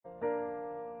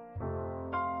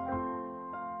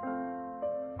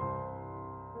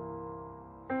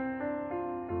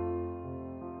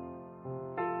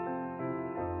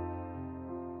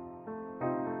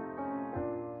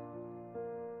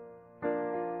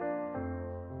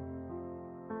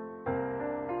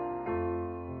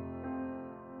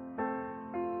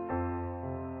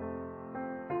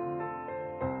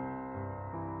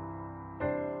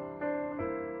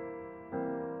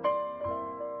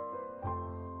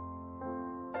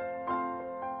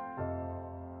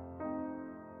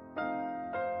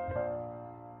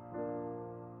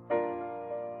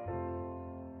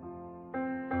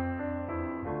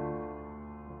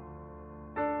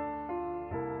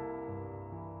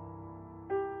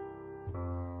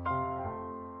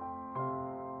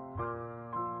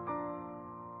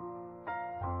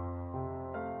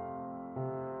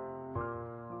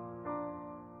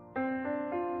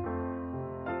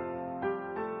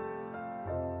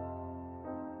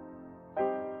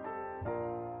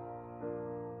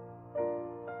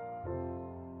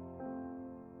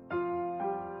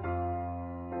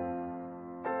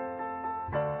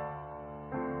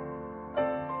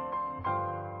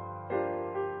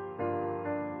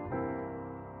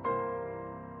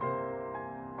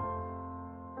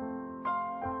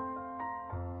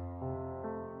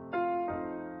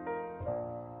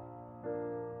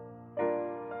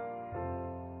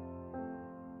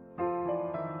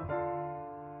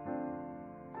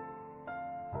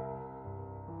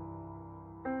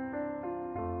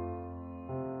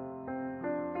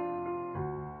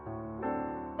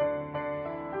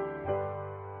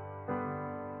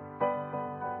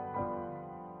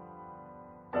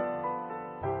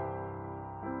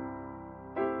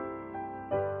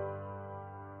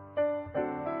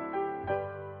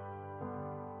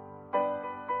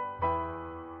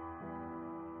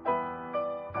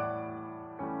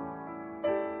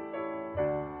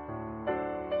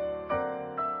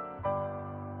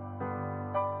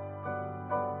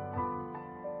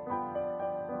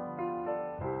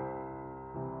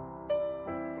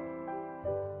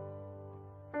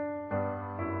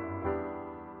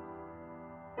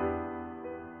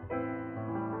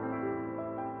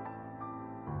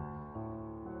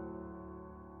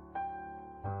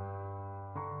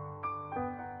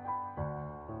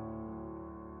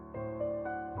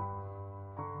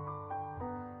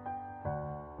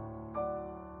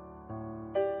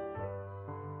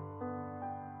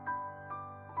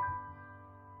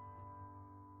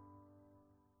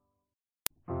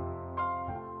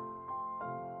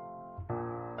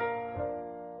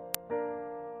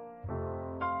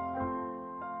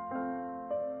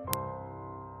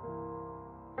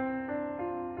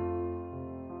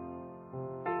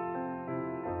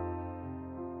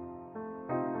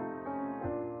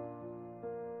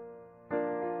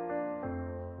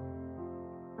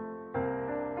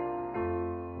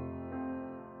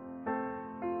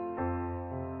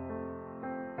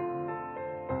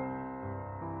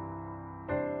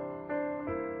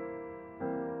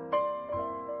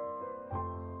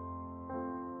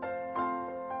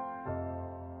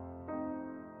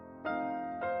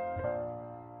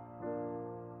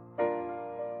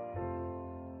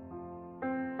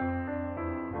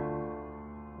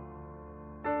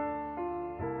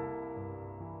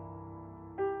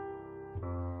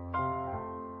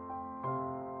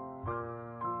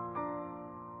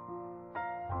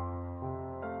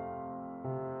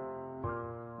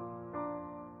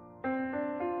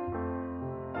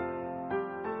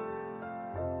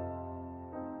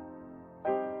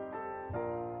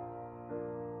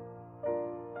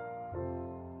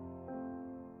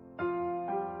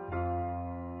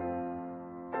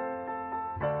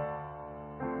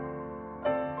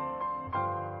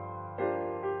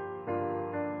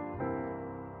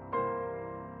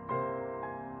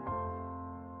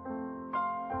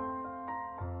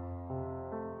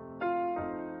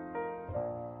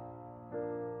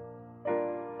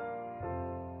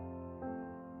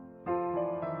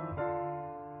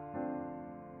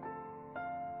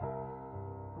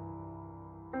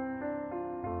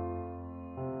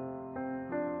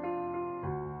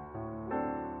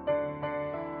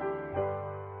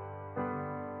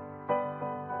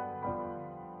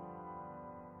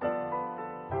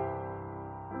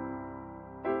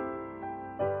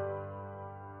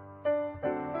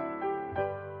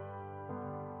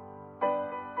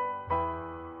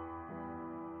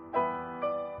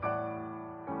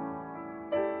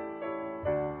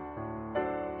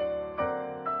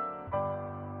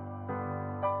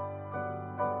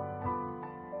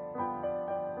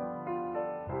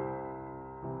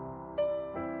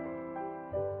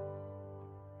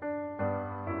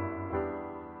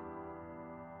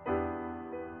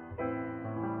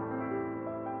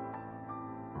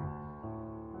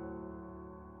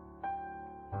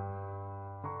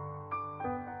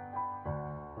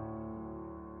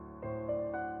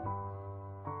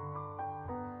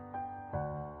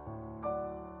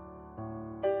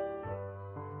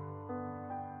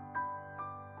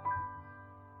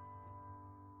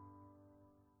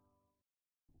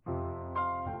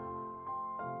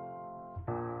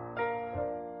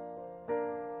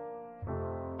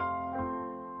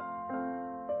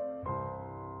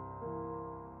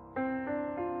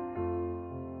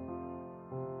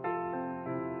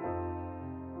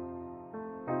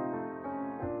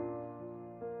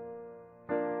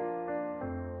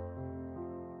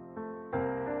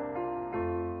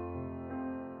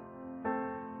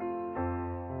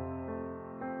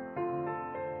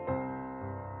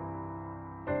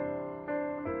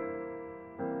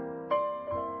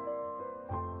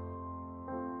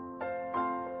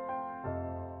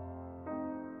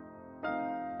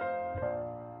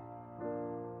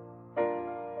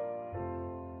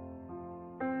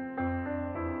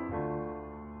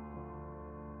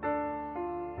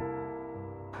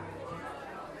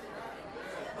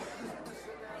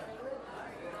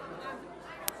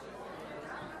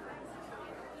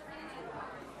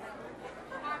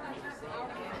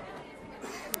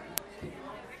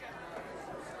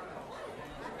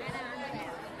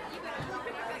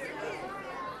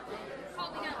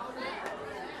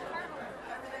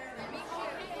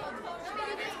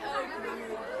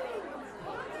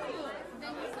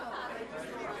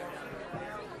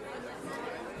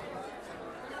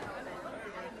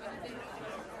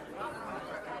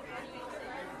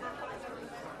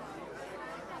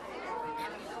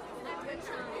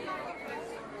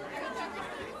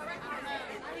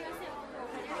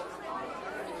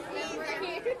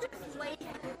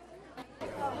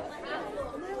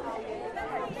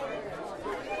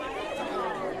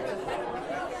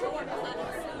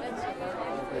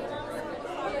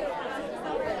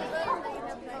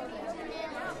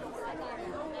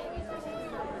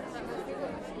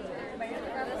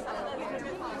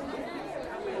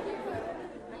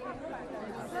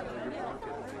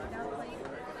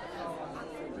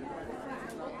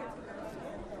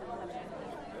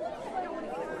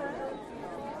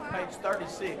page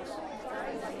 36.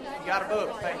 You got a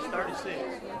book, page 36.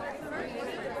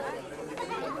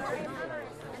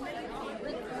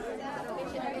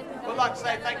 We'd like to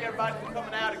say thank everybody for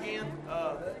coming out again.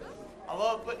 I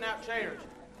love putting out chairs.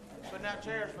 Putting out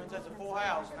chairs means it's a full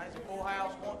house, and it's a full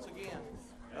house once again.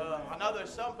 I know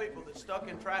there's some people that's stuck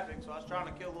in traffic, so I was trying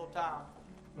to kill a little time.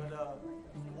 But the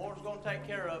Lord's going to take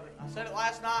care of it. I said it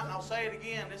last night, and I'll say it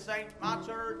again. This ain't my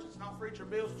church. It's not Preacher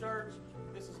Bill's church.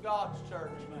 This is God's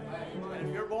church. And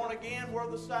if you're born again, we're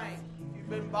the same. If you've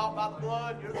been bought by the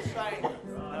blood, you're the same.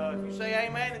 If you say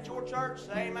amen at your church,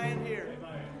 say amen here.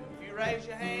 If you raise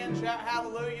your hand, shout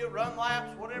hallelujah, run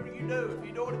laps, whatever you do. If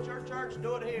you do it at your church,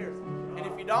 do it here. And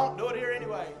if you don't, do it here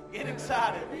anyway. Get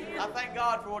excited. I thank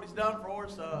God for what He's done for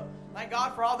us. Thank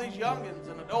God for all these youngins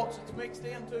and adults that's mixed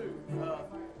in too.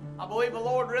 I believe the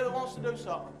Lord really wants to do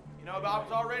something. You know, I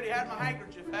was already had my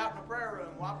handkerchief out in the prayer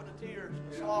room, wiping the tears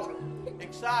and the slaughter.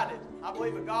 Excited. I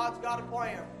believe that God's got a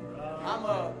plan.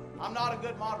 I'm not a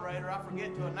good moderator. I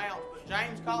forget to announce, but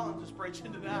James Collins is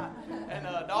preaching tonight, and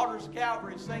Daughters of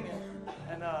Calvary is singing,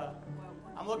 and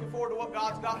I'm looking forward to what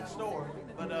God's got in store.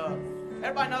 But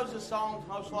everybody knows this song,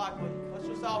 most likely. Let's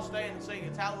just all stand and sing.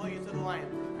 It's Hallelujah to the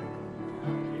Lamb.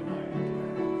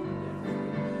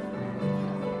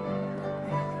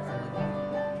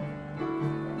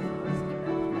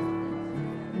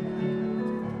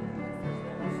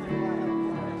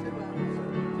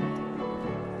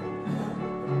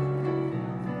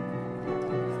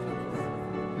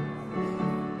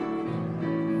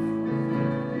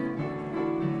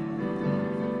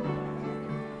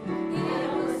 It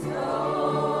was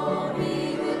told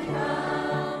he would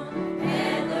come,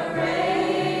 and the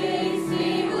rain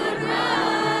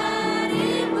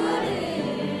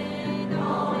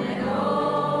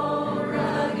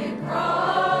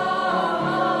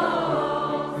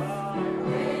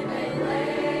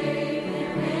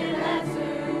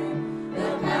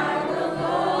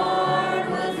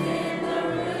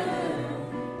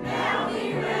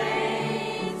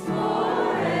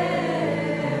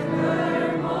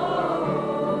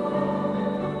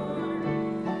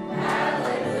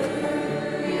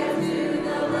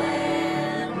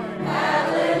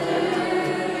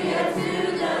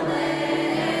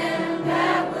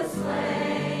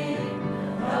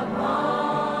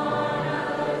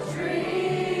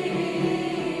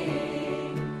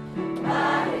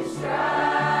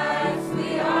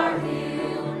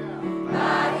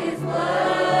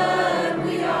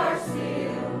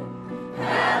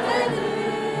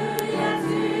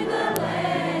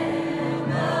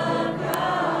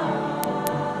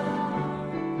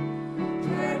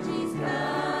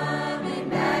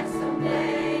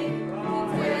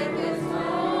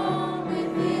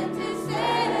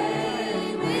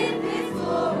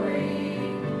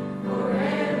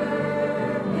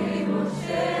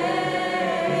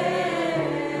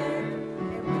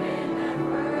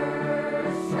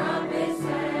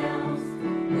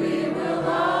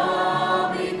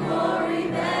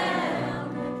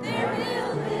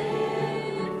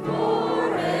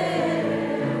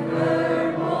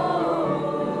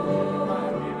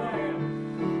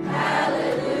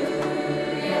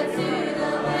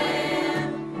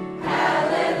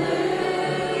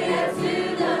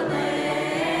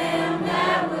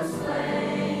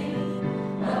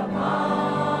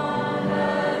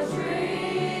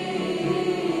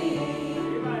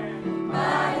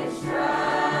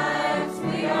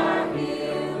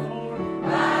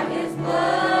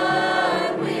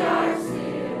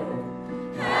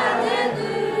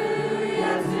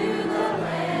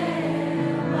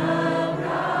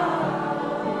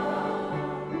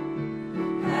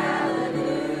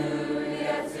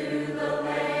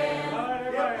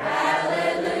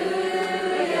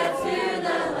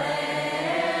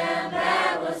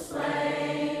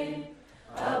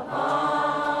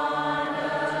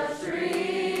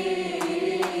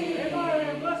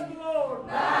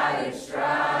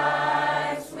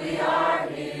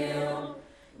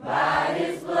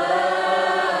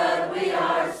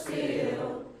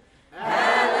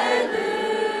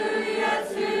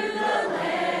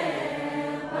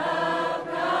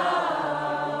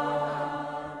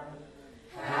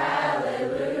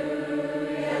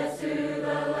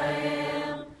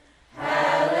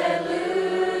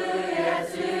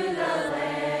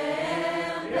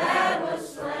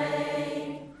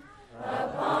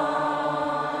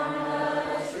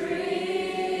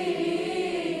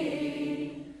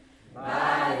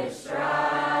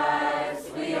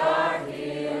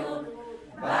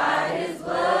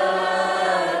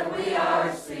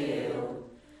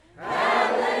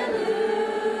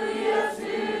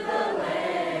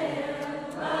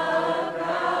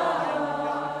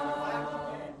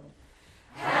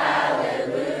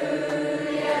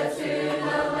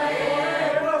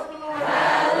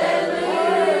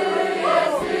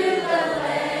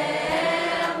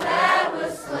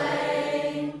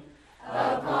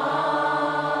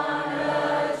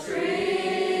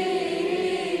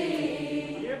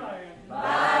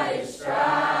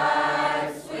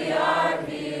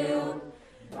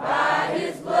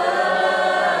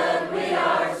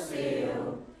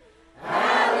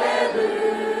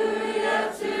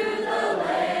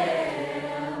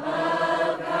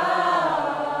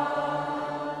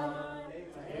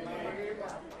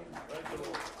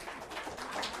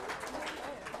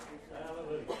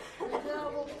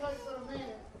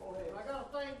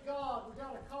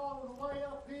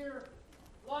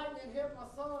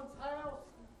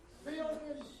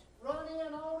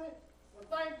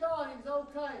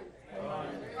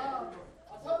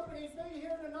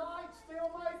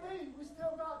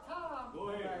about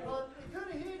time. But it could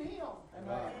have hit him.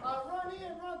 Run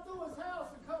in, run through his house,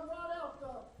 and come right out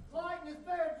the light in his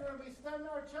bedroom. He's standing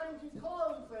there changing his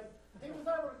clothes, and he was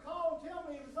able to call and tell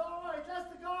me he was all right. That's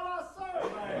the God I serve.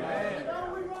 You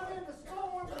know, we run into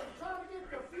storms and trying to get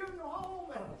the funeral home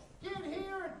and get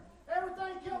here, and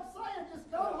everything kept saying,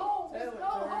 just go home, just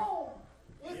go home.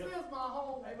 This is my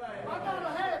home. I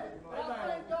gotta have it. I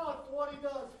thank God for what He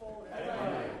does for me.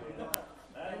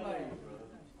 Amen.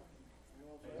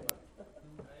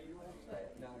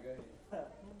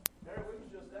 Gary, we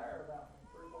was just there about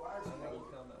 3 or 4 hours ago.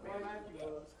 Me and Matthew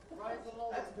was. Praise the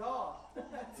Lord. That's God.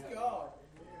 That's God.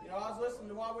 You know, I was listening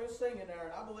to while we were singing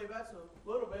there, and I believe that's a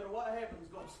little bit of what heaven's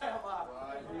going to sound like.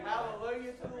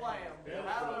 Hallelujah to the Lamb.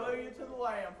 Hallelujah to the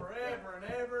Lamb forever and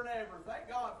ever and ever. Thank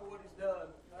God for what He's done.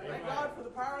 Thank God for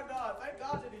the power of God. Thank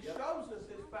God that He shows us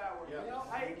His power.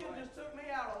 Hey, He could have just took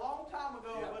me out a long time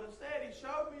ago, but instead He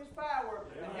showed me His power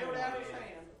and held out His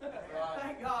hand.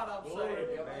 Thank God I'm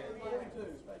saved.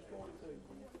 42, page 42.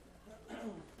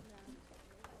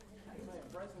 Amen.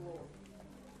 Praise the Lord.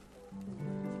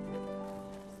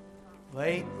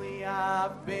 Lately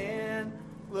I've been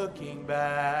looking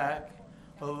back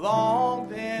along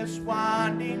this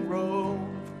winding road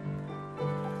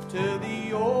to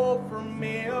the old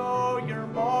familiar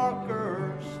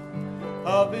markers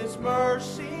of His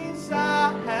mercies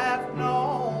I have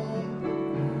known.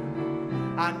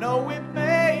 I know it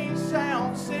may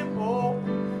sound simple,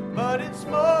 but it's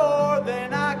more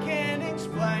than I can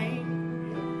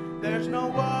explain. There's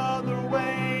no other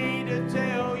way to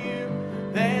tell you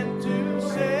than to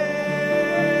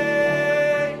say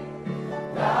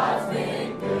God's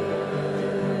been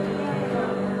good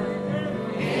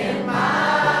in my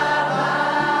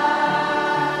life.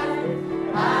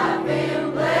 I've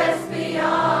been blessed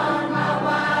beyond my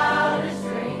wildest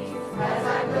dreams as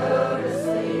I go to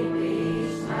sleep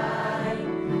each night.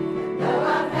 Though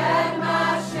I've had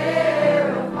my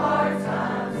share of hard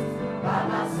times, by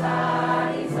my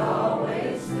side He's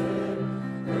always stood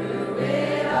through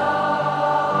it all.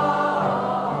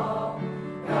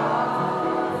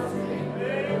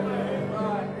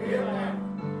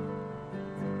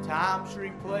 Times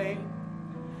replay,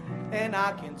 and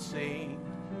I can see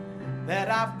that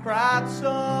I've cried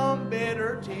some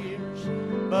bitter tears,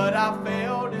 but I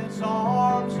felt His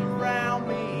arms around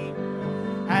me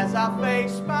as I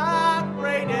faced my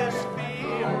greatest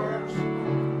fears.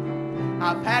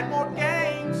 I've had more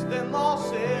gains than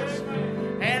losses,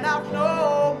 and I've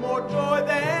known more joy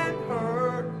than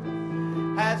hurt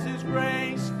as His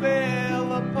grace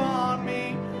fell upon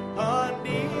me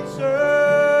undeserved.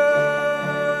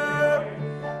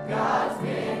 God's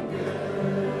been good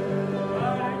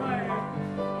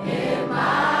in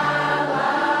my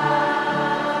life.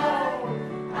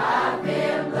 I've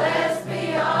been blessed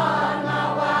beyond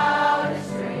my wildest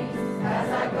dreams as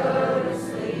I go to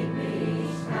sleep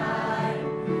each night.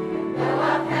 Though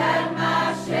I've had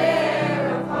my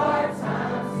share of hard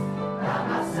times, by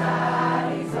my side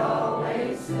He's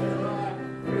always stood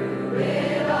through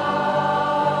it all.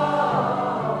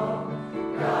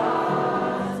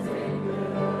 God's been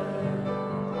good.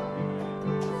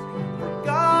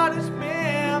 God has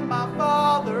been my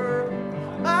Father,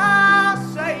 my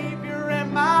Savior,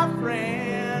 and my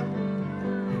friend.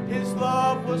 His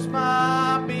love was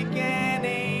my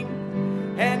beginning,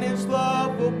 and His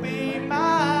love will be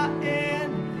my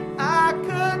end. I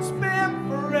could spend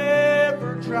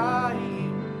forever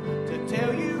trying to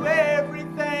tell you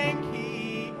everything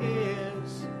He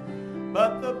is,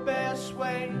 but the best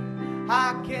way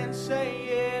I can say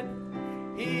it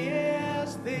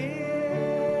is this: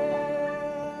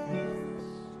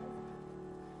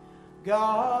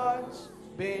 God's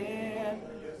been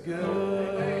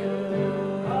good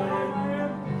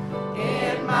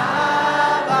in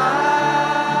my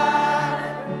life.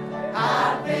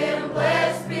 I've been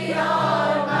blessed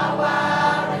beyond my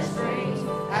wildest dreams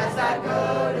as I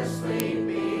go to sleep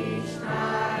each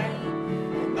night.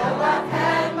 And though I've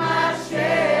had my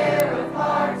share of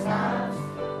hard times,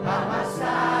 by my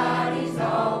side He's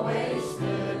always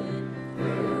stood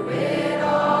through it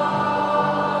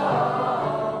all.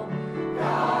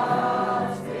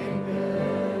 God's been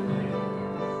good.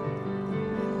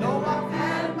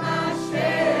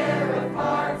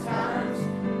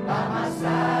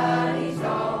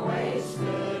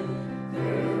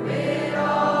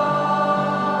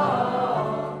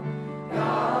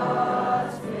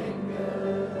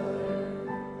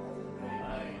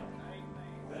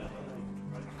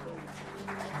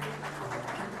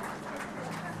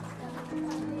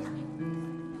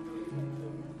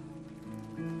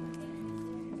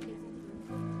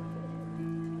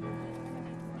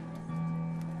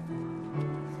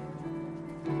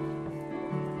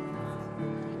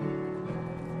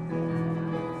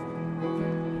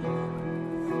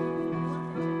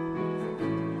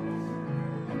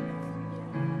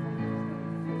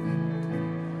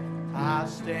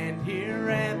 stand here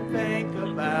and think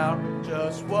about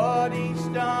just what He's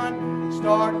done.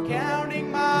 Start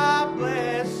counting my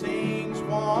blessings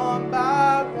one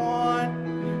by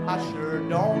one. I sure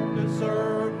don't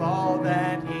deserve all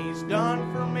that He's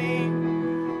done for me,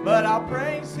 but I'll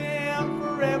praise Him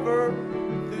forever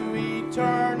through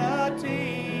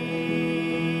eternity.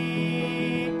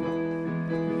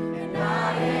 And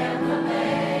I am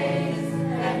amazed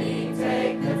that He'd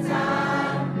take the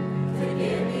time to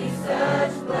give me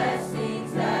such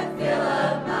blessings that fill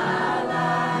up my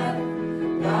life.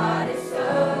 God is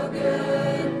so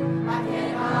good, I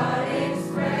cannot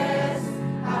express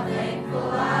how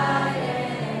thankful I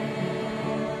am.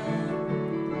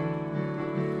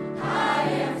 I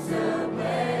am so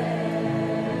blessed.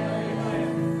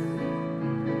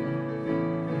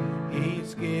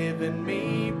 He's given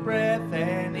me breath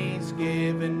and He's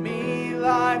given me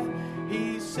life.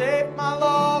 He saved my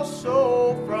lost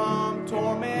soul from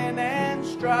torment and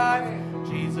strife.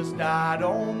 Jesus died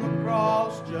on the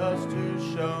cross just to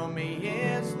show me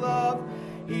His love.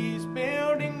 He's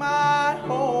building my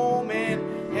home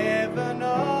in heaven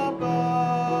above.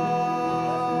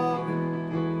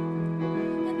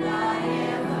 And I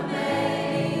am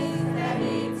amazed that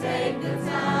He'd take the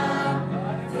time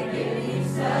to give me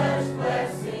such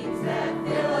blessings that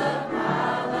fill up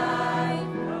my life.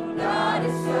 God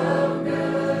is so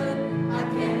good, I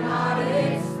cannot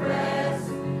express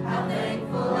how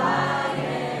thankful I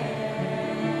am.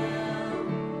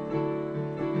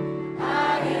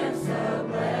 I am so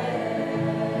blessed.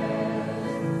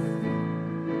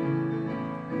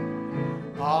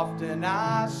 Often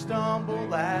I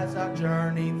stumble as I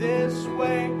journey this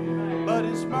way, but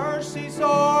His mercies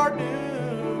are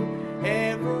new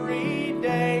every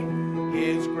day.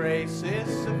 His grace is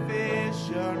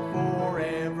sufficient for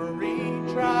every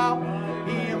trial.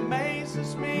 He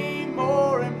amazes me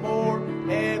more and more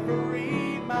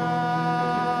every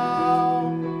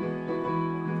mile.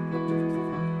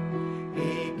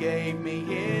 He gave me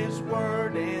His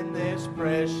word in this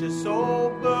precious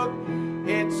old book.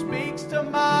 It speaks to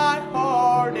my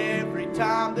heart every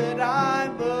time that I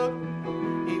look.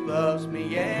 He loves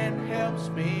me and helps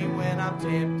me when I'm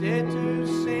tempted to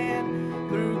sin.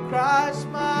 Through Christ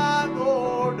my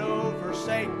Lord, over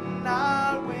Satan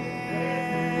I win.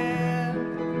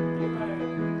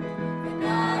 And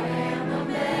I am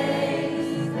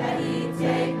amazed that He'd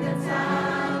take the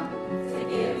time to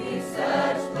give me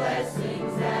such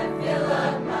blessings that fill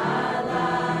up my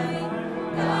life.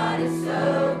 God is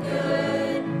so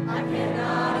good, I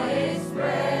cannot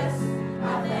express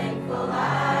how thankful I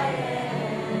am.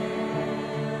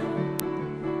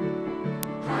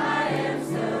 I am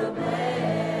so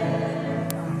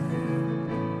blessed.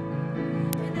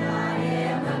 And I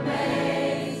am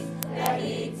amazed that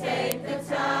He'd take the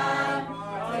time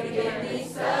to give me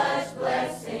such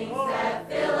blessings that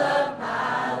fill up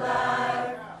my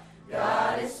life.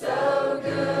 God is so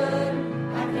good,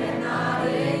 I cannot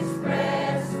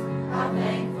express how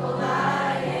thankful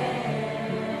I am.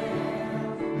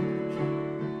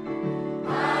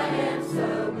 I am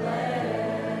so blessed.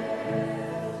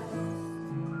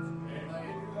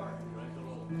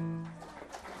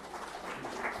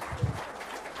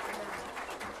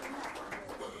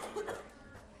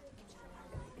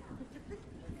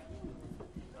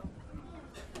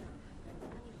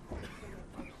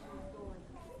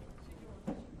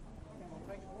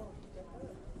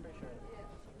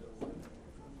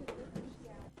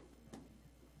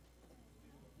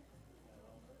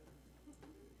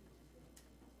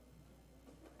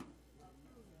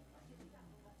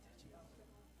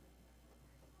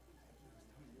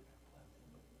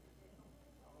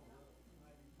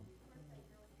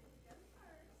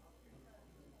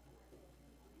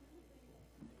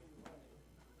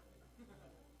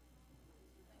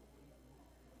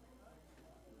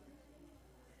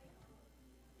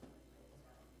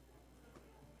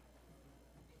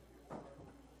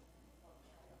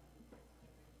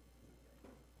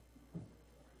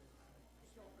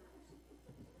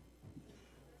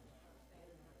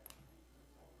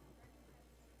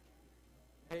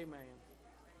 Amen.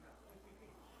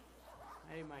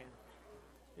 Amen.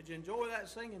 Did you enjoy that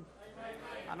singing?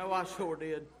 I know I sure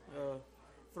did.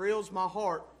 Thrills my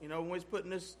heart. You know, when we was putting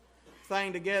this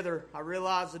thing together, I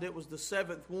realized that it was the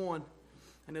 7th one.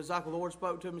 And it was like the Lord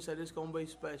spoke to me and said, it's going to be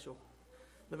special.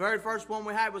 The very first one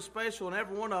we had was special, and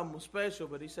every one of them was special.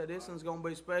 But He said, this one's going to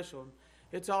be special. And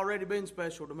it's already been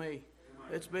special to me.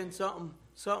 It's been something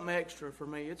extra for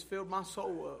me. It's filled my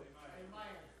soul up.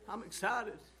 I'm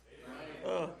excited.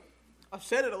 I've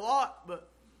said it a lot, but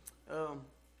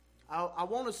I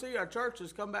want to see our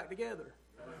churches come back together.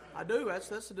 I do. That's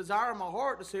the desire of my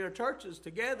heart, to see our churches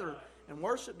together and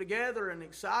worship together and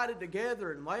excited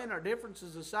together and laying our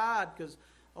differences aside, because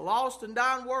a lost and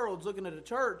dying world's looking at a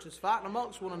church that's fighting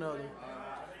amongst one another.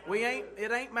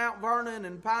 It ain't Mount Vernon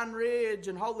and Pine Ridge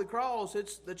and Holy Cross.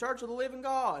 It's the Church of the Living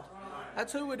God.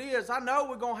 That's who it is. I know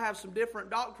we're going to have some different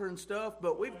doctrine and stuff,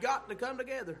 but we've got to come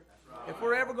together. If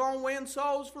we're ever going to win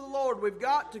souls for the Lord, we've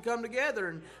got to come together.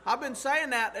 And I've been saying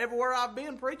that everywhere I've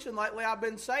been preaching lately. I've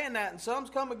been saying that, and some's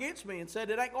come against me and said,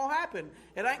 it ain't going to happen.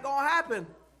 It ain't going to happen.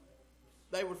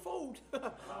 They were fooled.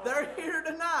 They're here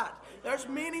tonight. There's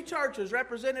many churches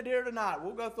represented here tonight.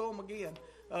 We'll go through them again.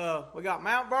 We got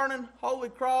Mount Vernon, Holy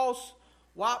Cross,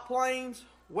 White Plains,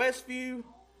 Westview,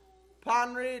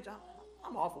 Pine Ridge.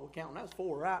 I'm awful with counting. That's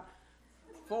 4, right?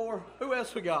 4. Who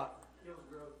else we got?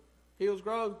 Hills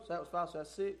Grove. So that was 5, so that's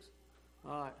 6.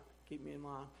 All right. Keep me in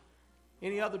mind.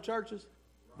 Any other churches?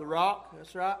 The Rock.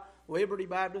 That's right. Liberty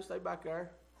Baptist. They back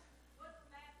there.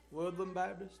 Woodland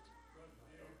Baptist.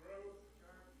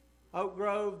 Oak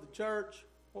Grove. The church.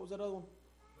 What was that other one?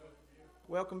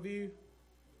 Welcome View.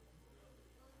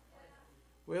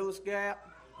 Willis Gap.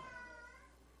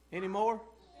 Any more?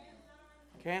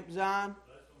 Camp Zion.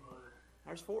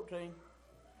 There's 14.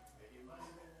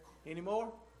 Any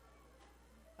more?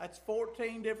 That's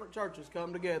 14 different churches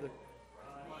come together.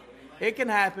 It can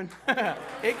happen.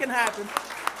 It can happen.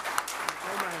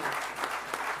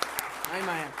 Amen.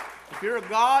 Amen. If you're a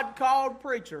God-called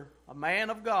preacher, a man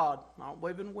of God, I don't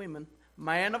believe in women,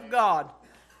 man of God,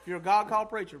 if you're a God-called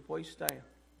preacher, please stand.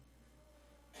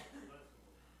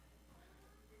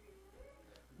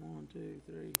 1, 2,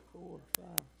 3, 4, 5,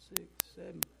 6,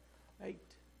 7, 8,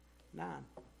 9,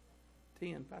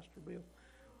 10. Pastor Bill.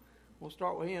 We'll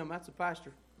start with him. That's a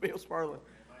pastor. Bill Spurley.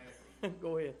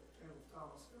 Go ahead.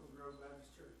 Thomas, Hills Grove Baptist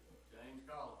Church. James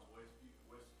Collins,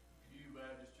 Westview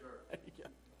Baptist Church.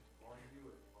 Barney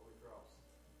Hewitt, Holy Cross.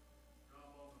 John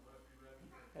Lawson, Westview Baptist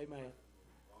Church. Amen.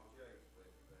 Long Jakes,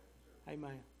 Westview Baptist Church.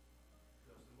 Amen.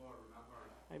 Justin Barber, Mount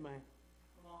Vernon. Amen.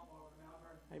 Lamont Barber, Mount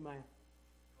Vernon. Amen.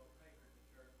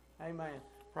 Amen.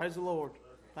 Praise the Lord.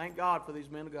 Thank God for these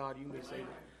men of God. You can be seated.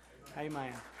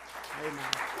 Amen.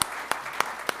 Amen.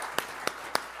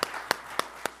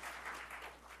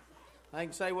 They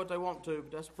can say what they want to,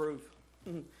 but that's proof.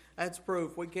 That's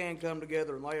proof. We can come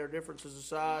together and lay our differences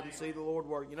aside and see the Lord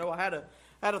work. You know, I had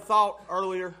a thought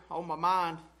earlier on my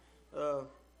mind. A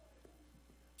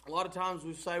lot of times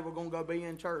we say we're going to go be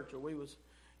in church, or we was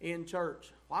in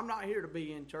church. Well, I'm not here to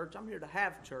be in church. I'm here to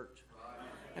have church.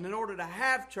 And in order to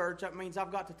have church, that means I've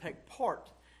got to take part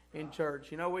in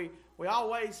church. You know, we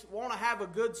always want to have a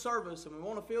good service, and we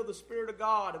want to feel the Spirit of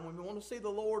God, and we want to see the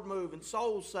Lord move and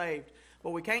souls saved. But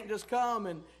we can't just come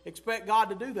and expect God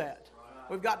to do that.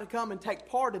 We've got to come and take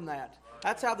part in that.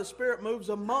 That's how the Spirit moves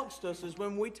amongst us, is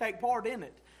when we take part in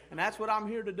it. And that's what I'm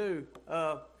here to do.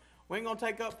 We ain't going to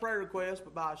take up prayer requests,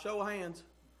 but by a show of hands,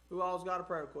 who all's got a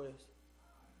prayer request?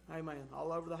 Amen.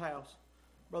 All over the house.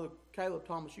 Brother Caleb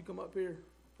Thomas, you come up here.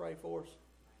 Pray for us.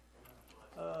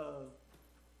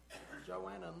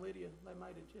 Joanna and Lydia, they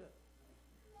made it yet?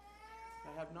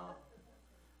 They have not?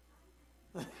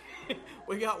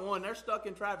 We got one. They're stuck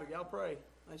in traffic. Y'all pray.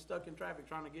 They're stuck in traffic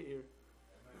trying to get here.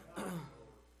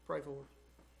 Pray for us.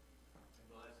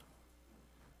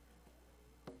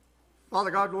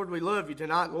 Father God, Lord, we love you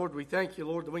tonight. Lord, we thank you,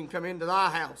 Lord, that we can come into thy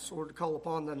house, Lord, to call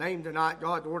upon the name tonight.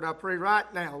 God, Lord, I pray right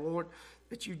now, Lord,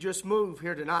 that you just move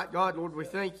here tonight. God, Lord, we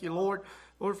thank you, Lord.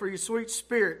 Lord, for your sweet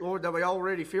Spirit, Lord, that we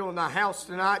already feel in thy house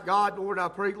tonight. God, Lord, I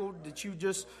pray, Lord, that you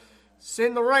just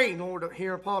send the rain, Lord,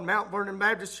 here upon Mount Vernon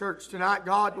Baptist Church tonight.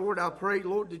 God, Lord, I pray,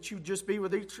 Lord, that you just be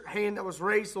with each hand that was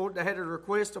raised, Lord, that had a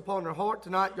request upon their heart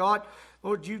tonight. God,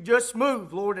 Lord, you just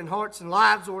move, Lord, in hearts and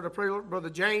lives. Lord, I pray, Lord,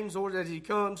 Brother James, Lord, as he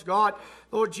comes, God,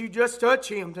 Lord, you just touch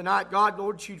him tonight. God,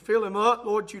 Lord, you'd fill him up.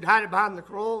 Lord, you'd hide him behind the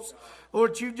cross.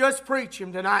 Lord, you just preach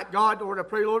him tonight. God, Lord, I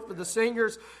pray, Lord, for the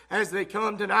singers as they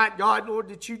come tonight. God, Lord,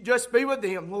 that you just be with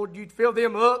them. Lord, you'd fill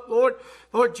them up. Lord,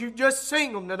 you just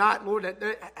sing them tonight, Lord,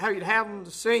 how you'd have them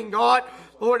to sing, God.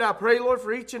 Lord, I pray, Lord,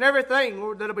 for each and everything,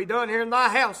 Lord, that'll be done here in thy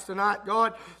house tonight,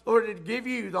 God. Lord, to give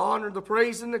you the honor, the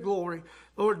praise, and the glory.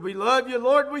 Lord, we love you.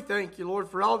 Lord, we thank you, Lord,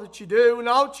 for all that you do and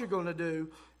all that you're going to do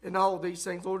in all these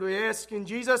things. Lord, we ask in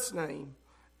Jesus' name.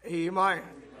 Amen.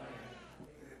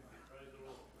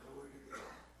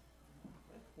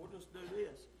 We'll just do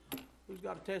this. Who's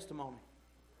got a testimony?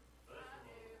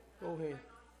 Go ahead.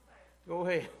 Go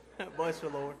ahead. Bless the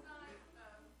Lord.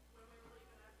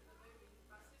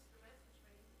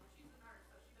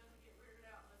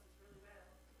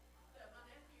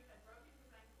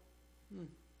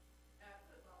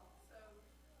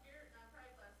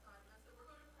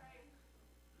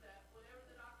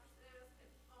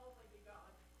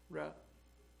 Right.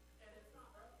 And it's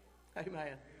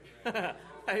Amen.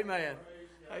 Amen.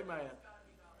 Amen.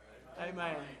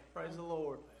 Amen. Praise the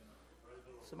Lord.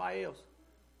 Somebody else.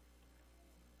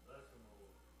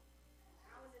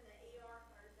 I was in the ER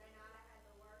Thursday night. I had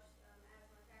the worst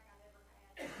asthma attack I've ever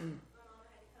had. My mom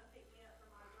had to come pick me up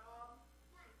from my job.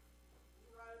 She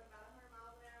rode about 100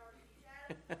 miles an hour to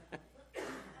Shadow.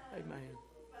 Amen.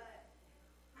 But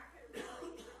I could have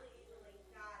really easily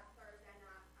died Thursday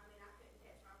night. I mean, I couldn't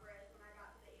catch my breath when I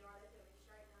got to the ER. They put me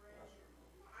straight in the room.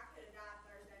 I could have died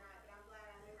Thursday night, but I'm glad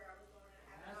I knew where I was going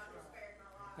and have not just spared my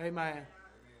life. Amen.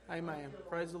 Amen.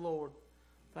 Praise the Lord.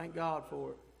 Thank God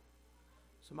for it.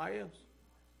 Somebody else.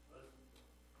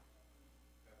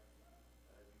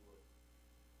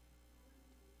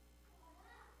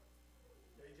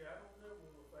 DJ, I don't know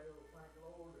when we fail to thank the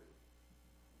Lord. And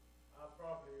I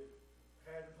probably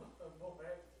had more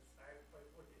accidents than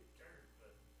people in church,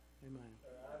 but Amen.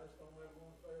 I just don't ever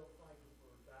want to fail to thank Him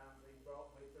for the times He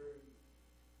brought me through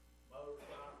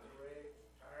motorcycle wrecks,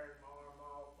 tired my arm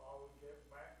off, always kept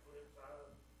backflips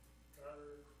out of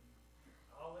cutters,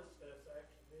 all this stuff's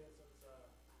actually been since I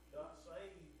got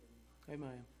saved.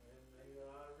 Amen. And you know,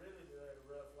 I really did have a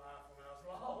rough life when I was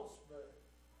lost, but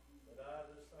I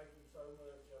just thank Him so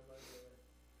much. I mean,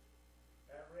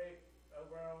 that wreck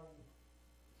over on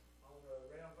the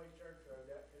Round Peak Church Road,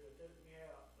 that could have took me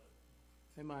out. But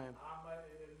Amen.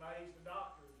 it amazed the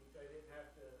doctors that they didn't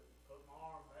have to put my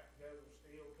arm back together with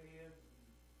steel pins and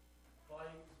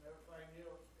plates and everything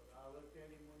else. But I looked at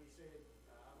him when he said,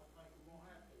 "I don't think we're gonna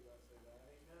have to." I said, "That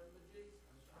ain't nothing but Jesus."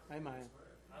 Amen.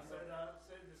 I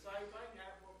said the same thing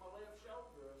happened with my left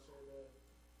shoulder.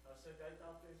 I said they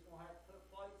thought they was gonna have to put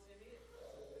plates in it. I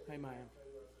said, Amen. I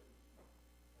said,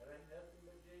 that ain't nothing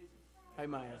but Jesus.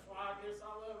 Amen. That's why I guess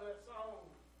I love that song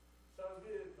so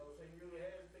good, because He really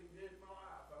has been good in my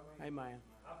life. I mean, Amen.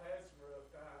 I've had some rough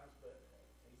times, but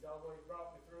He's always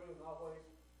brought me through and always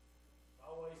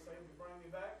seemed to bring me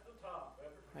back to the top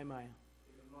every time. Amen.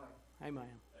 Even mine.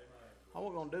 Amen. Amen. I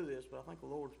wasn't going to do this, but I think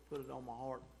the Lord's put it on my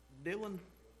heart. Dylan,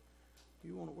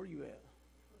 where you at?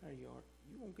 There you are.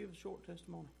 You want to give a short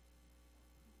testimony?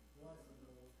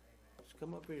 Just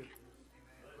come up here.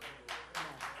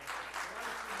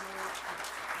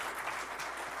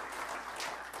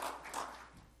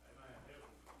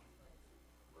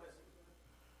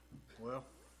 Well,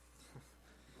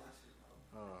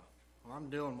 I'm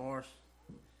Dylan Morris.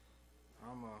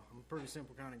 I'm a pretty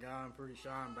simple kind of guy. I'm pretty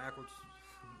shy and backwards.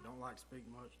 Don't like to speak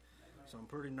much, so I'm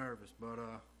pretty nervous. But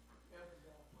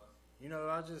you know,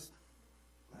 I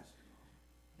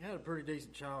had a pretty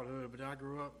decent childhood. But I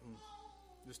grew up and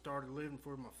just started living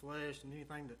for my flesh and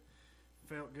anything that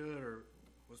felt good or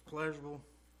was pleasurable.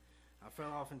 I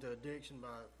fell off into addiction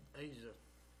by the age of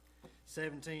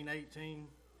 17, 18.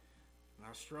 And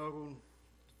I struggled,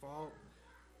 fought,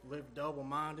 lived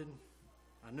double-minded.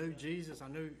 I knew Jesus. I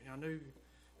knew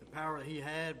the power that He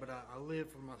had, but I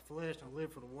lived for my flesh. I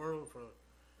lived for the world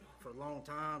for a long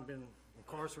time. Been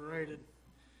incarcerated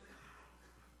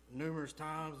numerous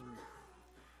times, and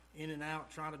in and out,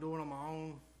 trying to do it on my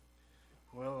own.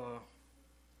 Well,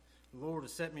 the Lord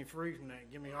has set me free from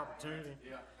that, give me opportunity.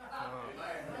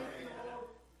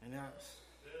 And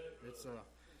it's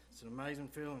an amazing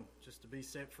feeling just to be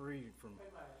set free from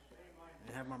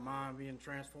and have my mind being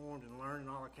transformed and learning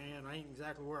all I can. I ain't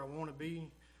exactly where I want to be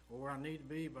or where I need to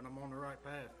be, but I'm on the right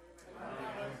path.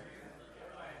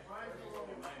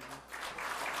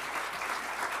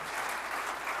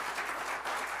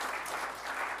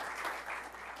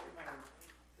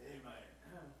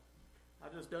 I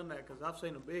just done that because I've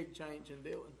seen a big change in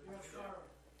Dylan.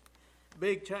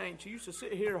 Big change. He used to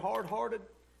sit here hard-hearted,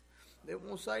 didn't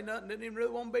want to say nothing, didn't even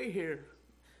really want to be here.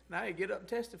 Now you get up and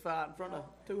testify in front of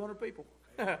 200 people.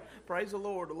 Praise the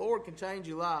Lord. The Lord can change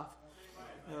your life.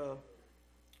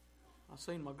 I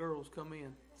seen my girls come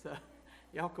in. So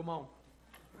y'all come on.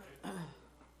 TJ,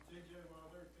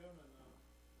 while they're coming,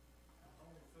 I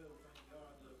only feel, thank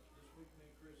God, that this week me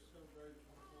and Chris celebrated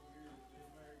 24 years of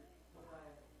being married.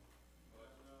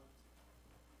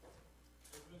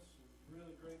 There's been some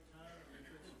really great times, and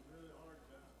there's been some really hard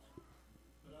times.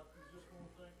 But I just want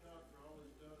to thank God for all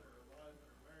He's done in her life and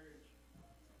her marriage,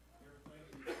 everything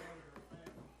He's done in her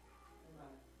family.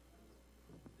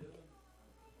 Dylan,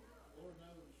 Lord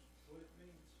knows what it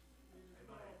means.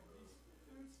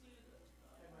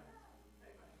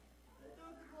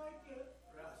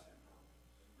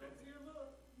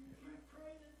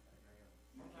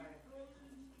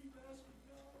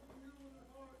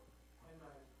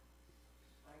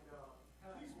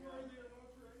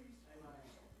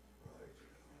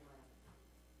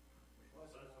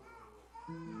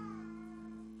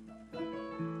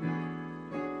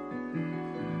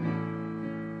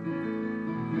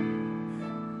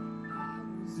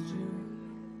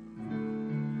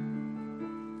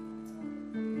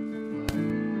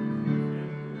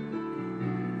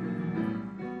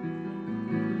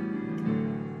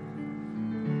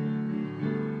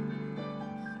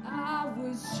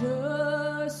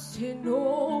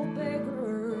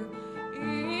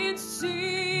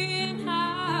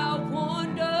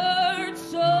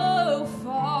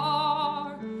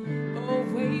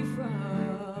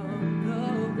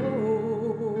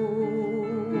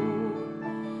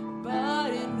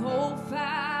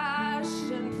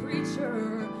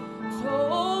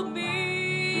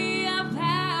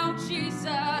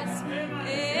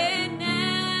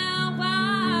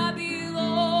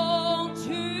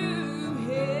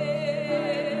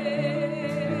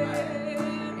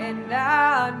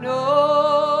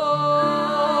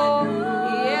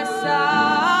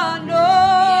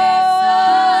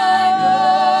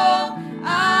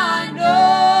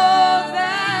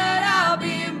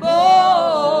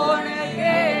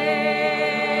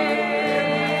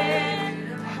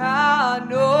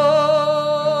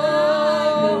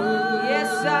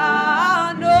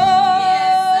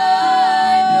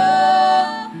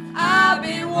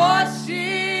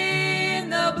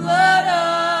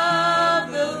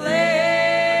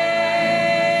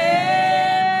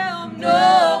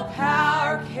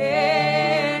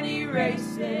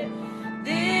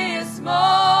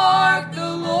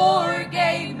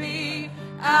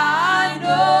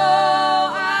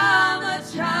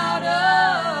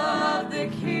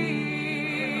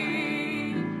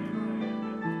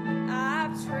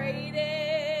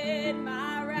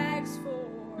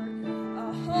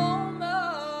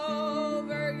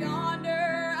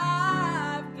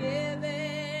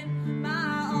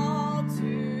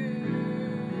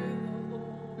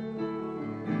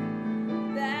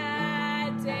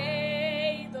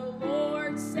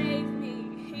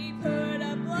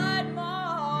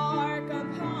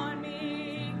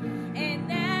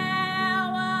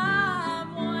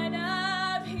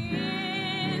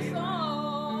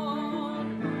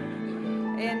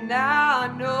 And I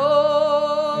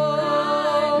know,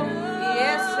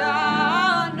 yes,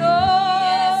 I know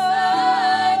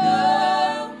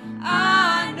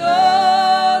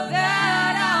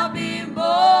that I've been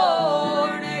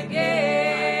born again.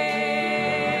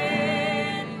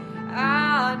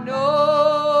 I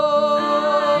know,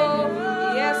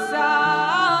 yes,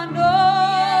 I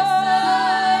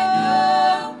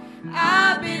know,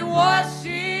 I've been washed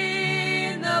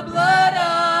in the blood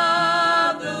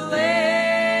of the Lamb.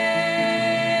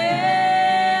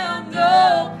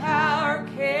 No power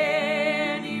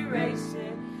can erase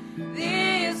it.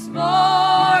 This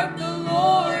mark the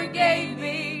Lord gave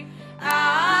me.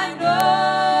 I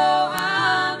know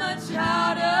I'm a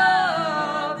child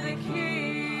of the King.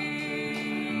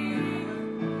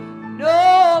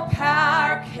 No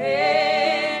power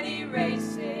can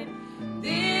erase it.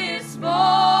 This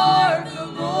mark the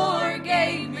Lord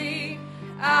gave me.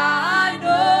 I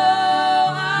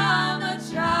know I'm a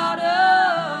child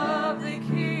of the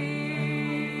King.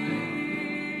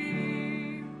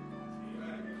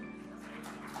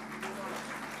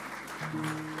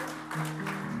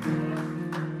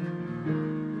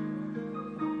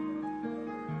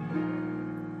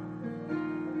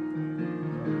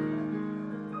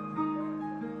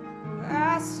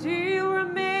 I still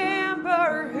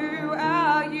remember who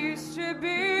I used to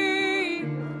be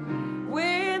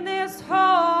when this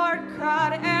heart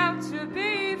cried out to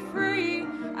be free.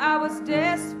 I was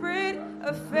desperate,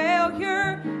 a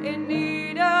failure, in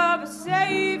need of a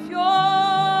Savior.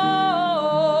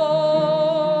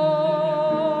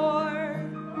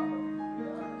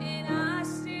 And I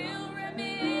still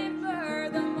remember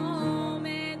the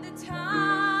moment, the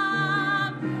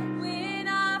time when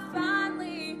I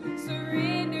finally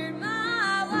surrendered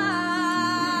my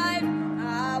life.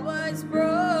 I was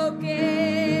broken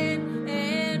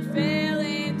and fell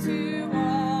into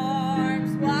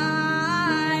arms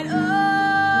wide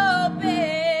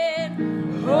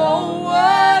open. Oh,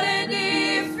 what a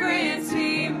difference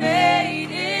He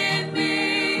made in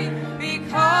me.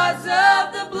 Because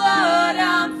of the blood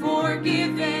I'm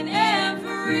forgiven and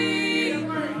free.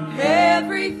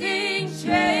 Everything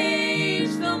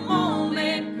changed the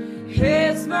moment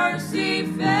His mercy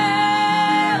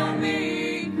found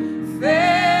me,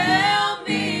 found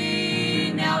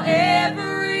me. Now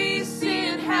every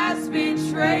sin has been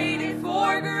traded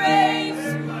for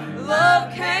grace.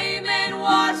 Love came and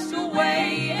washed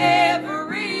away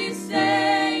every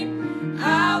stain.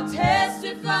 I'll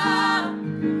testify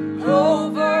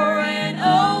over and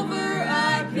over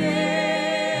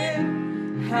again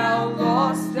how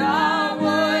lost I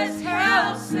was,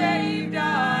 how saved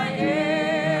I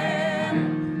am.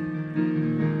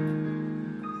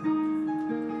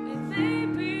 And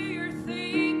maybe you're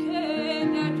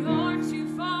thinking that you're too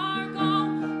far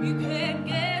gone. You can't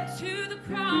get to the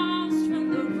cross from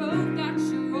the road that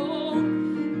you're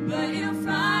on, but it'll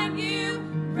find you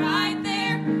right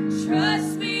there.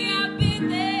 Trust me, I've been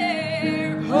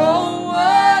there. Oh,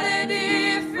 what a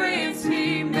difference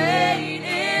He made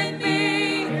in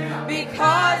me.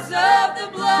 Because of the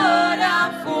blood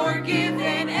I'm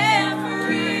forgiven and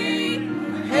free.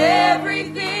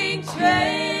 Everything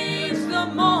changed the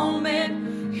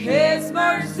moment His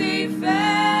mercy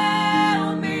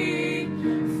found me,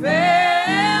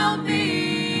 found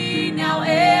me. Now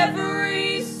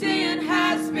every sin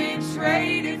has been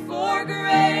traded for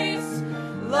grace.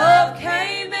 Love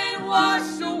came and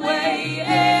washed away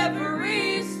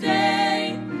every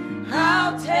stain.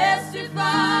 I'll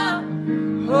testify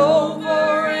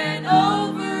over and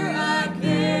over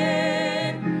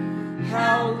again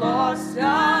how lost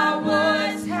I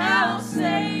was, how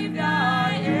saved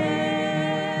I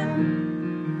am.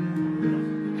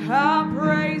 I'm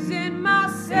praising my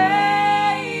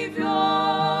Savior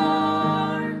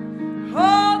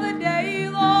all the day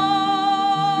long.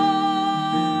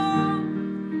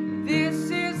 This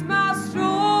is my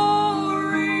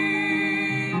story,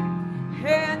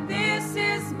 and this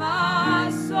is my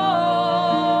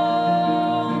song.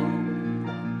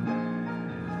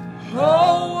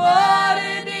 Oh, what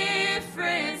a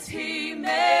difference He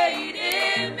made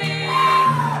in me.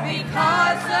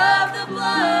 Because of the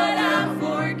blood I'm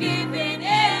forgiven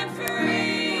and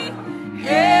free.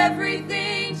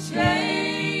 Everything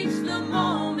changed the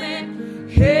moment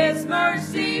His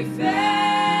mercy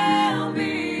found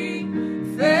me,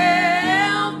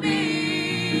 found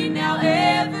me. Now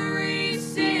every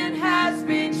sin has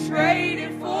been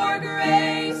traded for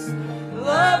grace.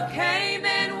 Love came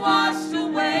and washed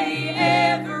away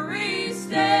every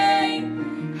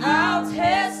stain. I'll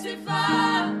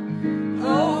testify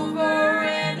over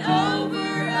and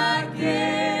over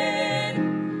again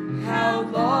how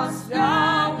lost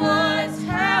I was,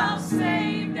 how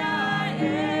saved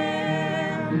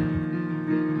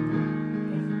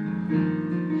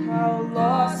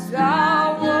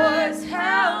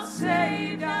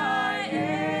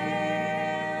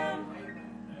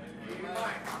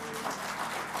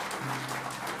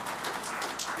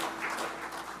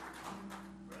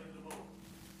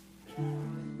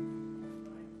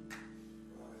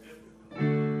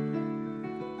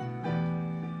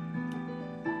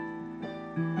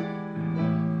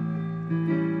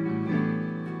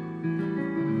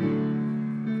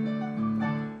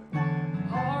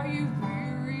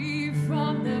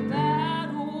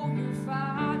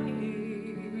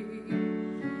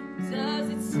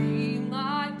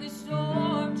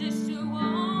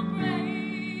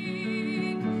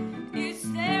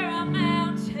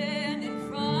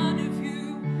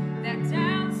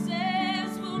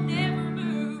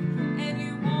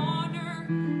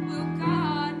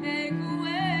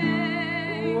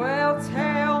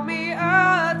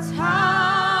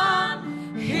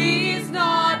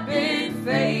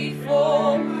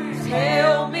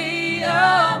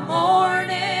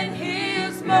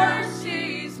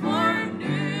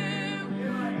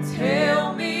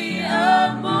Tell me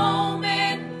a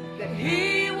moment that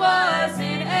He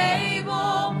wasn't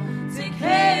able to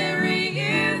carry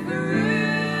you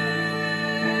through.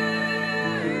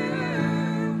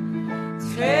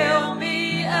 Tell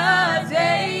me a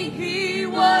day He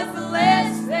was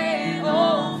less than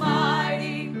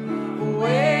almighty,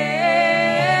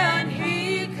 when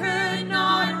He could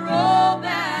not roll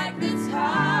back the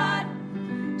tide.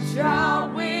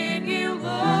 Child, when you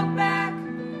look back,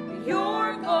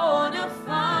 you're gonna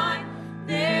find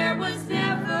there was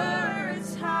never a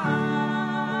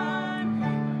time.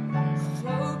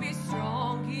 So be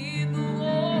strong in the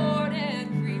Lord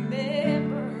and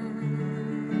remember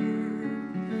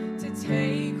to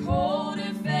take hold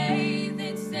of faith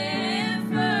and stand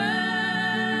firm.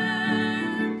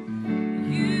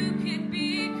 You can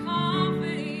be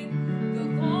confident the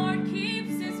Lord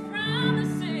keeps His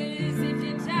promises. If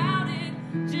you doubt it,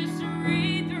 just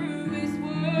read through His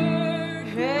word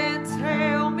and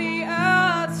tell me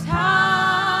a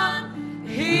time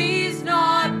He's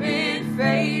not been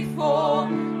faithful.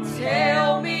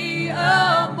 Tell me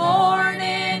a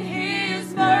morning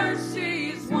His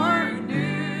mercies weren't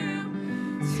new.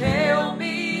 Tell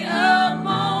me a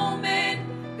moment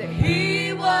that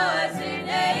He wasn't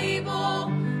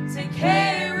able to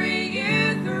carry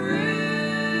you through.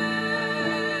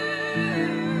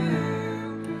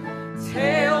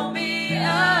 Tell me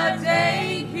a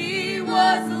day He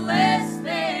was less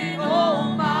than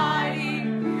almighty,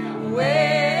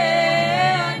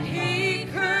 when He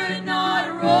could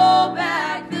not roll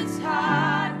back the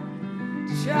tide.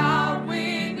 Child,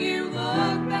 when you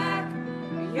look back,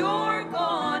 you're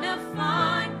gonna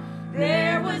find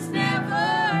there was never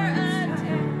a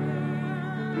time.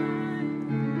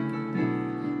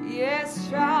 Yes,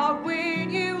 child, when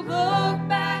you look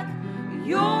back,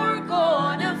 you're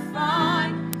gonna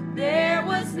find there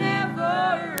was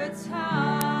never a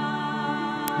time.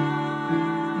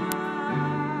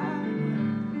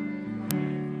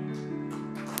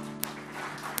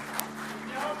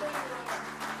 Y'all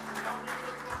remember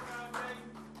this one time, baby?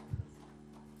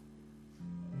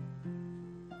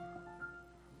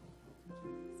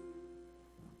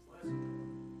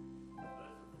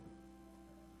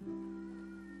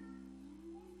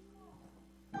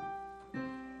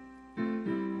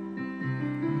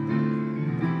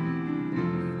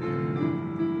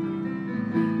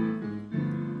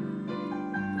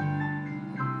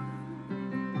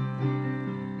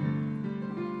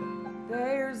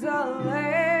 There's a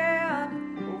land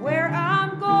where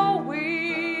I'm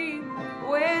going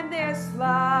when this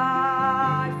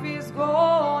life is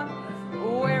gone,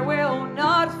 where we'll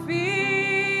not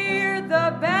fear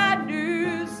the bad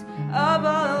news of a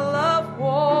loved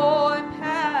one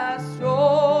passed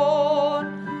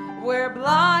on, where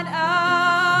blind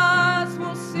eyes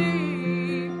will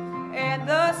see and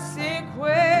the sick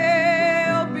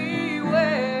will be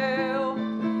well.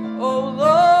 Oh,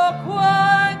 look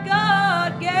what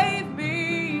God gave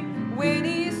me when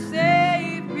He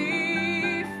saved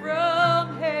me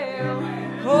from hell.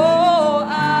 Oh,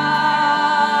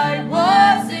 I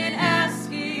wasn't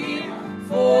asking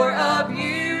for a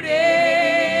beautiful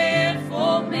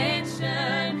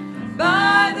mansion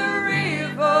by the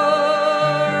river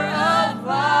of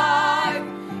life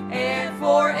and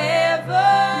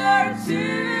forever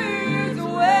to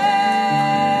dwell.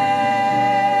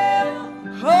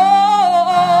 Oh,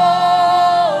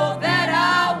 that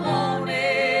I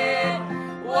wanted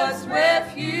was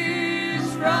refuge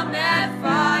from that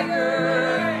fire.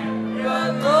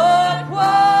 But look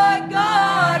what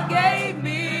God gave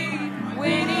me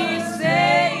when He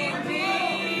saved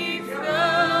me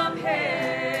from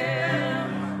hell.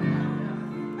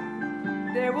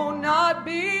 There will not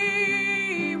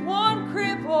be one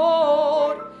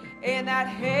crippled in that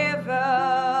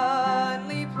heavenly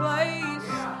place,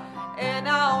 and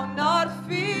I'll not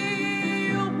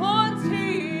feel one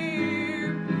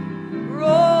tear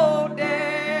roll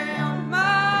down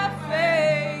my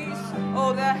face.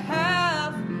 Oh, the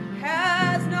half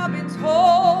has not been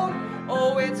told.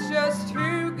 Oh, it's just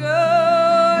too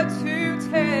good to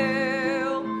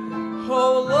tell.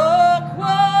 Oh, look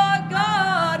what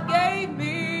God gave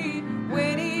me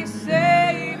when He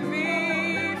saved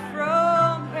me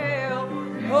from hell.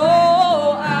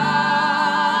 Oh,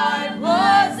 I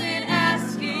wasn't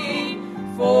asking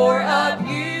for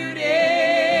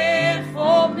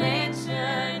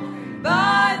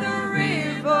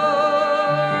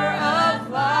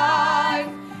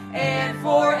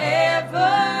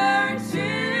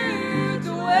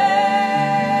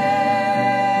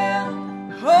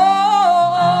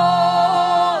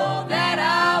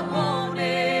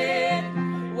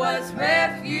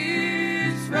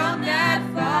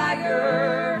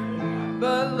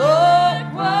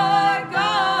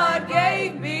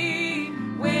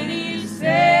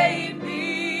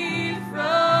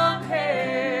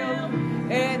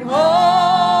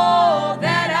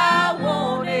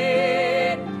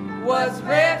was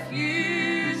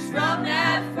refuge from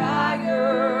that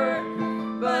fire.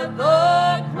 But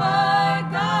look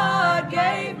what God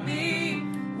gave me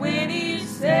when He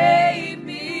saved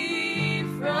me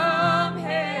from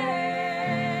hell.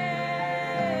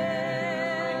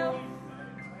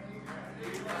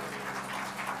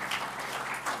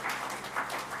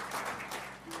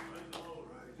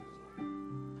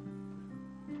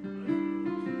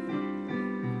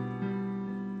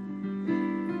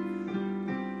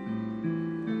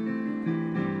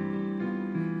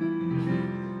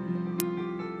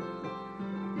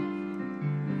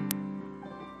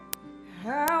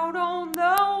 Out on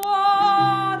the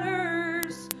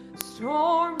waters,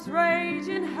 storms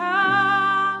raging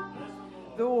high.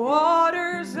 The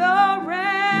waters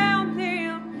around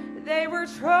them, they were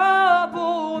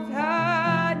troubled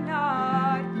that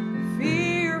night.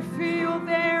 Fear filled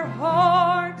their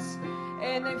hearts,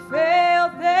 and they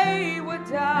felt they would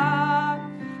die.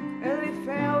 And they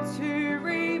failed to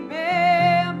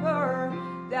remember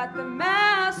that the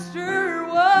Master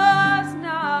was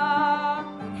nigh.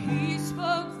 He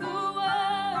spoke the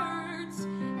words,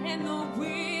 and the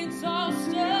winds all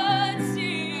stood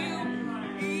still.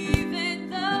 Even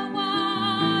the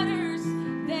waters,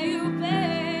 they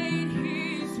obeyed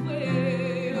His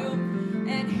will.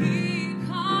 And He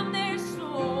calmed their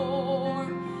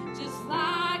storm, just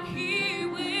like He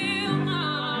will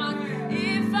mine.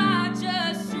 If I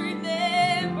just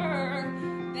remember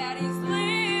that He's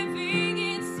living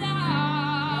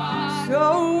inside.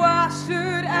 So why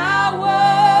should I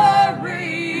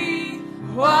worry?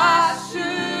 Why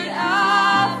should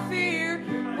I fear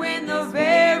when the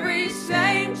very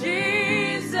same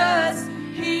Jesus,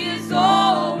 He is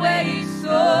always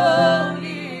so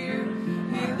near?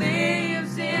 He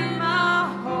lives in my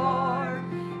heart,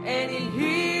 and He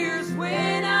hears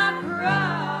when I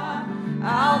cry.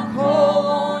 I'll call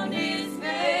on His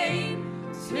name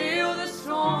till the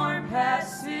storm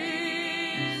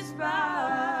passes by.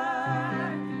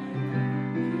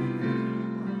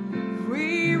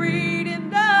 We read in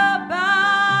the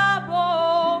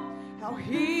Bible how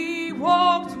He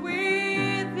walked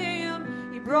with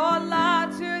them. He brought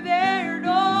light to their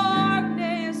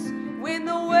darkness when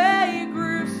the way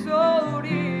grew so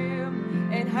dim.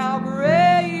 And how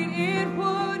great it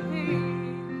would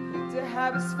be to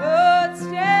have His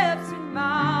footsteps in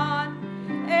mine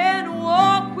and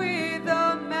walk with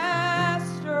the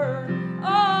Master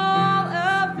all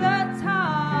of the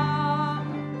time.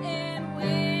 And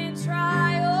when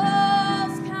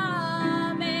trials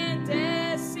come and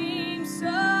death seems so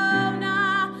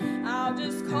nigh, I'll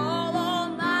just call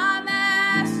on my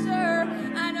Master.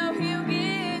 I know He'll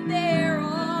get there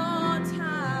on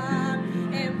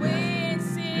time. And when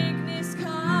sickness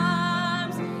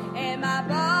comes and my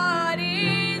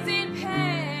body's in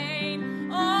pain,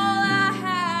 all I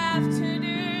have to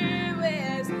do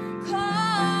is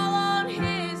call on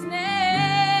His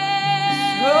name.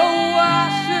 So why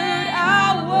should I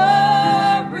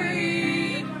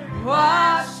worry?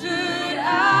 Why should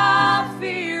I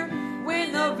fear when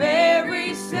the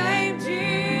very same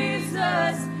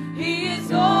Jesus, He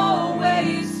is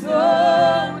always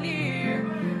so near?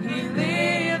 He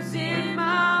lives in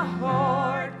my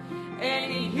heart,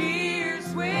 and He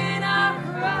hears when I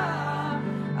cry.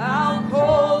 I'll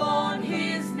call on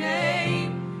His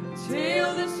name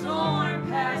till the storm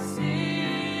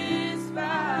passes by.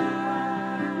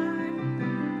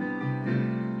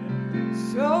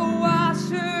 So why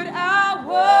should I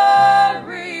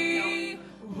worry?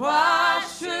 Why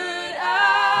should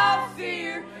I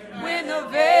fear when the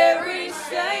very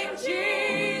same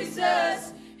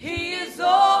Jesus, He is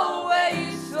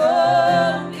always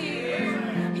so near?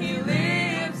 He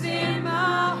lives in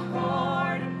my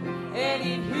heart, and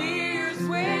He hears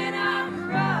when I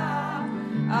cry.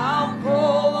 I'll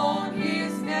call on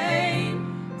His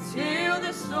name till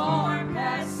the storm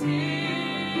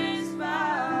passes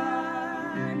by.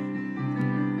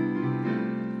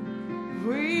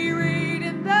 We read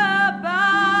in the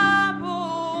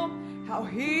Bible how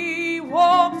He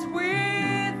walked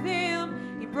with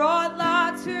them. He brought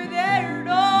light to their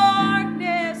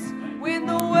darkness when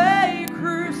the way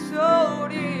grew so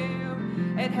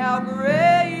dim. And how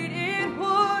great it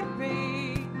would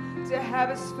be to have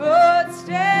His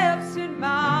footsteps in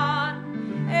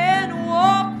mine and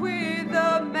walk with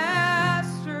the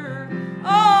Master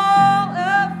all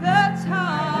of the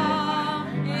time.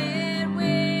 And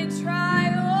when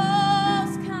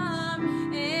trials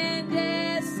come and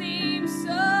death seems so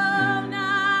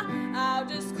nigh, I'll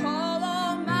just call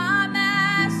on my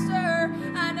Master.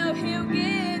 I know He'll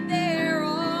get there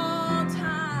on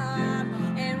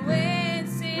time. And when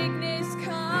sickness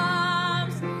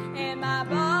comes and my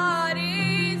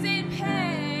body's in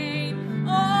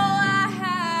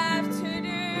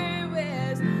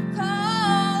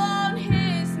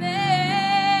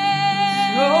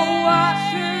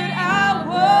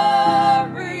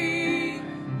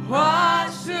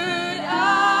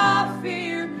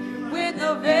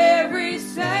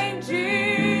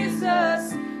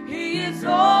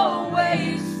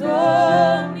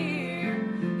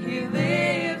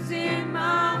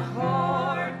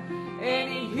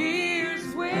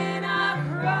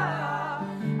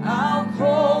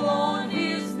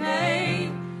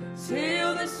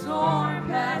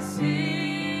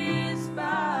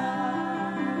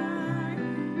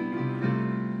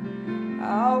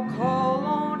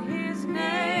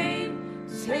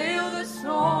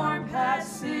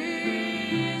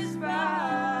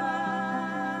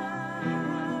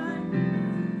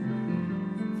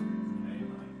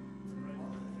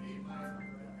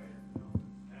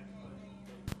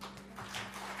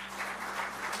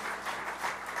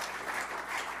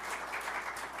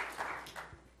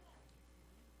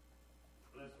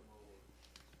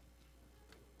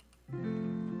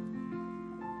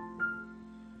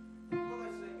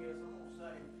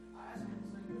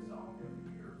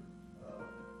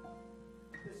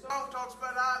song talks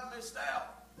about I've missed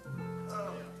out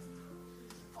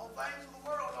on things of the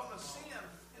world, on the sin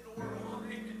in the world.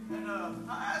 And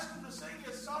I asked him to sing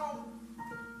his song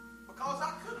because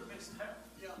I could have missed out.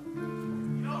 Yeah.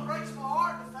 You know, it breaks my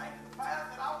heart to think of the path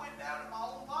that I went down in my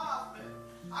own life, that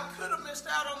I could have missed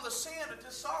out on the sin that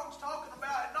this song's talking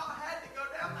about and not had to go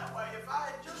down that way. If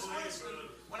I had just listened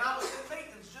when I was in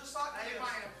meetings just like this,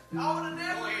 I would have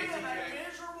never been a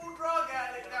miserable drug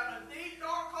addict down a deep,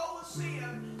 dark hole of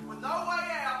sin with no way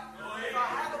out if I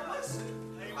had to listen,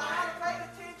 if I had paid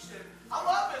attention. I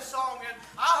love this song, and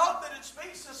I hope that it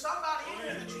speaks to somebody in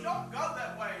here that you don't go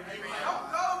that way.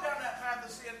 Don't go down that path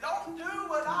of sin. Don't do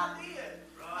what I did.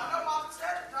 I know my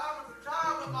dad at the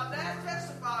time, but my dad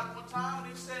testified one time,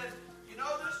 and he said, you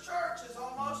know, this church is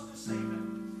almost deceiving.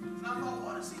 And I thought,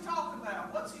 what is he talking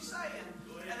about? What's he saying?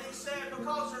 And he said,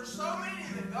 because there's so many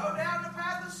that go down the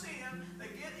path of sin, that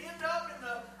end up in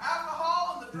the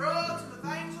alcohol and the drugs and the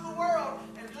things of the world,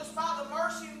 and just by the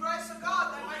mercy and grace of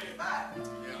God, they make it back.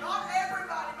 Yeah. Not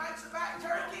everybody makes it back.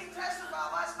 Terry King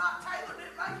testified last night, Taylor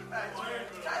didn't make it back.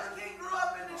 Taylor King grew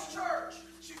up in this church.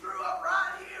 She grew up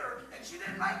right here, and she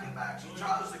didn't make it back. She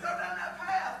chose to go down that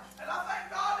path. And I thank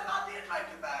God that I did make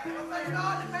it back. And I thank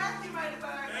God that Matthew made it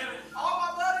back. And all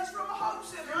my buddies from the Hope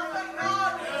Center, I thank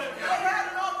God that they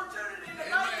had an opportunity to make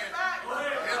it back.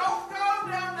 Don't go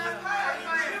down that path. You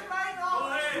may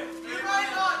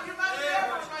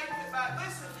never make it back.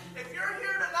 Listen, if you're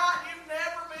here tonight and you've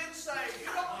never been saved, you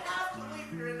don't have to leave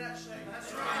here in that shape.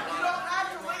 You don't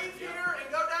have to leave here and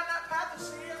go down that path of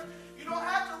sin. You don't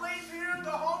have to leave here and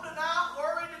go home tonight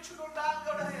worried that you're going to die and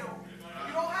go to hell.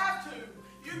 You don't have to.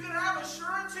 You can have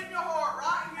assurance in your heart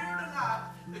right here tonight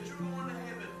that you're going to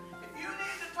heaven. If you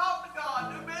need to talk to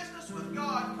God, do business with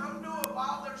God, come do it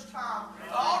while there's time.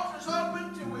 The altar's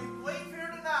open till we leave here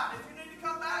tonight. If you need to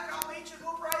come back, I'll meet you and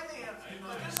we'll pray then.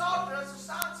 But this altar, as the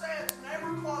sign says, it's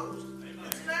never closed.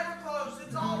 It's never closed.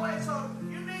 It's always open.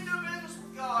 You need to do business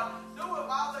with God. Do it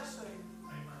while they sing.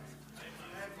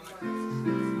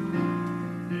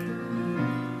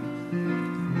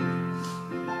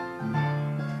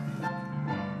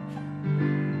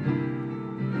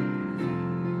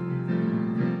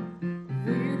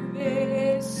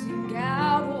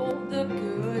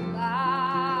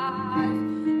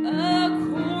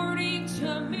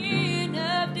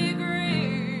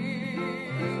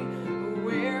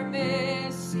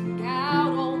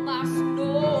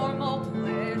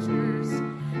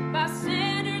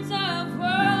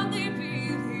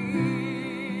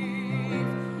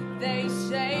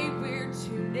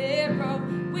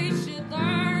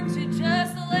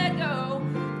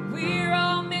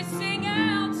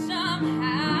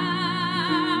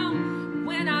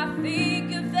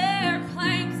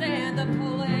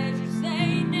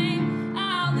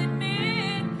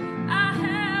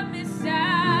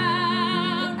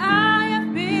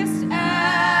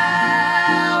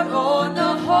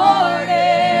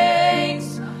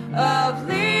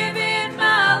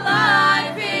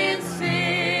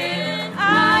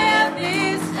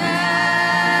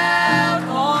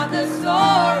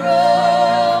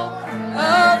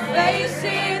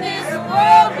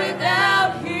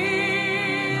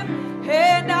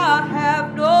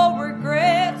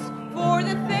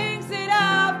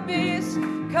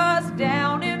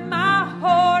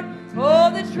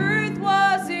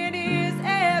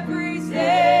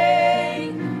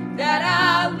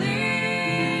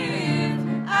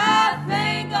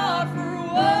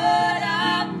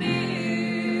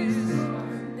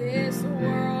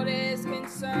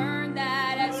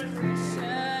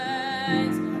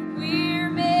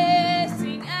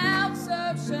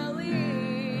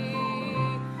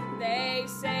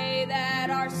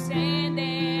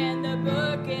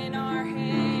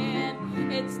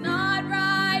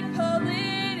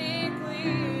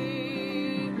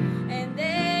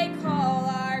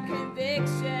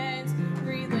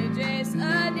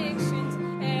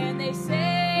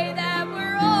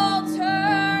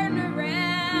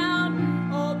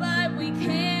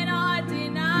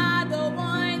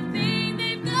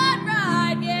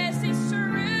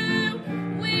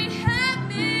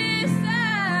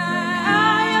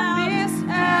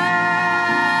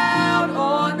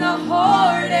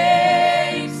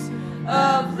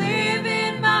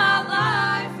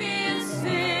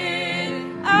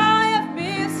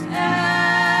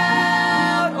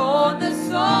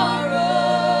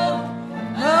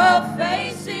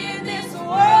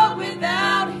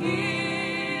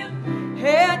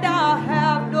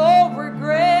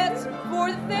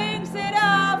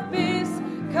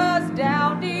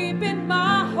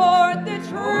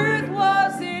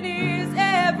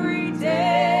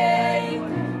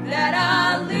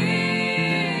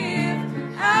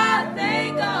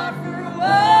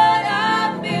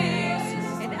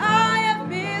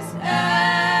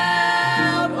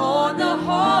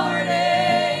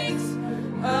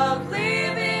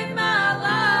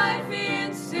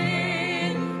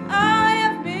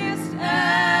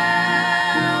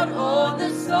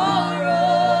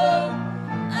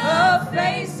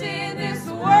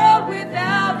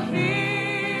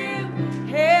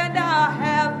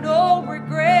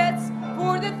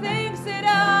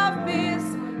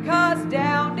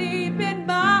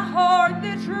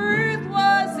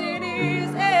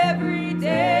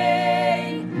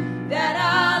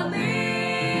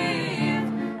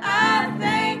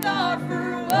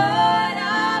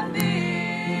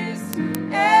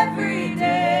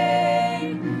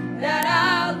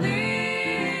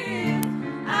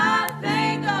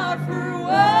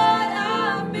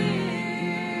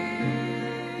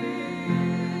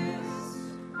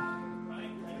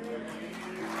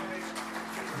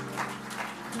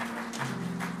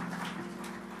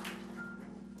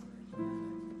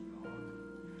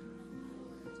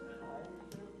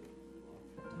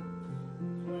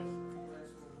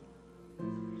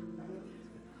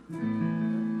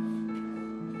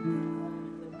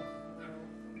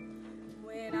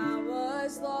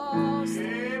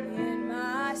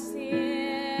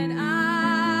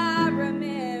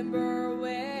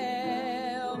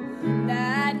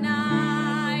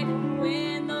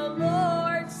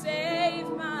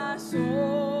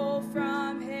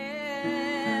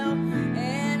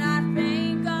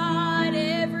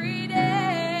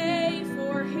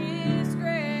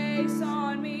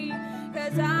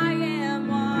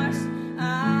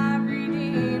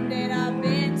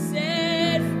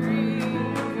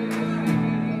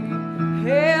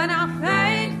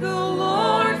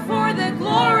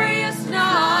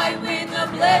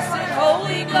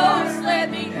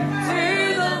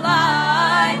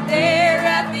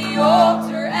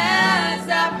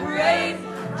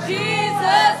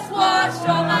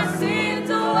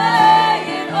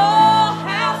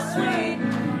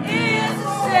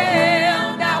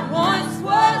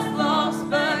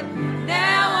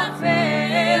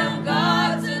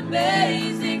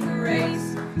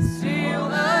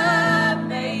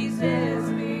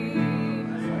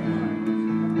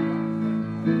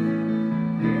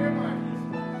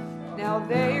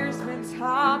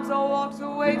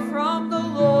 from the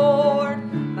Lord.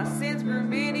 My sins grew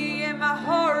many and my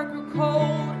heart grew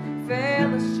cold.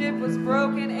 Fellowship was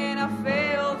broken and I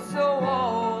felt so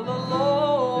all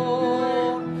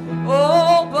alone.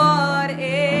 Oh, but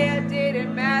it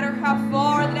didn't matter how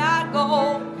far that I'd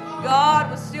go. God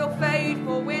was still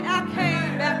faithful when I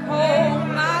came back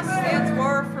home. My sins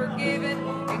were forgiven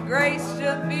and grace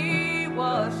to me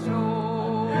was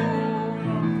shown.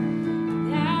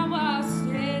 Now I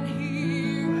stand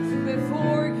here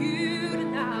before you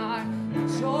tonight,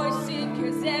 rejoicing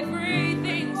 'cause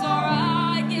everything's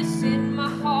alright. Yes, in my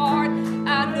heart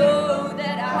I know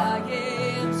that I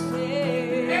am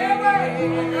saved.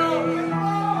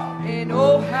 And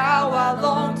oh, how I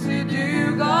long to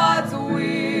do God's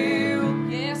will.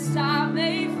 Yes, I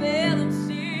may fail him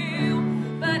still,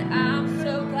 but I'm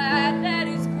so glad that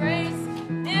his grace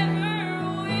never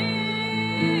will.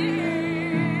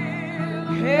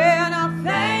 And I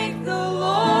thank the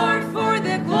Lord for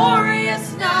the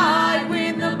glorious night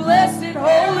when the blessed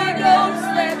Holy Ghost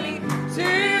led me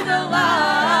to the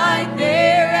light.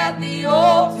 There at the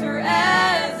altar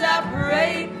as I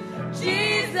prayed,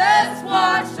 Jesus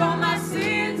washed all my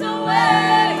sins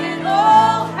away. And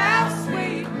oh, how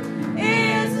sweet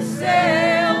is the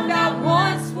sound. I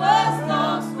once was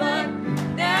lost, but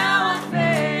now I'm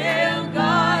found.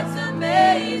 God's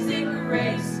amazing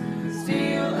grace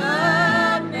still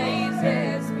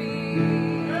amazes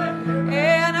me.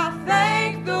 And I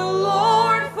thank the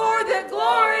Lord for the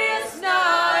glorious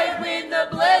night when the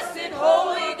blessed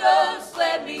Holy Ghost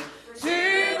led me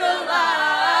to the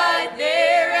light.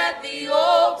 There at the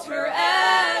altar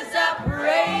as I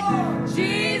prayed,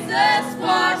 Jesus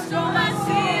washed all my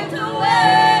sins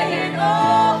away. And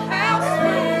oh, how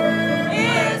sweet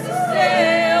is the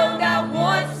sound. I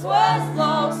once was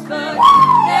lost, but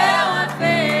now I'm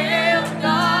found.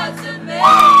 God's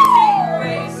amazing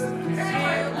grace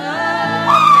still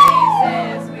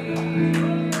amazes me.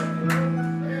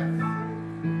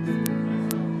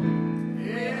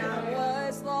 When I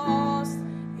was lost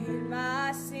in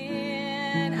my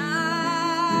sin,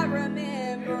 I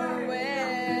remember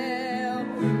well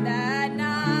that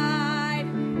night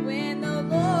when the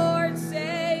Lord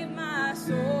saved my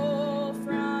soul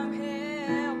from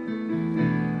hell.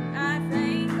 I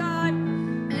thank God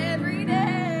every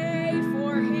day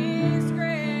for his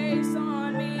grace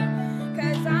on me,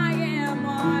 'cause I am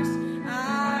washed,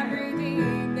 I'm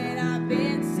redeemed, and I've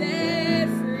been set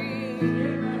free.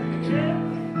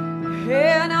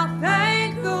 And I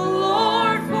thank the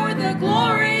Lord for the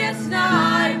glorious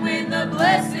night when the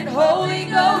blessed Holy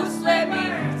Ghost led me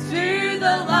to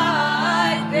the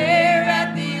light. There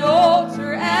at the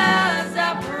altar as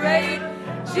I prayed,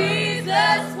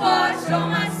 Jesus washed all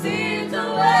my sins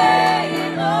away.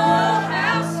 And oh,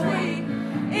 how sweet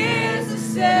is the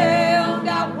sound.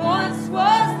 I once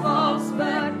was lost,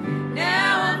 but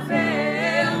now I'm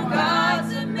found.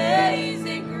 God's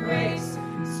amazing grace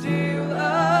still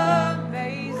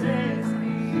amazes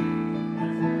me.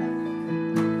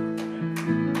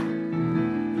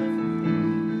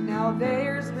 Now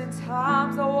there's been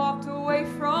times I walked away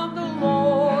from the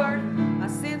Lord. My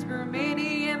sins grew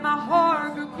many and my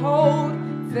heart grew cold.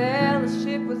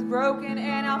 Fellowship was broken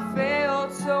and I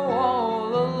felt so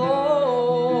all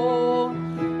alone.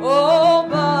 Oh,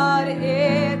 but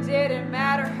it didn't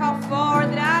matter how far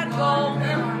that I'd go.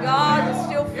 God was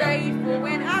still faithful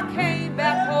when I came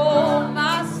back home.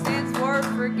 My sins were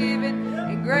forgiven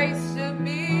and grace to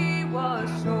me was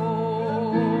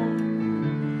shown.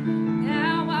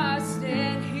 Now I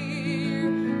stand here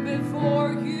before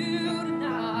you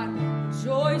tonight,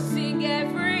 rejoicing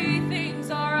everything's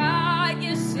alright.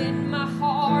 Yes, in my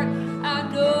heart I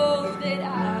know that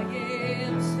I am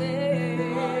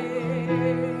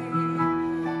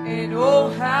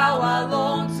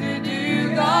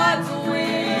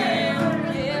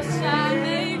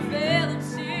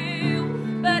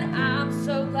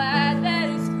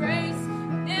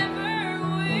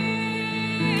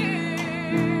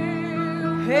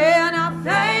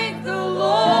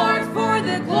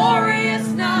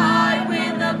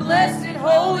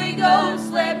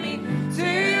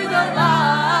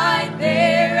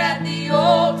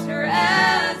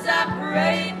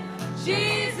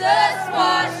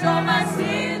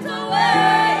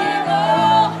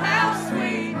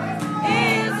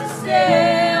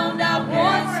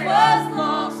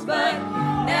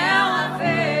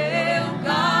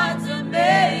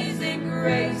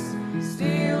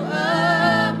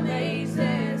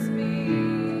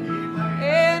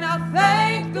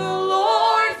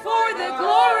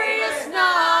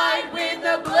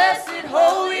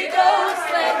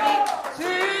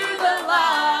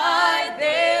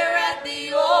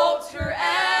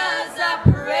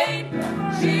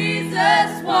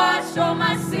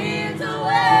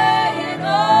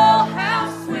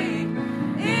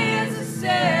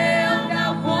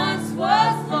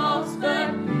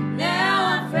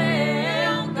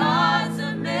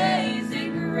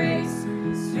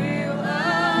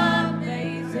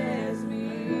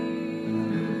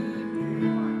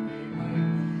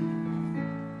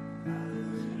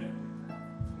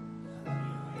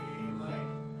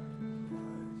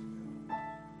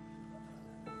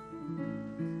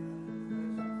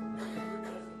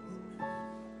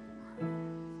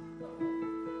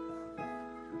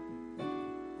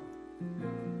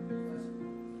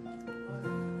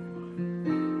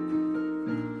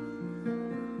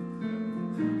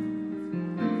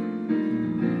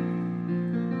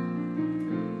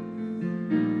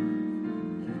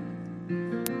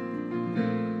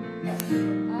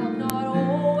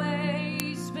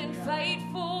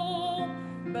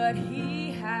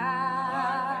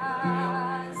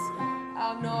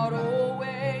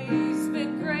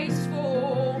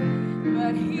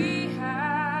but He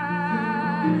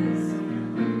has.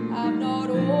 I've not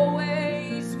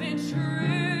always been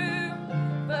true,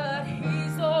 but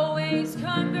He's always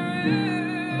come through,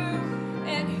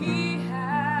 and He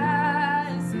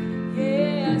has.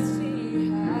 Yes,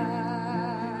 He has.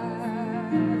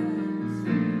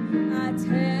 I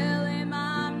tell Him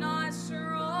I'm not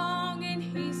strong, and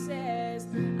He says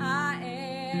I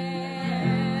am.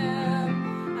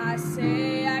 I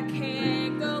say I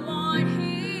can't go on,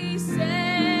 He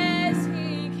says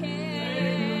He can.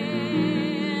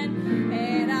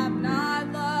 And I've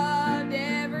not loved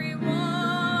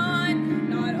everyone,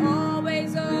 not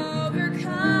always overcome,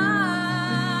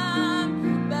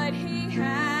 but He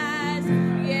has.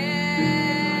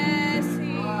 Yes,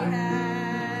 He has.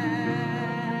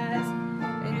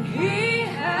 And He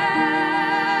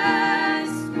has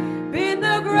been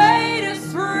the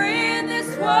greatest friend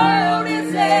this world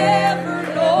has ever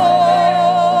known.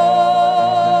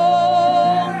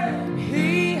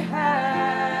 He has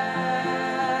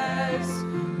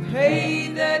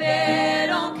paid the debt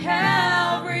on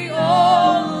Calvary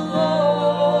all alone.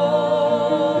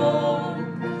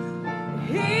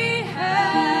 He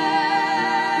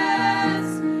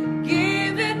has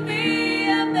given me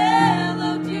a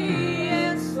melody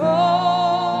and song.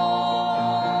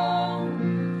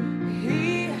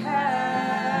 He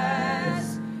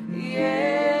has,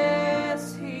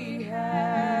 yes, He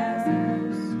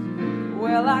has.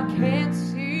 Well, I can't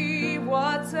see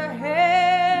what's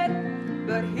ahead,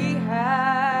 but He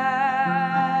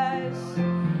has.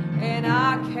 And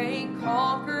I can't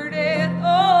conquer death,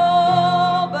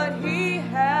 oh, but He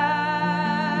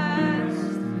has.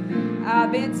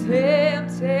 I've been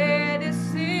tempted to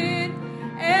sin,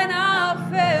 and I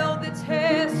failed the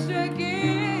test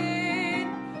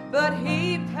again, but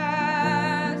He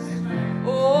passed,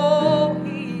 oh,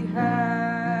 He has.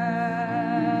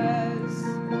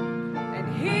 And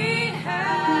He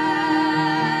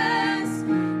has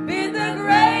been the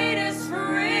greatest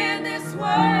friend this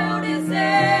world has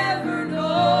ever known.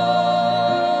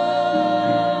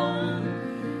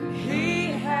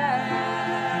 He has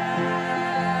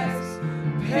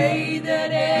paid the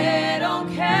debt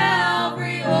on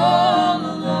Calvary all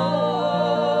alone.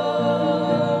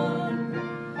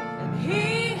 And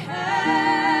He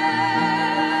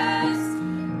has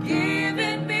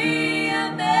given me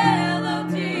a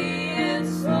melody and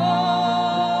song.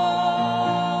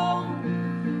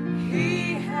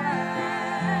 He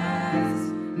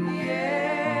has,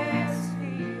 yes,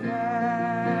 He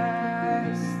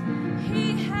has.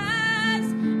 He has,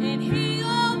 and He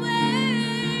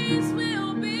always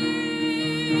will be.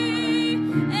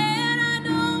 And I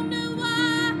don't know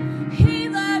why He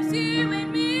loves you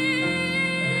and me,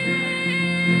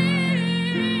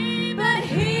 but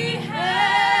He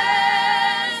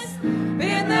has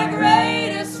been the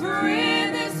greatest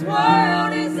friend this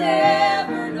world has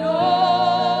ever known.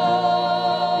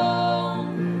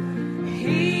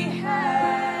 He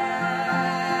has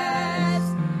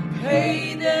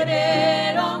paid the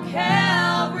debt on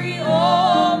Calvary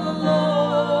all alone.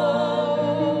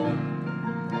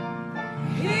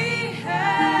 He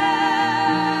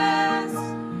has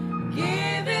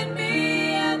given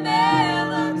me a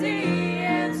melody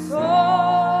and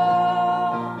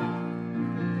song.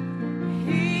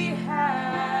 He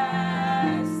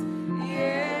has,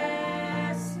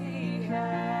 yes, He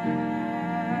has.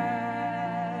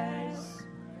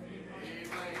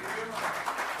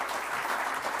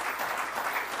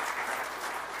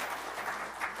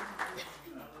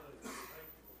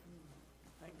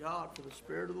 Thank God for the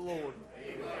Spirit of the Lord.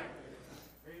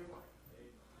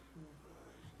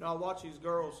 You know, I watch these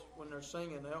girls when they're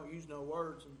singing. They don't use no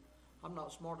words, and I'm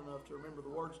not smart enough to remember the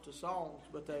words to songs,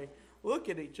 but they look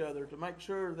at each other to make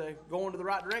sure they're going to the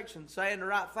right direction, saying the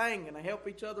right thing, and they help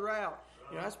each other out.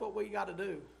 You know, that's what we got to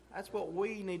do. That's what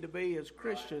we need to be as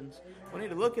Christians. We need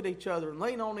to look at each other and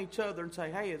lean on each other and say,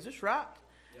 hey, is this right?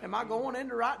 Am I going in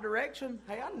the right direction?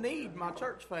 Hey, I need my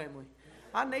church family.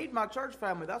 I need my church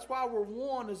family. That's why we're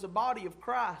one as the body of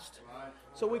Christ.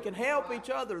 So we can help each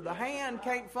other. The hand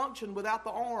can't function without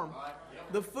the arm.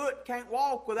 The foot can't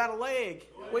walk without a leg.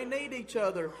 We need each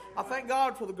other. I thank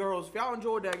God for the girls. If y'all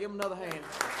enjoyed that, give them another hand. Amen.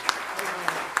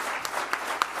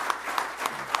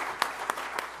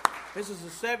 This is the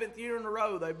 7th year in a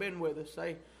row they've been with us.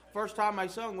 First time they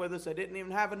sung with us, they didn't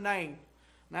even have a name.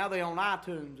 Now they're on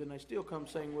iTunes, and they still come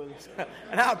sing with us.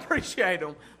 And I appreciate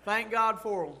them. Thank God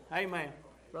for them. Amen.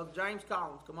 Brother James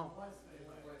Collins, come on.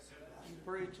 You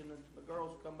preach, and the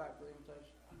girls will come back for the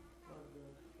invitation.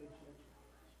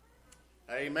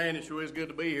 Amen. It sure is good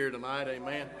to be here tonight.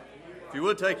 Amen. If you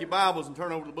would take your Bibles and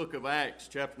turn over to the book of Acts,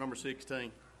 chapter number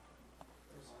 16.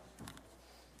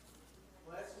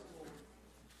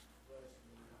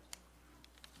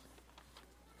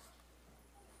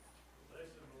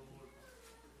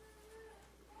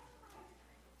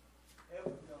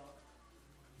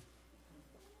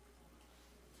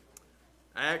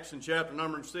 Acts in chapter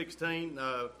number 16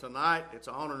 tonight. It's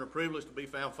an honor and a privilege to be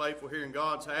found faithful here in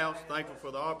God's house. Thankful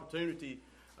for the opportunity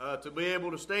to be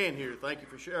able to stand here. Thank you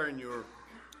for sharing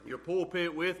your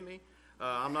pulpit with me.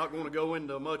 I'm not going to go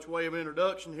into much way of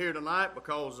introduction here tonight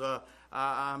because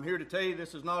I'm here to tell you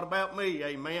this is not about me,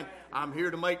 amen. I'm here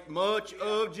to make much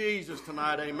of Jesus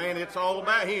tonight, amen. It's all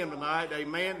about Him tonight,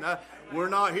 amen. We're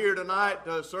not here tonight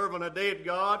serving a dead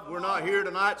God. We're not here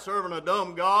tonight serving a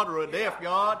dumb God or a deaf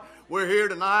God. We're here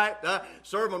tonight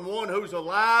serving one who's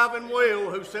alive and well,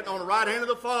 who's sitting on the right hand of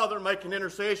the Father, making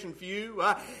intercession for you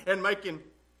and making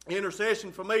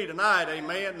intercession for me tonight,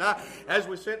 amen. As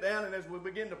we sit down and as we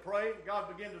begin to pray,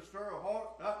 God begin to stir our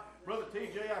heart. Brother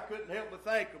TJ, I couldn't help but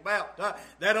think about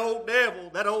that old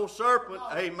devil, that old serpent,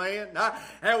 amen.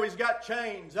 How he's got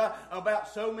chains about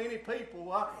so many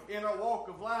people in our walk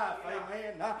of life,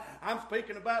 amen. I'm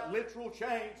speaking about literal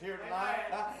chains here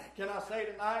tonight. Can I say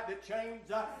tonight that chains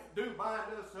do bind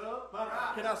us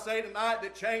up? Can I say tonight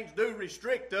that chains do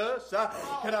restrict us?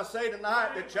 Can I say tonight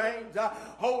that chains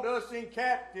hold us in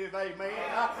captive, amen.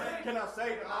 Can I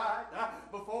say tonight,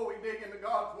 before we dig into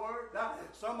God's Word,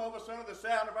 some of us under the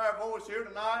sound of our voice here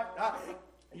tonight,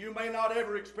 you may not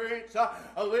ever experience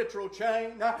a literal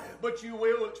chain, but you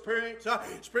will experience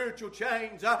spiritual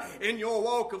chains in your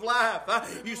walk of life.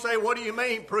 You say, what do you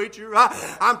mean, preacher?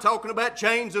 I'm talking about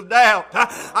chains of doubt.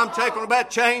 I'm talking about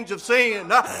chains of sin.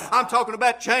 I'm talking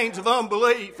about chains of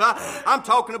unbelief. I'm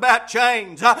talking about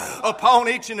chains upon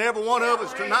each and every one of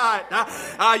us tonight.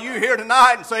 You here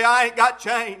tonight and say, I ain't got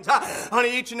chains.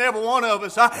 Honey, each and every one of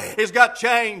us has got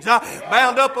chains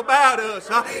bound up about us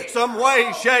some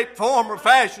way, shape, form, or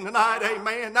fashion tonight,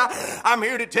 amen. I'm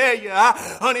here to tell you,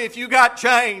 honey, if you got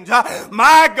chains,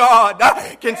 my God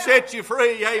can set you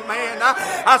free, amen.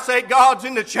 I say God's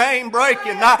in the chain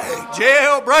breaking,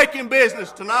 jail breaking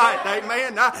business tonight,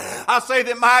 amen. I say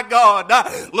that my God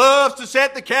loves to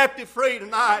set the captive free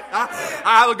tonight.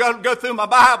 I'll go through my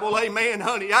Bible, amen,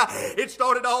 honey. It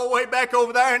started all the way back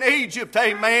over there in Egypt,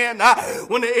 amen,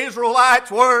 when the Israelites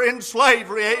were in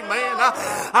slavery, amen.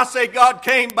 I say God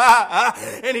came by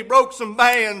and He broke some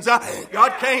bands.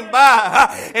 God came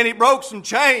by and He broke some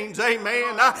chains,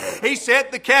 amen. He set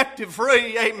the captive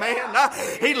free, amen.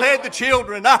 He led the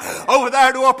children over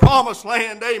there to a promised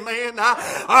land, amen.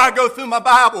 I go through my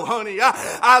Bible, honey.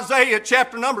 Isaiah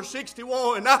chapter number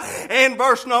 61 and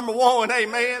verse number 1,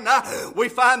 amen. We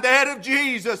find that of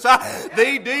Jesus,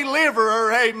 the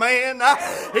deliverer, amen.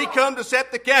 He come to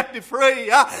set the captive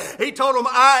free. He told them,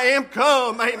 I am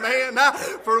come, amen,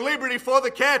 for liberty for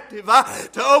the captive,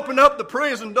 to open up the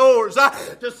prison doors,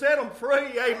 to set them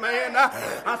free, amen.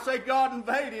 I say God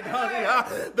invaded,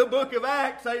 honey, the book of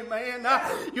Acts, amen.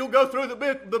 You'll go through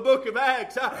the book of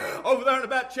Acts, over there in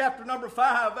about chapter number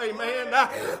 5, amen.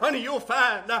 Honey, you'll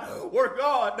find where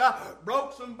God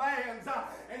broke some bands,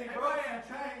 and He broke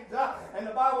some chains, and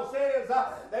the Bible says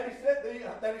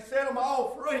that He set them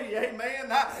all free,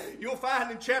 amen. You'll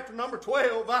find in chapter number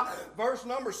 12, verse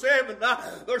number 7,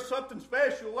 there's something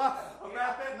special about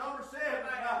that number 7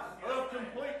 of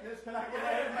completeness. Can I get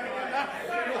that,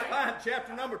 amen? You'll find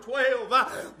chapter number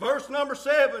 12, verse number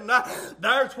 7.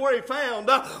 There's where he found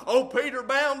old Peter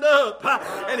bound up,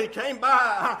 and he came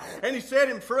by and he set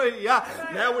him free.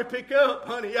 Now we pick up,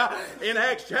 honey, in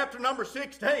Acts chapter number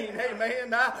 16,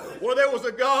 amen, where there was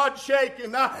a God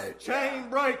shaking, chain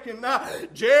breaking,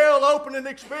 jail opening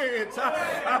experience.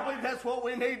 I believe that's what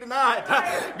we need tonight.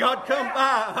 God come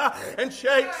by and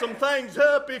shake some things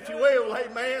up, if you will,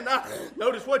 amen.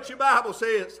 Notice what your Bible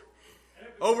says.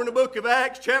 Over in the book of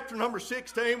Acts, chapter number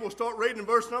 16, we'll start reading in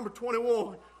verse number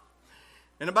 21.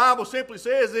 And the Bible simply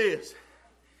says this.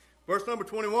 Verse number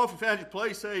 21, if you found your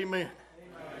place, say amen.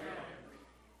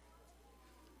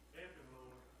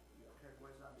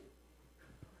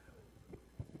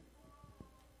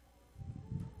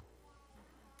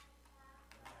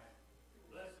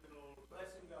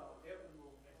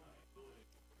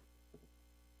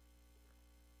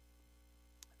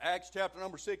 Acts chapter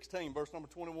number 16, verse number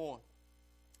 21.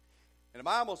 And the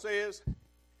Bible says,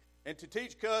 and to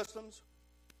teach customs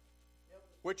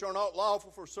which are not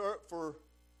lawful for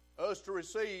us to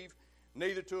receive,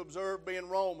 neither to observe, being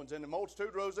Romans. And the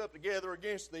multitude rose up together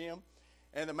against them,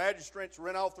 and the magistrates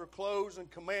rent off their clothes and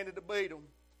commanded to beat them.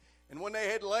 And when they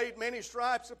had laid many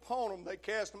stripes upon them, they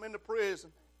cast them into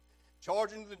prison,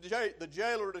 charging the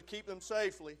jailer to keep them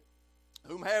safely,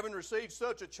 whom having received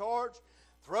such a charge,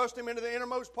 thrust him into the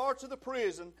innermost parts of the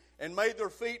prison, and made their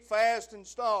feet fast in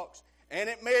stocks. And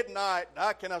at midnight,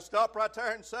 can I stop right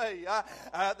there and say,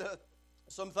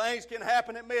 Some things can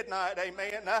happen at midnight,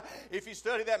 amen. If you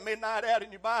study that midnight out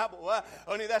in your Bible,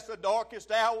 honey, that's the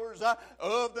darkest hours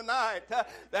of the night.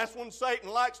 That's when Satan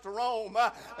likes to roam.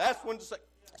 That's when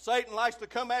Satan likes to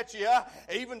come at you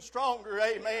even stronger,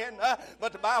 amen.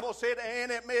 But the Bible said,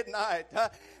 and at midnight,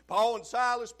 Paul and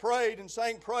Silas prayed and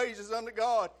sang praises unto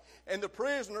God, and the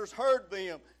prisoners heard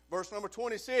them. Verse number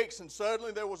 26, and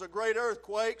suddenly there was a great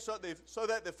earthquake, so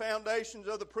that the foundations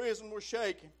of the prison were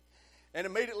shaken. And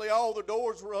immediately all the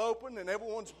doors were opened, and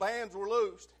everyone's bands were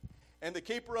loosed. And the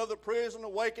keeper of the prison,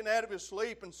 awakened out of his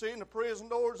sleep, and seeing the prison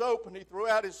doors open, he threw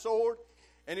out his sword,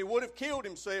 and he would have killed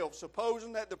himself,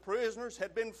 supposing that the prisoners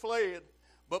had been fled.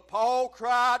 But Paul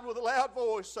cried with a loud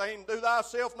voice, saying, Do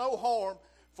thyself no harm,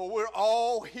 for we're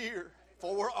all here.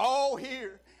 For we're all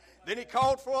here. Then he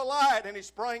called for a light, and he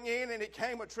sprang in, and he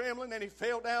came a-trembling, and he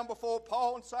fell down before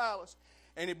Paul and Silas.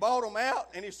 And he brought them out,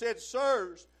 and he said,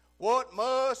 Sirs, what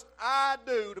must I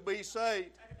do to be saved?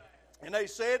 And they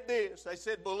said this. They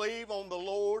said, Believe on the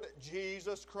Lord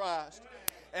Jesus Christ,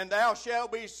 and thou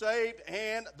shalt be saved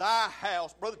and thy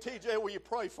house. Brother TJ, will you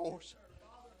pray for us?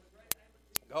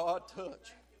 God,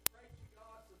 touch.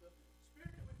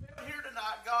 Here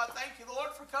tonight, God, thank you,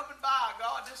 Lord, for coming by,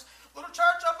 God. This little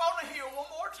church up on the hill one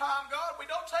more time, God. We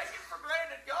don't take it for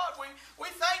granted, God.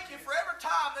 We thank you for every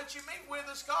time that you meet with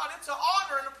us, God. It's an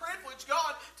honor and a privilege,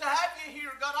 God, to have you here,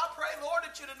 God. I pray, Lord,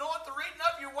 that you'd anoint the reading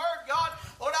of your word, God.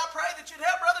 Lord, I pray that you'd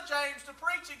help Brother James to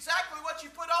preach exactly what you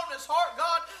put on his heart,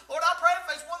 God. Lord, I pray if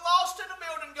there's one lost in the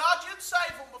building, God, you'd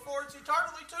save them before it's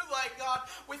eternally too late, God.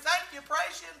 We thank you,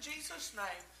 praise you in Jesus'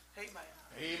 name. Amen.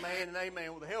 Amen and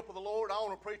amen. With the help of the Lord, I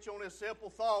want to preach on this simple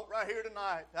thought right here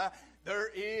tonight. There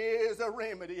is a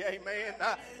remedy. Amen.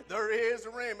 There is a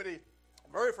remedy.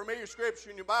 Very familiar scripture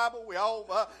in your Bible. We all,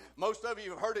 most of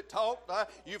you have heard it taught.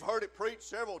 You've heard it preached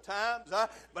several times.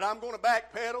 But I'm going to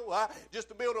backpedal just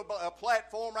to build a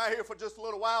platform right here for just a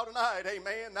little while tonight.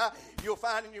 Amen. You'll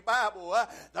find in your Bible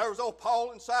there was old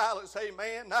Paul and Silas.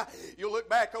 Amen. You'll look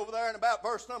back over there in about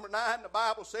verse number 9. The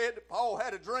Bible said that Paul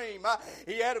had a dream.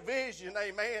 He had a vision.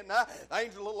 Amen. The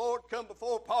angel of the Lord come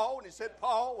before Paul and he said,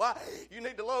 Paul, you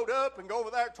need to load up and go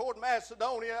over there toward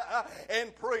Macedonia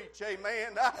and preach.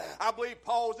 Amen. I believe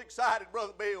Paul was excited,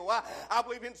 Brother Bill. I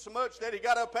believe in so much that he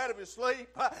got up out of his sleep.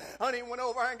 Honey, went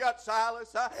over and got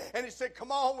Silas. And he said,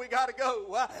 come on, we got to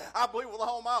go. I believe with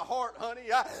all my heart, honey.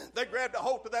 They grabbed a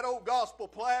hold of that old gospel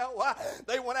plow.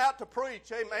 They went out to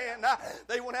preach. Amen.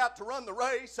 They went out to run the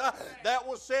race that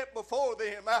was set before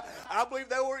them. I believe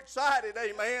they were excited.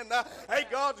 Amen. Hey,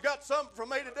 God's got something for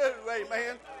me to do.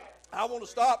 Amen. I want to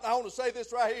stop and I want to say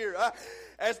this right here.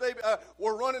 As they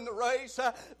were running the race,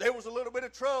 there was a little bit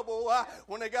of trouble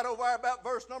when they got over there about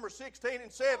verse number 16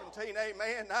 and 17.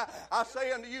 Amen. I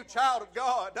say unto you, child of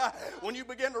God, when you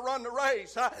begin to run the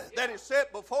race that is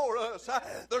set before us,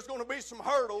 there's going to be some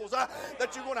hurdles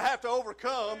that you're going to have to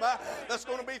overcome that's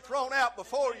going to be thrown out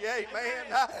before you.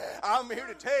 Amen. I'm here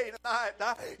to tell you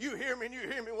tonight, you hear me and you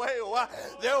hear me well.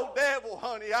 The old devil,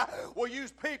 honey, will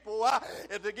use people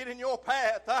to get in your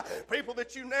path. People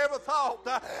that you never thought,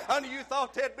 honey, you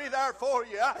thought they'd be there for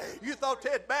you. You thought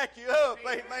they'd back you up,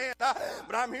 amen.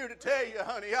 But I'm here to tell you,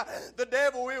 honey, the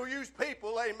devil will use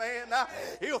people, amen.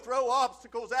 He'll throw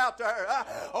obstacles out there.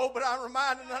 Oh, but I'm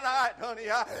reminded tonight, honey,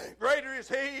 greater is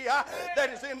he that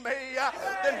is in me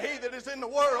than he that is in the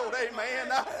world,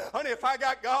 amen. Honey, if I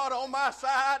got God on my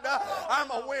side, I'm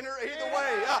a winner either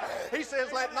way. He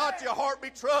says, let not your heart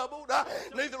be troubled,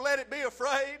 neither let it be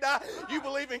afraid. You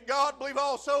believe in God, believe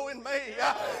also in me.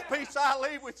 Peace I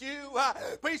leave with you,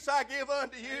 peace I give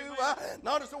unto you.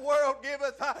 Not as the world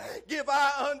giveth, give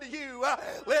I unto you.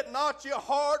 Let not your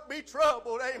heart be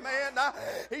troubled. Amen.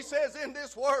 He says in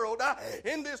this world,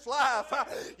 in this life,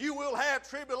 you will have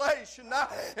tribulation.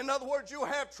 In other words, you'll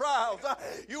have trials,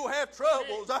 you'll have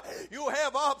troubles, you'll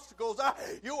have obstacles,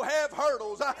 you'll have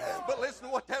hurdles. But listen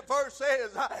to what that verse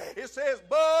says. It says,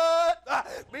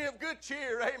 but be of good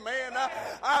cheer. Amen.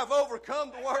 I've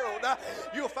overcome the world.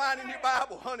 You'll find in your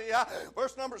Bible, honey,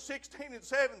 verse number 16 and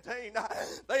 17,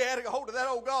 they had a hold of that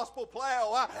old gospel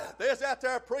plow. They was out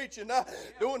there preaching,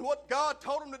 doing what God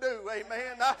told them to do.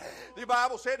 Amen. The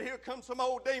Bible said, here comes some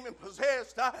old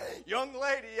demon-possessed young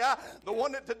lady, the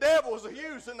one that the devil was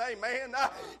using. Amen.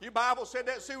 Your Bible said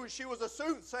that she was a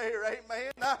soothsayer.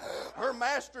 Amen. Her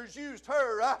masters used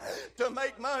her to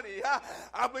make money.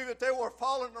 I believe that they were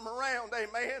following them around.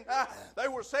 Amen. They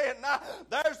were saying,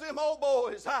 there's them old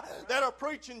boys that are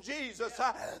preaching Jesus.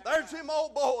 There's them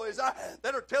old boys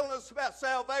that are telling us about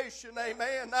salvation.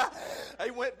 Amen.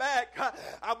 They went back.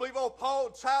 I believe old Paul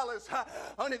and Silas,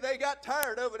 honey, they got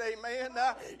tired of it. Amen.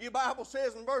 Your Bible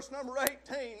says in verse number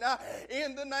 18,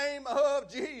 in the name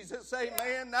of Jesus,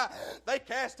 amen, they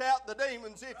cast out the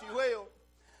demons, if you will.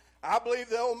 I believe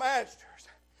the old masters,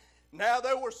 now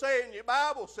they were saying, your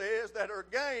Bible says that her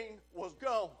gain was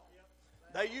gone.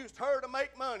 They used her to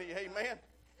make money, amen.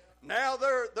 Now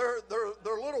their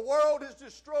little world is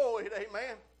destroyed,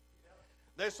 amen.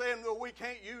 They're saying, well, we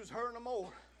can't use her no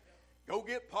more. Go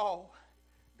get Paul.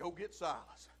 Go get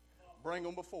Silas. Bring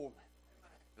them before me.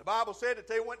 The Bible said that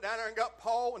they went down there and got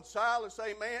Paul and Silas,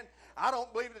 amen. I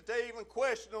don't believe that they even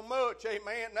questioned them much,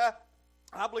 amen.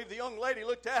 I believe the young lady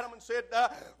looked at them and said,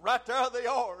 right there they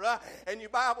are. And your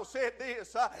Bible said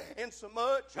this,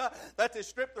 insomuch that they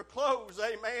stripped their clothes,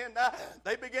 amen.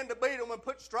 They began to beat them and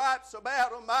put stripes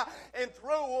about them and threw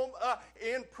them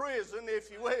in prison,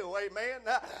 if you will, amen.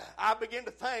 I began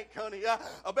to think, honey,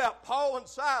 about Paul and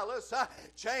Silas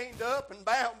chained up and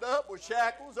bound up with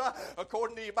shackles,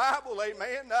 according to your Bible,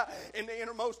 amen, in the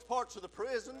innermost parts of the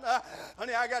prison.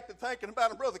 Honey, I got to thinking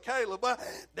about Brother Caleb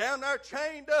down there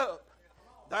chained up.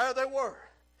 There they were,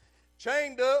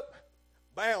 chained up,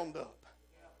 bound up,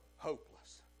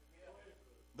 hopeless.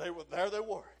 There they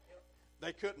were.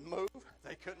 They couldn't move.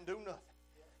 They couldn't do nothing.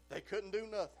 They couldn't do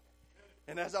nothing.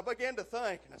 And as I began to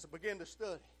think, and as I began to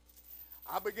study,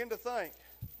 I began to think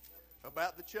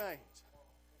about the chains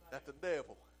that the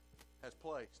devil has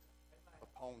placed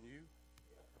upon you,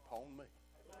 upon me.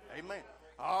 Amen.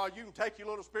 Oh, you can take your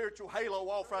little spiritual halo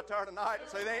off right there tonight and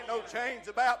say, there ain't no chains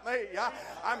about me.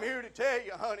 I'm here to tell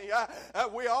you, honey,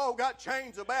 we all got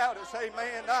chains about us.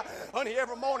 Amen. Honey,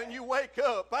 every morning you wake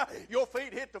up, your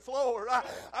feet hit the floor.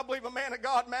 I believe a man of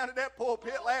God mounted that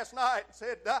pulpit last night and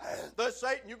said, thus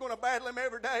Satan, you're going to battle him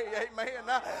every day.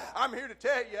 Amen. I'm here to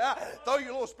tell you, throw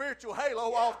your little spiritual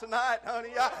halo off tonight,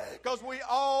 honey, because we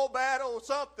all battle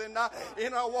something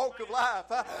in our walk of life.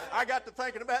 I got to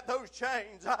thinking about those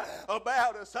chains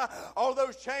about us. All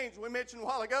those chains we mentioned a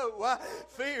while ago,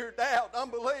 fear, doubt,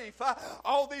 unbelief,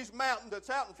 all these mountains that's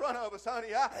out in front of us,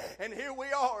 honey, and here we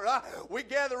are. We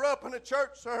gather up in a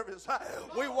church service.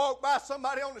 We walk by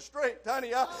somebody on the street,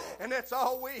 honey, and that's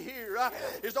all we hear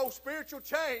is those spiritual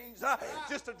chains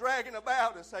just a dragging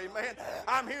about us. Amen.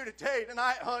 I'm here to tell you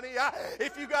tonight, honey,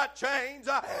 if you got chains,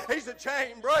 he's a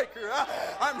chain breaker.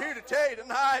 I'm here to tell you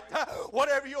tonight,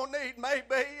 whatever your need may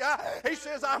be, he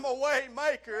says, I'm a way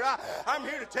maker. I'm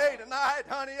here to tell you tonight,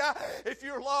 honey, if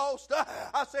you're lost,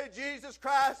 I say Jesus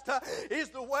Christ is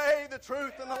the way, the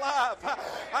truth, and the life.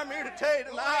 I'm here to tell you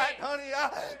tonight, honey,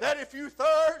 that if you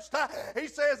thirst, he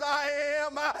says, I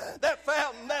am that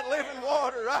fountain, that living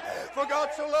water. For God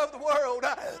so loved the world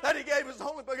that he gave his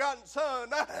only begotten Son.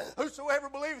 Whosoever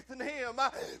believeth in him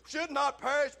should not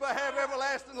perish but have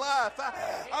everlasting life.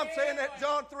 I'm saying that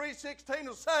John 3:16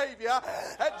 will save you.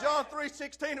 That John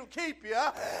 3:16 will keep you.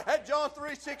 That John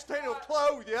 3:16 will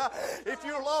clothe you. If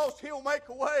you're lost, he'll make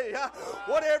a way.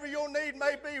 Whatever your need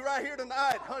may be right here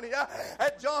tonight, honey,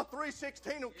 that John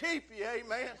 3:16 will keep you.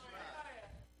 Amen.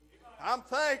 I'm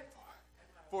thankful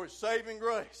for his saving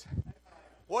grace.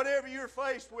 Whatever you're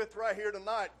faced with right here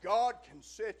tonight, God can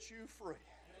set you free.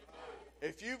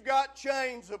 If you've got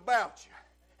chains about you,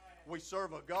 we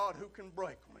serve a God who can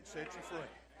break them and set you free.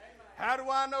 How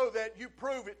do I know that? You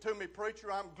prove it to me,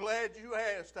 preacher. I'm glad you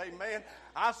asked. Amen.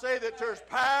 I say that there's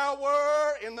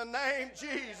power in the name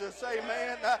Jesus.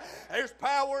 Amen. There's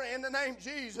power in the name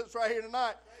Jesus right here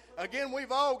tonight. Again,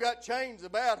 we've all got chains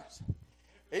about us.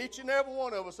 Each and every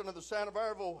one of us under the sound of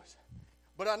our voice.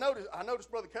 But I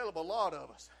noticed, Brother Caleb, a lot of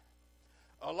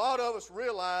us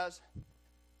realize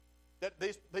that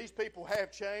these people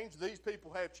have changed. These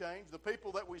people have changed. The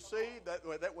people that we see,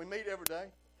 that we meet every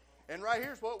day. And right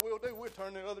here's what we'll do. We'll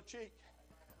turn the other cheek.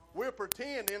 We'll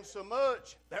pretend in so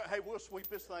much that, hey, we'll sweep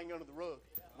this thing under the rug.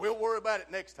 We'll worry about it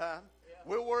next time.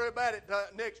 We'll worry about it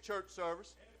next church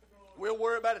service. We'll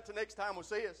worry about it the next time we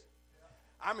see us.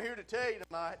 I'm here to tell you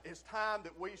tonight, it's time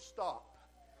that we stop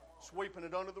sweeping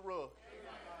it under the rug.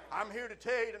 I'm here to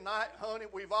tell you tonight, honey,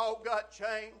 we've all got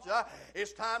chains.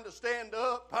 It's time to stand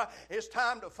up. It's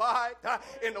time to fight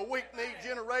in the weak-kneed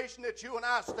generation that you and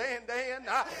I stand in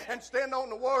and stand on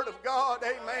the Word of God.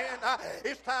 Amen.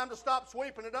 It's time to stop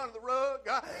sweeping it under the rug.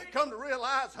 Come to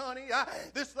realize, honey,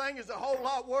 this thing is a whole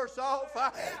lot worse off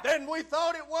than we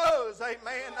thought it was.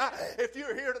 Amen. If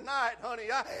you're here tonight, honey,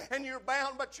 and you're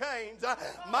bound by chains,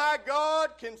 my God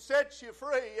can set you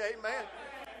free. Amen.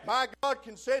 My God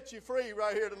can set you free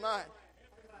right here tonight.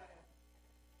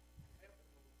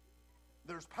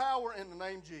 There's power in the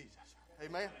name Jesus.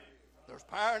 Amen. There's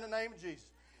power in the name of Jesus.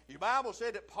 Your Bible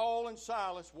said that Paul and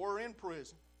Silas were in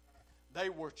prison. They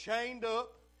were chained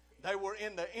up. They were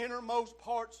in the innermost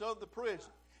parts of the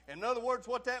prison. In other words,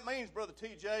 what that means, Brother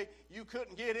TJ, you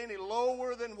couldn't get any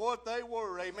lower than what they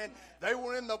were, amen. They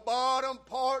were in the bottom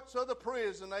parts of the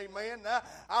prison, amen. Now,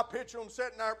 I picture them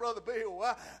sitting there, Brother Bill.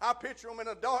 I picture them in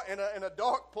a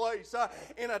dark place,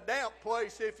 in a damp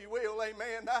place, if you will,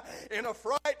 amen. In a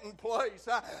frightened place.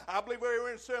 I believe they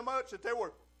were in so much that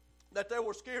they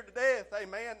were scared to death,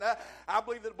 amen. I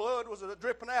believe that blood was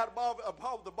dripping out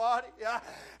above the body.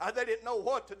 They didn't know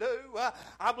what to do.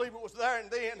 I believe it was there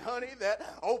and then, honey, that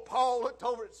old Paul looked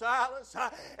over at Silas,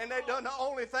 and they done the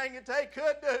only thing that they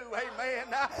could do,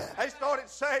 amen. They started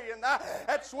saying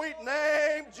that sweet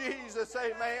name, Jesus,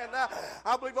 amen.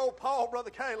 I believe old Paul, Brother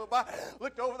Caleb,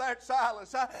 looked over there at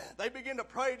Silas. They began to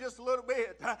pray just a little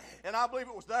bit, and I believe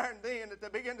it was there and then that they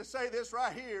began to say this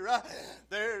right here.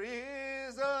 There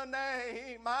is a name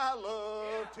I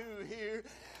love to hear.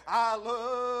 I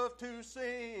love to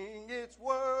sing its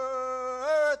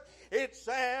worth. It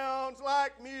sounds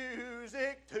like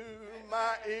music to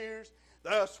my ears.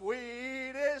 The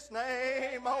sweetest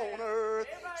name on earth.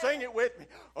 Sing it with me.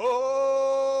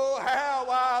 Oh, how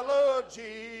I love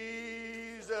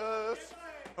Jesus.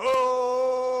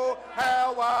 Oh,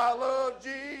 how I love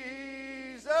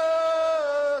Jesus.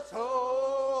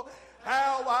 Oh,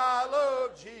 how I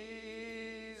love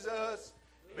Jesus.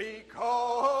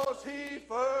 Because he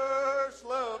first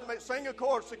loved me. Sing a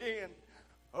chorus again.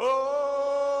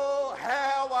 Oh,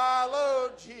 how I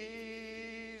love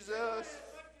Jesus.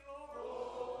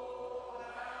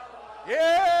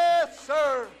 Yes,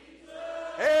 sir.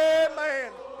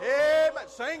 Amen. Amen.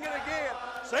 Sing it again.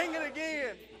 Sing it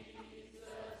again.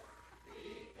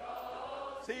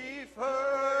 He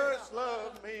first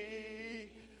loved me.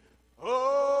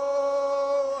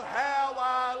 Oh, how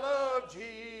I love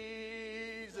Jesus.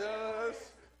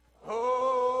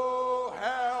 Oh,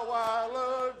 how I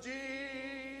love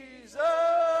Jesus.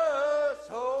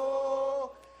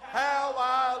 Oh, how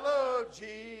I love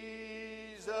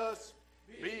Jesus.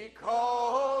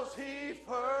 Because he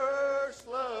first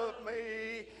loved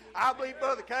me. I believe,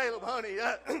 Brother Caleb, honey,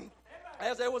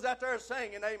 as they was out there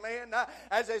singing, amen,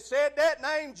 as they said that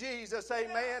name, Jesus,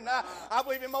 amen, I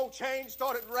believe them old chains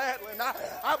started rattling.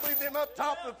 I believe them up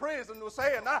top of the prison was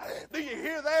saying, do you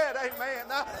hear that, amen?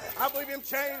 I believe them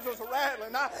chains was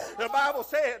rattling. The Bible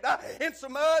said,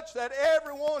 insomuch that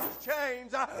everyone's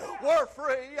chains were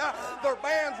free, their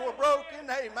bands were broken,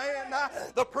 amen,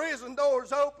 the prison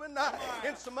doors opened,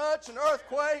 insomuch an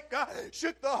earthquake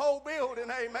shook the whole building,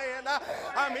 amen.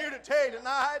 I'm here to tell you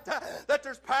tonight that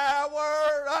there's power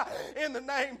in the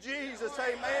name of Jesus,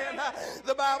 amen.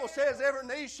 The Bible says every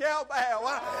knee shall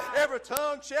bow, every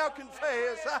tongue shall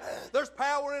confess. There's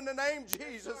power in the name of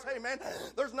Jesus, amen.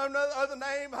 There's no other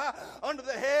name under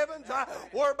the heavens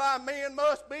whereby men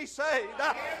must be saved.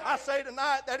 I say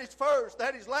tonight that He's first,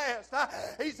 that He's last.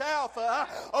 He's Alpha,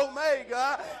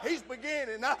 Omega. He's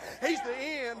beginning. He's the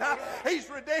end. He's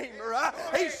Redeemer.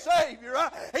 He's Savior.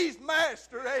 He's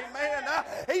Master, amen.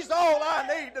 He's all I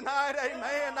need tonight,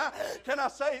 amen. Can I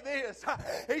say this?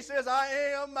 He says, I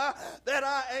am that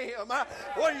I am.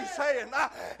 What are you saying?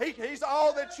 He's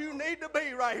all that you need to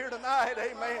be right here tonight,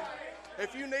 amen.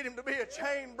 If you need Him to be a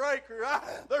chain breaker,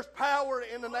 there's power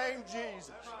in the name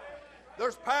Jesus.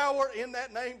 There's power in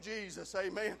that name Jesus,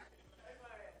 amen.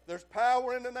 There's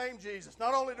power in the name Jesus.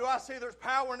 Not only do I see there's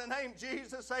power in the name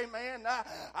Jesus, amen,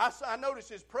 I notice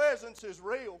His presence is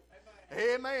real.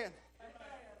 Amen.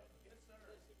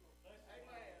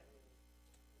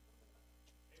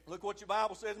 Look what your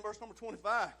Bible says in verse number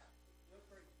 25.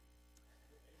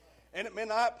 And at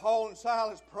midnight, Paul and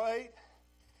Silas prayed,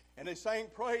 and they sang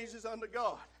praises unto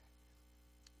God.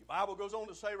 Your Bible goes on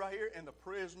to say right here, and the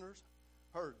prisoners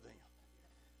heard them.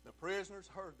 The prisoners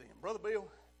heard them. Brother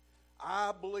Bill,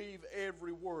 I believe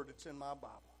every word that's in my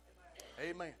Bible.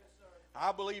 Amen.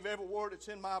 I believe every word that's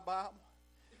in my Bible,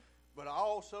 but I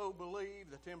also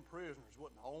believe that them prisoners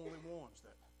wasn't the only ones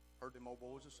that heard them old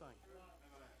boys sing.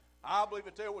 I believe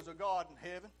that there was a God in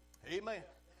heaven. Amen.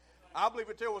 I believe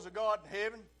that there was a God in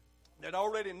heaven that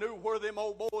already knew where them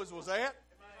old boys was at.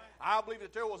 I believe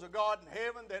that there was a God in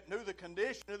heaven that knew the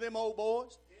condition of them old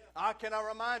boys. Can I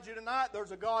remind you tonight,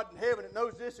 there's a God in heaven that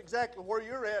knows this exactly where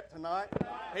you're at tonight.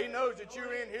 He knows that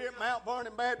you're in here at Mount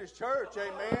Vernon Baptist Church.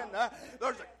 Amen.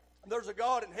 There's a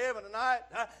God in heaven tonight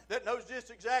that knows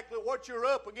just exactly what you're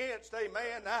up against.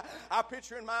 Amen. I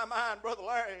picture in my mind, Brother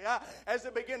Larry, as they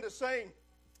begin to sing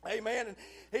Amen. And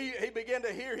he began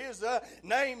to hear his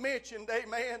name mentioned.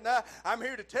 Amen. I'm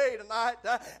here to tell you tonight,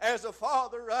 as a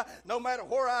father, no matter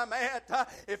where I'm at,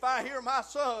 if I hear my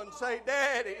son say,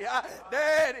 Daddy,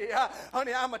 Daddy,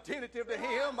 honey, I'm attentive to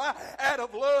him out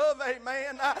of love.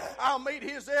 Amen. I'll meet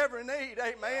his every need.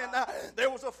 Amen.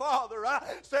 There was a father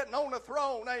sitting on the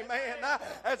throne. Amen.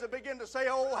 As I began to say,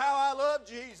 oh, how I love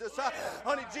Jesus.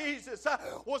 Honey, Jesus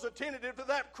was attentive to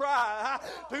that cry,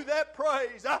 to that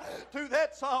praise, to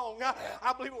that song.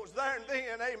 I believe it was there and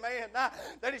then, amen,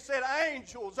 that he said,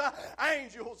 angels,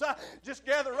 just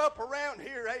gather up around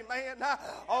here, amen.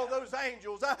 All those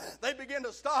angels, they begin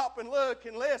to stop and look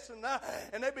and listen,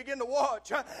 and they begin to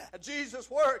watch Jesus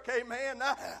work, amen.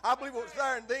 I believe it was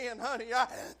there and then, honey,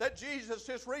 that Jesus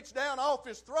just reached down off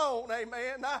his throne,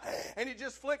 amen, and he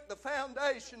just flicked the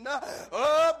foundation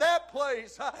of that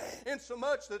place,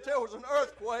 insomuch that there was an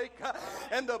earthquake,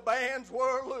 and the bands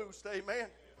were loosed, amen.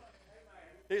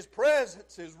 His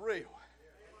presence is real.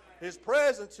 His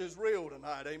presence is real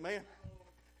tonight. Amen.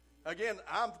 Again,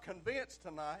 I'm convinced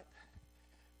tonight,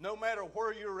 no matter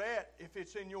where you're at, if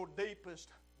it's in your deepest,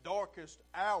 darkest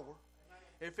hour,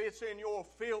 if it's in your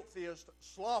filthiest,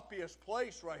 sloppiest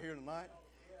place right here tonight,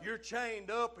 you're chained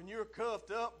up and you're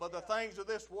cuffed up by the things of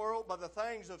this world, by the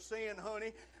things of sin,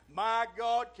 honey, my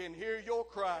God can hear your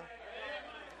cry.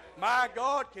 My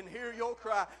God can hear your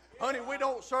cry. Honey, we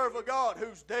don't serve a God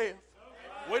who's deaf.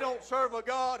 We don't serve a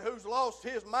God who's lost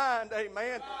his mind,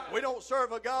 amen. We don't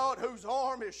serve a God whose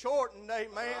arm is shortened,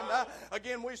 amen.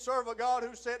 Again, we serve a God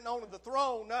who's sitting on the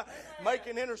throne,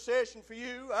 making intercession for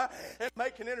you and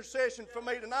making intercession for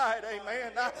me tonight,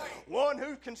 amen. One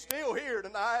who can still hear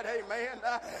tonight, amen.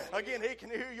 Again, he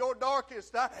can hear your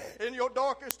darkest, in your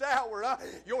darkest hour,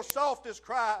 your softest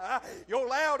cry, your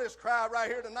loudest cry right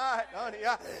here tonight, honey.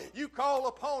 You call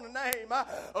upon the name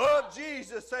of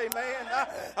Jesus, amen.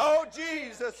 Oh,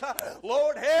 Jesus.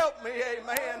 Lord, help me,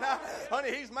 amen.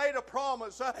 Honey, he's made a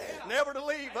promise never to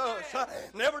leave us,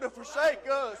 never to forsake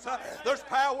us. There's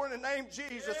power in the name of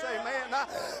Jesus, amen.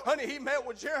 Honey, he met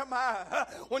with Jeremiah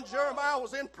when Jeremiah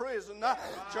was in prison.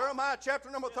 Jeremiah chapter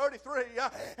number 33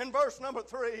 and verse number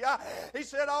 3. He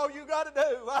said, all you got to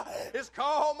do is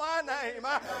call my name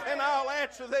and I'll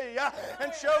answer thee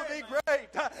and show thee great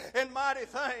and mighty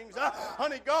things.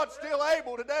 Honey, God's still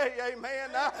able today, amen.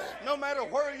 No matter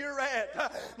where you're at,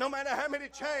 no matter how many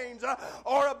chains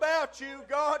are about you,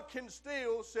 God can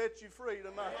still set you free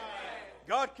tonight.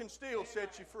 God can still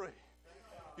set you free.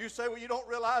 You say, well, you don't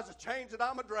realize the chains that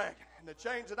I'm a dragging and the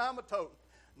chains that I'm a toting.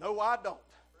 No, I don't.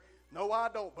 No, I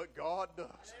don't, but God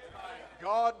does.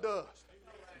 God does.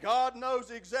 God knows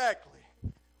exactly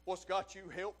what's got you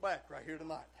held back right here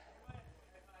tonight.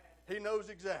 He knows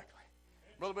exactly.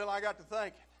 Brother Bill, I got to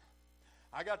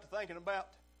thinking about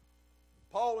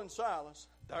Paul and Silas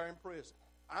there in prison.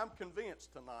 I'm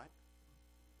convinced tonight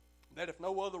that if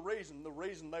no other reason, the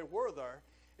reason they were there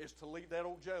is to lead that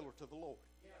old jailer to the Lord.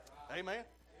 Amen.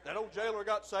 That old jailer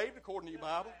got saved according to your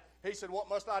Bible. He said, what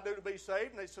must I do to be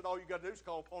saved? And they said, all you got to do is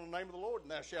call upon the name of the Lord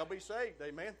and thou shalt be saved.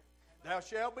 Amen. Thou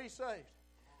shalt be saved.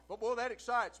 But boy, that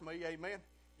excites me. Amen.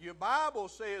 Your Bible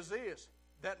says this,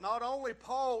 that not only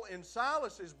Paul and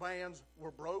Silas's bands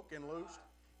were broke and loosed.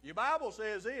 Your Bible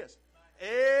says this,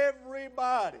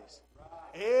 everybody's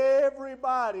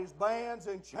bands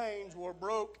and chains were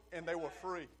broke and they were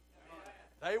free.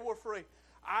 They were free.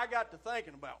 I got to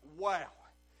thinking about, wow,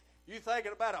 you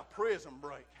thinking about a prison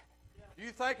break. You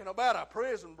thinking about a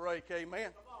prison break,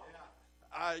 amen.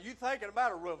 You thinking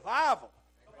about a revival.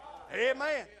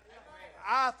 Amen.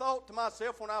 I thought to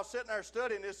myself when I was sitting there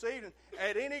studying this evening,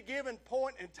 at any given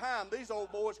point in time, these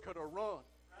old boys could have run.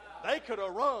 They could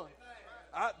have run.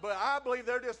 But I believe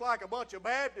they're just like a bunch of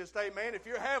Baptists, amen. If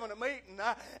you're having a meeting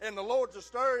and the Lord's a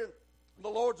stirring, the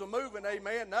Lord's a moving,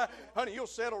 amen, honey, you'll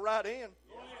settle right in.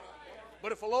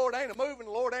 But if the Lord ain't a moving,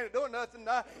 the Lord ain't a doing nothing,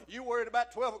 you worried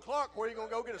about 12 o'clock where you going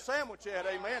to go get a sandwich at,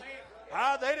 amen.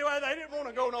 They didn't want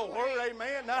to go nowhere,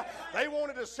 amen. They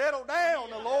wanted to settle down.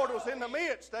 The Lord was in the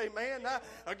midst, amen.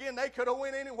 Again, they could have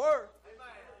went anywhere.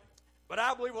 But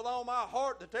I believe with all my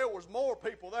heart that there was more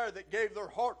people there that gave their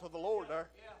heart to the Lord there.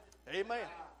 Amen.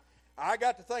 I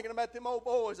got to thinking about them old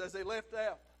boys as they left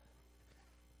out.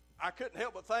 I couldn't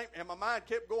help but think, and my mind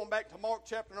kept going back to Mark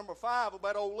chapter number 5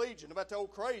 about old Legion, about the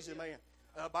old crazy man.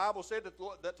 The Bible said that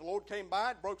the Lord came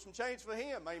by and broke some chains for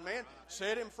him. Amen.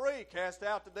 Set him free, cast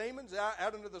out the demons,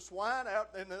 out into the swine,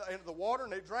 out into the water,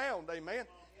 and they drowned. Amen.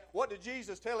 What did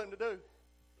Jesus tell him to do?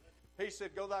 He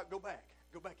said, go back. Go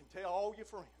back and tell all your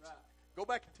friends. Go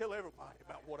back and tell everybody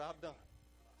about what I've done.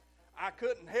 I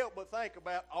couldn't help but think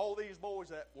about all these boys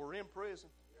that were in prison.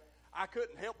 I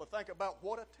couldn't help but think about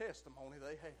what a testimony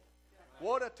they had.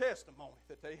 What a testimony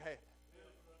that they had.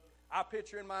 I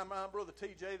picture in my mind, Brother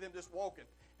TJ, them just walking.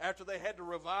 After they had the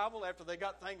revival, after they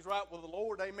got things right with the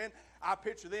Lord, amen, I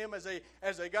picture them as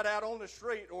they got out on the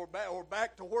street or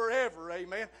back to wherever,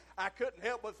 amen. I couldn't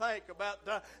help but think about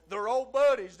their old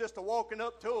buddies just walking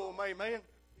up to them, amen,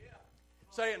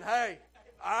 saying, hey,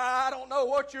 I don't know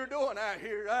what you're doing out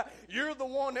here. You're the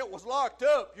one that was locked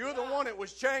up. You're the one that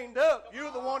was chained up.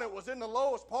 You're the one that was in the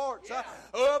lowest parts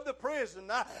of the prison.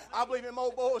 I believe them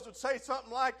old boys would say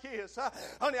something like this.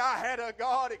 Honey, I had a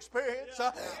God experience,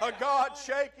 a God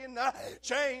shaking,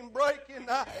 chain breaking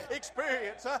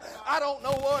experience. I don't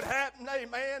know what happened,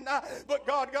 amen, but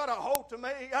God got a hold of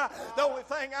me. The only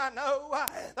thing I know,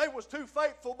 they was two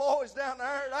faithful boys down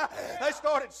there. They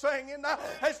started singing.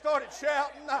 They started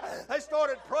shouting. They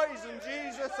started praising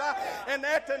Jesus, and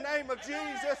at the name of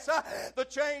Jesus, the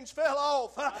chains fell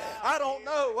off. I don't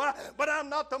know, but I'm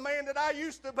not the man that I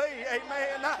used to be.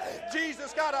 Amen.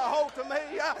 Jesus got a hold of me.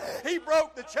 He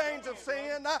broke the chains of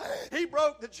sin. He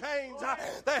broke the chains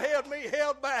that held me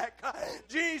held back.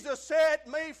 Jesus set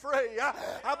me free.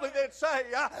 I believe they'd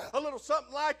say a little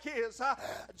something like his.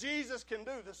 Jesus can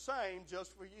do the same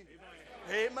just for you.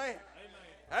 Amen.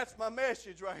 That's my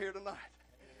message right here tonight.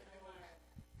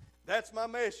 That's my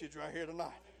message right here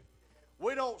tonight.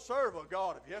 We don't serve a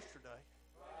God of yesterday.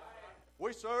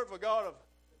 We serve a God of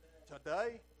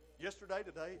today, yesterday,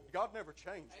 today. God never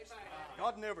changes.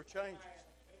 God never changes.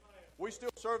 We still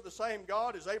serve the same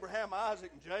God as Abraham, Isaac,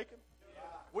 and Jacob.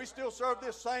 We still serve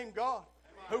this same God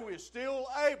who is still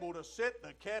able to set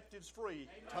the captives free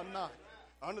tonight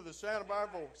under the sound of our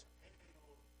voice.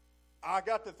 I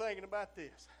got to thinking about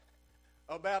this,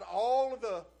 about all of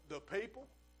the people,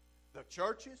 the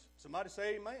churches. Somebody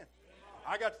say amen.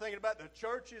 I got to thinking about the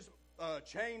churches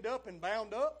chained up and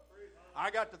bound up.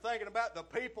 I got to thinking about the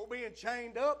people being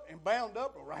chained up and bound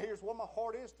up. But right here's where my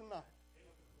heart is tonight.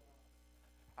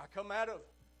 I come out of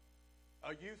a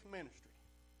youth ministry.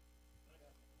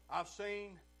 I've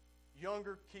seen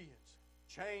younger kids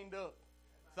chained up.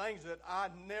 Things that I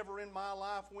never in my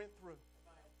life went through.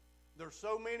 There's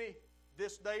so many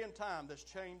this day and time that's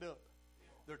chained up.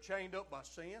 They're chained up by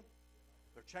sin.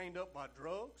 They're chained up by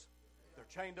drugs.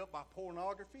 They're chained up by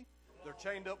pornography. They're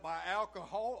chained up by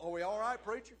alcohol. Are we all right,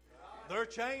 preacher? They're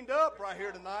chained up right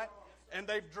here tonight. And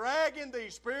they've dragging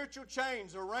these spiritual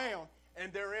chains around.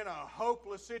 And they're in a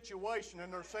hopeless situation.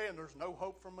 And they're saying, there's no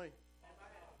hope for me.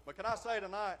 But can I say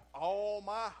tonight, all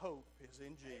my hope is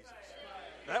in Jesus.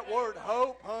 That word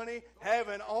hope, honey,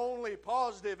 having only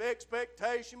positive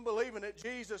expectation, believing that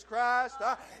Jesus Christ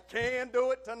can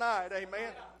do it tonight.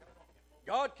 Amen.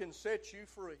 God can set you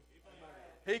free.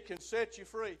 He can set you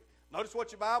free. Notice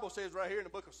what your Bible says right here in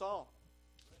the book of Psalm.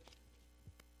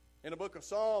 In the book of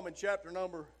Psalm in chapter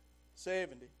number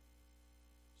 70.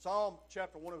 Psalm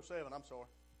chapter 107, I'm sorry.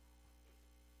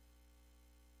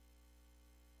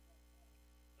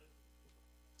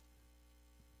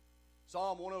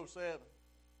 Psalm 107.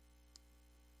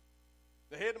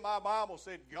 The head of my Bible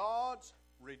said, God's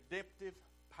redemptive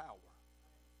power.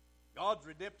 God's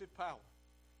redemptive power.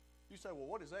 You say, well,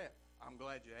 what is that? I'm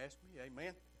glad you asked me.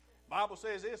 Amen. The Bible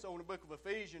says this over in the book of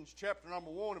Ephesians, chapter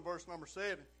number 1 and verse number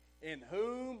 7. In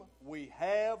whom we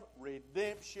have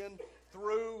redemption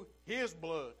through His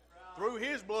blood. Through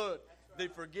His blood. The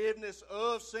forgiveness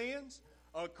of sins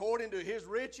according to His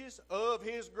riches of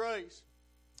His grace.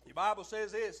 The Bible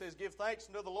says this. It says, give thanks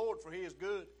unto the Lord, for He is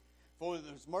good. For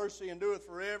His mercy endureth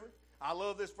forever. I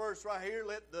love this verse right here.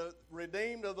 Let the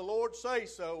redeemed of the Lord say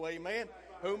so. Amen.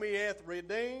 Whom He hath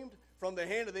redeemed from the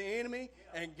hand of the enemy,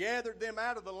 and gathered them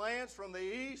out of the lands from the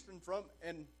east and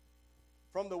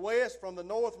from the west, from the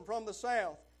north and from the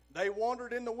south. They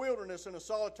wandered in the wilderness in a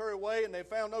solitary way, and they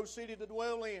found no city to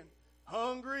dwell in.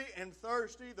 Hungry and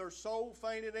thirsty, their soul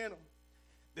fainted in them.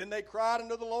 Then they cried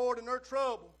unto the Lord in their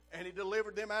trouble, and He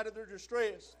delivered them out of their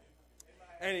distress.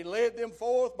 And He led them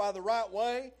forth by the right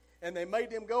way, and they made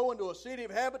them go into a city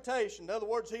of habitation. In other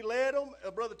words, He led them,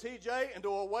 Brother TJ, into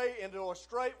a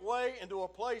straight way, into a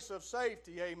place of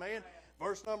safety. Amen.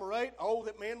 Verse number 8, oh,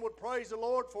 that men would praise the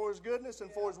Lord for His goodness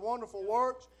and for His wonderful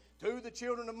works to the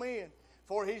children of men.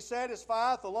 For He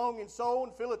satisfieth the longing soul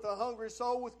and filleth the hungry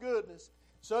soul with goodness.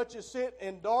 Such as sit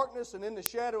in darkness and in the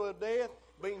shadow of death,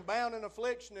 being bound in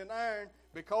affliction and iron,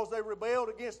 because they rebelled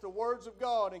against the words of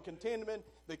God and contended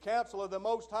the counsel of the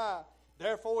Most High.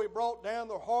 Therefore He brought down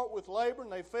their heart with labor,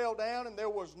 and they fell down, and there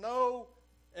was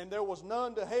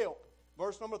none to help.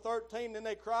 Verse number 13, then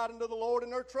they cried unto the Lord in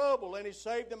their trouble, and He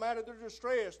saved them out of their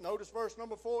distress. Notice verse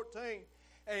number 14.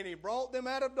 And He brought them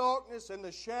out of darkness and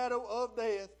the shadow of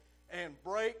death, and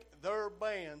brake their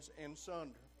bands in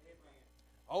sunder.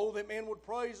 Oh, that men would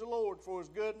praise the Lord for His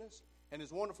goodness and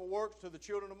his wonderful works to the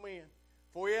children of men.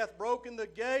 For he hath broken the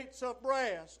gates of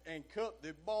brass and cut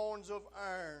the bonds of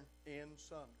iron in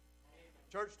sunder.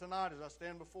 Church, tonight as I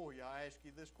stand before you, I ask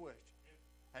you this question.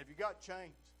 Have you got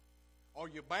chains? Are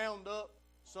you bound up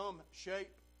some shape,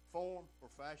 form, or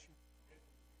fashion?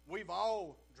 We've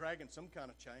all dragging some kind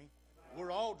of chain.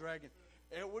 We're all dragging.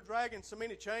 And we're dragging so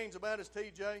many chains about us,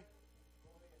 TJ,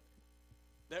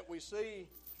 that we see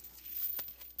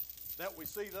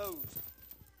those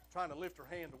trying to lift their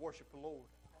hand to worship the Lord.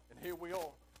 And here we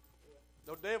are.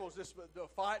 The devil's just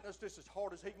fighting us just as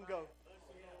hard as he can go.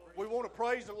 We want to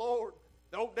praise the Lord.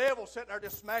 The old devil's sitting there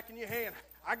just smacking your hand.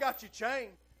 I got you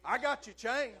chained. I got you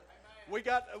chained. We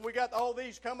got all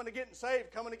these coming to getting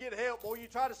saved, coming to get help. Boy, you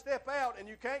try to step out and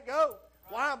you can't go.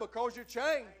 Why? Because you're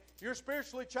chained. You're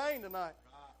spiritually chained tonight.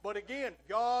 But again,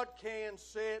 God can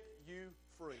set you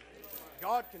free.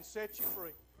 God can set you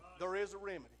free. There is a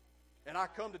remedy. And I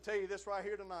come to tell you this right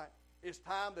here tonight. It's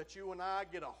time that you and I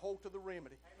get a hold of the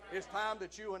remedy. It's time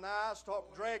that you and I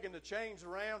stop dragging the chains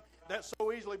around that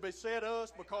so easily beset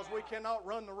us because we cannot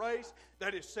run the race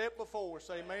that is set before us.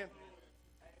 Amen.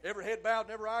 Every head bowed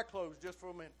and every eye closed just for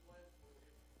a minute.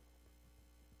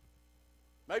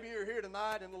 Maybe you're here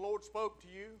tonight and the Lord spoke to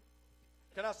you.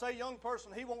 Can I say, young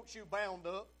person, He wants you bound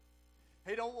up.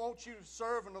 He don't want you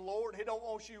serving the Lord. He don't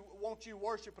want you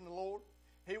worshiping the Lord.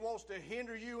 He wants to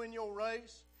hinder you in your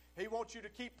race. He wants you to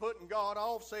keep putting God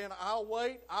off, saying, I'll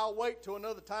wait till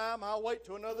another time, I'll wait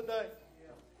till another day.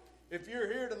 If you're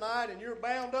here tonight and you're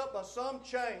bound up by some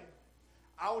chain,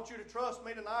 I want you to trust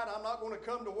me tonight. I'm not going to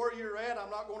come to where you're at. I'm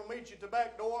not going to meet you at the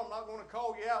back door. I'm not going to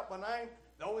call you out by name.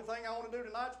 The only thing I want to do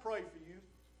tonight is pray for you.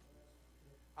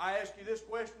 I ask you this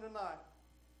question tonight.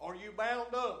 Are you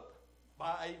bound up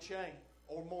by a chain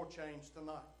or more chains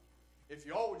tonight? If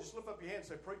you all would just lift up your hand and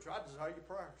say, Preacher, I desire your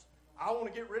prayers. I want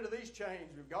to get rid of these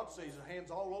chains. God sees the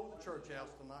hands all over the church house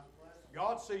tonight.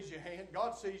 God sees your hand.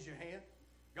 God sees your hand.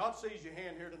 God sees your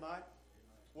hand here tonight.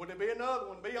 Would there be another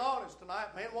one? Be honest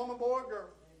tonight. Man, woman, boy, or girl.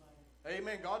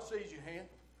 Amen. God sees your hand.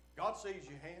 God sees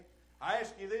your hand. I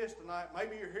ask you this tonight.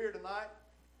 Maybe you're here tonight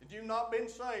and you've not been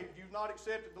saved. You've not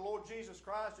accepted the Lord Jesus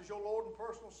Christ as your Lord and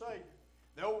personal Savior.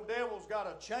 The old devil's got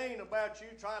a chain about you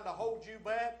trying to hold you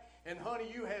back. And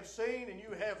honey, you have seen and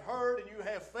you have heard and you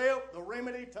have felt the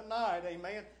remedy tonight.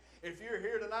 Amen. If you're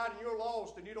here tonight and you're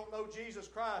lost and you don't know Jesus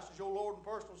Christ as your Lord and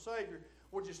personal Savior,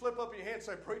 would you slip up your hand and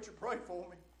say, Preacher, pray for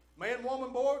me? Man,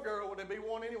 woman, boy, or girl, would there be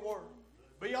one anywhere?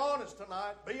 Be honest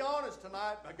tonight. Be honest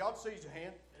tonight. God sees your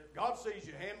hand. God sees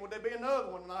your hand. Would there be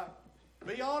another one tonight?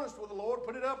 Be honest with the Lord.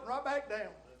 Put it up and right back down.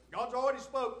 God's already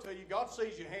spoke to you. God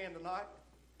sees your hand tonight.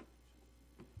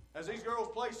 As these girls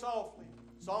play softly,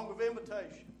 song of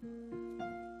invitation.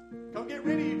 Come get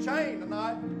rid of your chain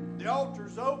tonight. The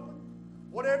altar's open.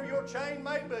 Whatever your chain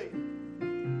may be.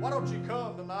 Why don't you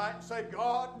come tonight and say,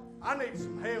 God, I need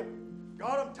some help.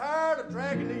 God, I'm tired of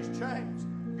dragging these chains.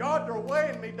 God, they're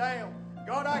weighing me down.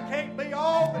 God, I can't be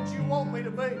all that you want me to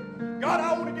be. God,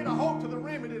 I want to get a hold of the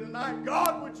remedy tonight.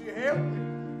 God, would you help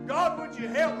me? God, would you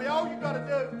help me? All you got to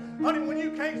do, honey, when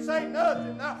you can't say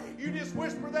nothing, now you just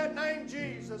whisper that name,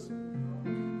 Jesus.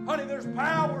 Honey, there's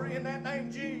power in that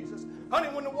name, Jesus. Honey,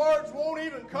 when the words won't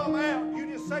even come out,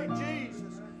 you just say,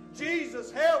 Jesus.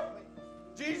 Jesus, help me.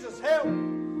 Jesus, help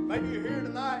me. Maybe you're here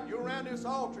tonight, you're around this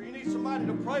altar, you need somebody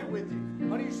to pray with you.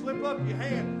 Honey, you slip up your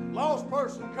hand. Lost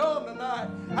person, come tonight.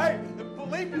 Hey,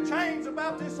 leave the chains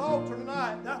about this altar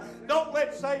tonight. Don't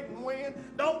let Satan win.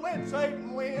 Don't let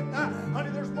Satan win. Honey,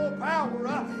 there's more power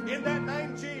in that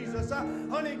name, Jesus.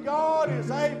 Honey, God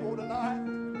is able tonight.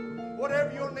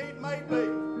 Whatever your need may be,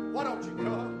 why don't you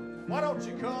come? Why don't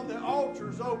you come? The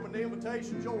altar's open. The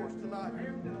invitation's yours tonight.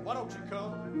 Why don't you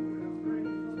come?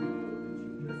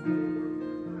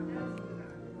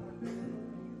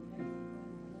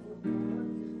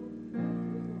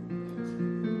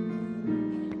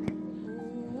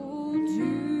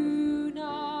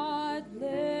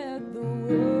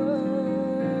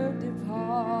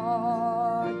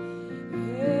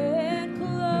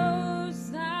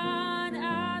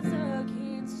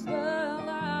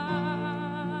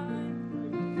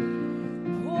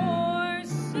 For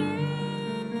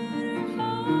sin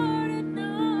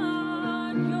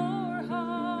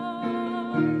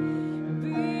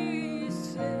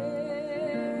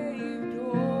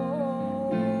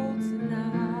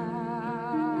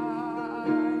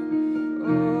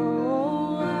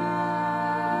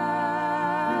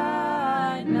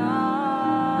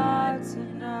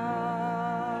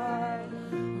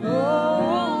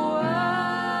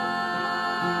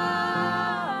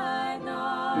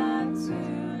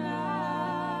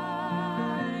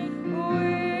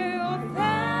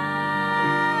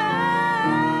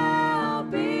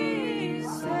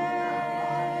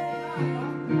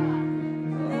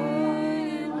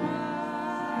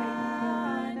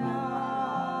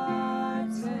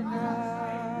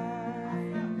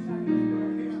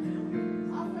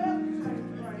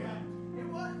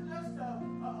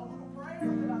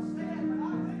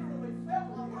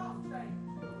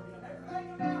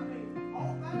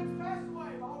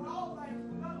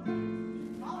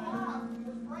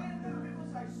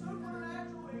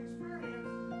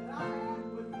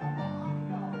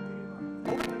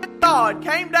God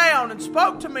came down and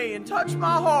spoke to me and touched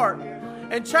my heart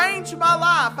and changed my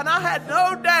life. And I had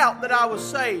no doubt that I was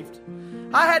saved.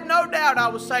 I had no doubt I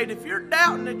was saved. If you're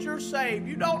doubting that you're saved,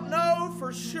 you don't know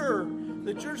for sure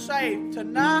that you're saved,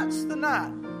 tonight's the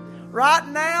night. Right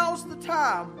now's the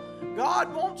time.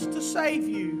 God wants to save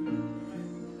you.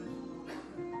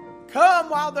 Come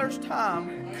while there's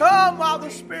time. Come while the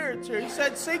Spirit's here. He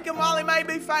said, seek Him while He may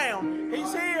be found.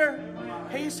 He's here.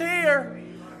 He's here.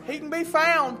 He can be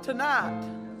found tonight.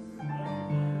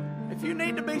 If you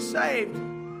need to be saved,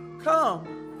 come.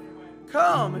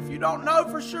 Come. If you don't know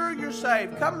for sure you're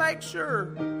saved, come make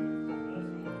sure.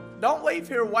 Don't leave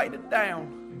here weighted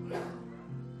down.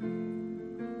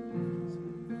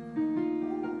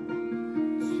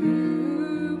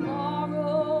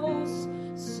 Tomorrow's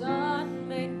sun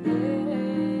may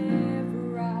never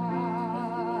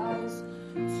rise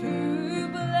to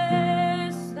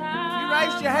bless If you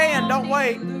raised your hand, don't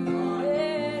wait.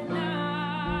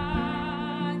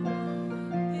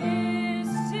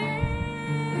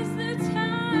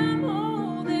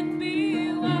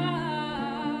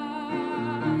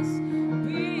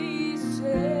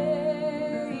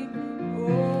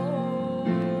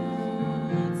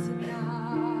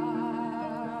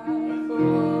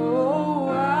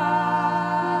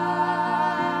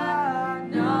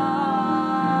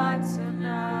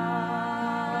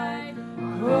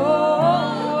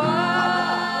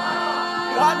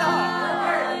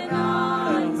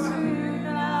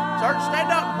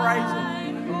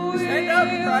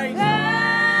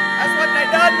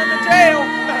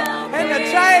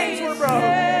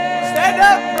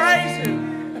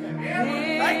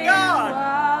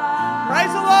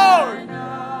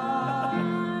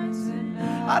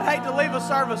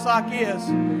 Service like this,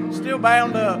 still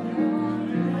bound up.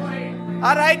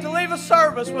 I'd hate to leave a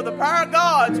service where the power of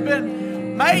God's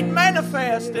been made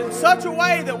manifest in such a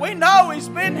way that we know He's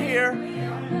been here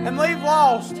and leave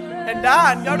lost and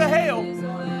die and go to hell.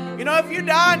 You know, if you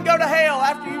die and go to hell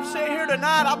after you sit here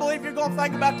tonight, I believe you're going to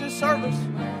think about this service.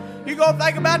 You're going to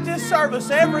think about this service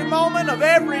every moment of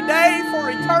every day for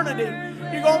eternity.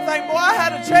 You're going to think, boy, I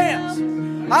had a chance.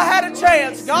 I had a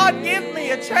chance. God give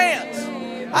me a chance.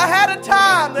 I had a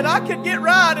time that I could get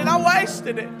right, and I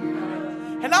wasted it.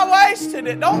 And I wasted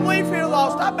it. Don't leave here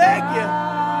lost. I beg you.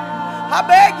 I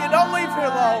beg you, don't leave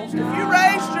here lost. If you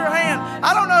raised your hand,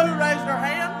 I don't know who raised their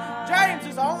hand. James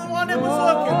is the only one that was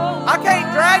looking. I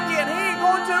can't drag you, and he ain't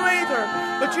going to either.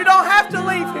 But you don't have to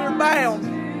leave here bound.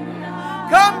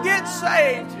 Come get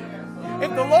saved.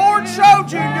 If the Lord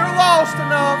showed you you're lost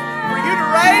enough for you to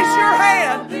raise your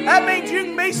hand, that means you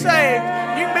can be saved.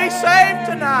 You can be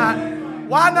saved tonight.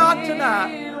 Why not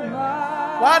tonight?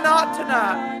 Why not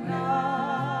tonight?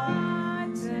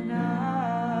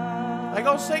 They're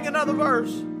going to sing another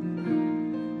verse.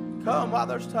 Come while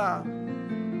there's time.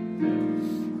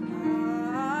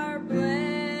 Our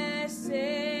blessed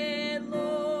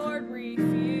Lord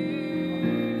refuses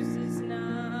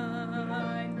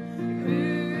none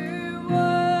who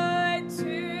would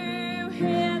to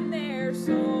Him their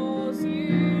souls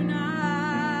unite.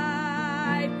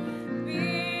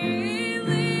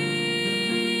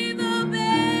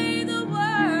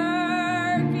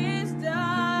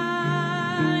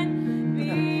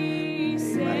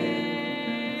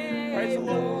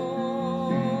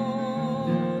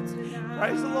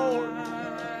 Praise the Lord.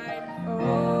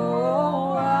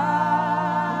 Oh, why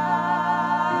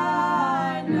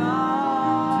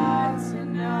not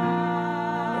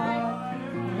tonight?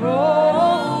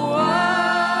 Oh,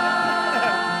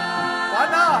 why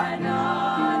not?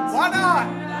 Why not?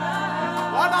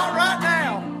 Why not right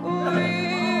now?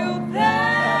 Will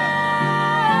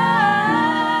thou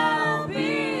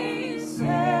be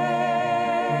saved?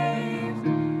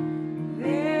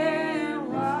 Then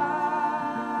why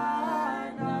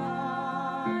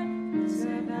not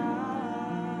tonight?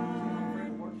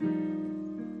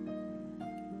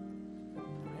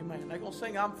 Amen. They're going to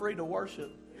sing, I'm free to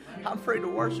worship. I'm free to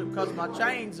worship because my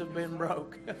chains have been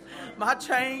broke. My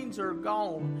chains are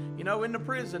gone. You know, in the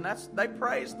prison, they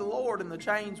praised the Lord and the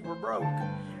chains were broke.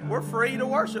 We're free to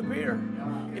worship here.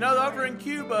 You know, over in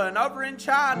Cuba and over in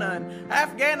China and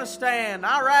Afghanistan,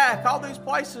 Iraq, all these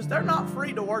places, they're not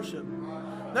free to worship.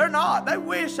 They're not. They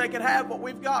wish they could have what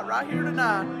we've got right here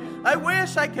tonight. They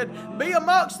wish they could be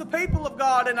amongst the people of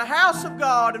God in the house of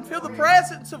God and feel the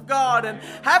presence of God and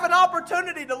have an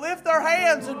opportunity to lift their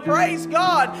hands and praise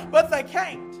God, but they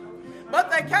can't. But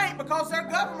they can't because their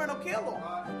government will kill them.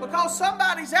 Because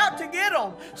somebody's out to get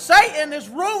them. Satan is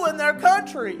ruling their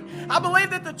country. I believe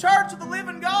that the Church of the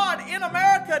Living God in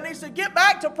America needs to get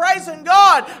back to praising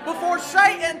God before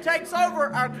Satan takes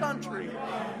over our country.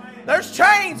 There's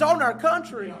chains on our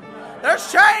country.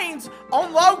 There's chains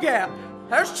on Low Gap.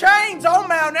 There's chains on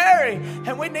Mount Airy.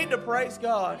 And we need to praise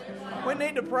God. We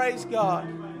need to praise God.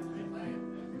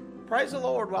 Praise the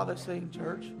Lord while they sing,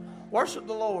 church. Worship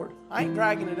the Lord. I ain't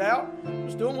dragging it out. I'm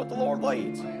just doing what the Lord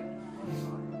leads.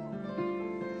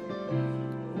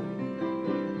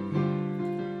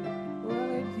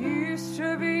 Well, it used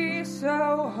to be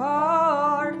so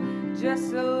hard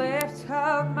just to lift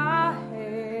up my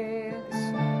hands.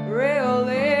 Real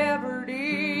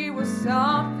liberty was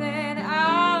something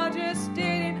I just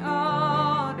didn't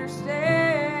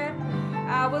understand.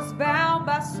 I was bound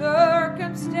by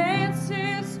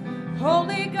circumstances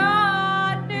only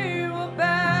God knew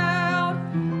about,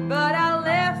 but I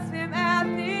left them at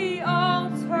the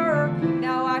altar.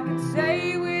 Now I can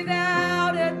say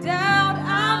without a doubt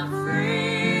I'm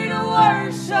free to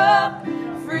worship,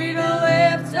 free to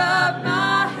lift up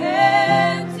my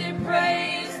hands and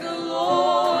praise the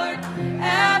Lord.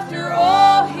 After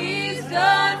all He's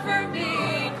done for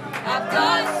me, I've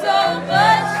got so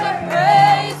much to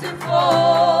praise Him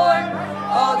for.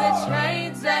 All the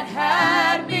chains that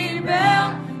had me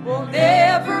bound will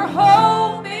never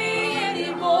hold me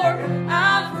anymore.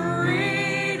 I'm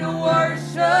free to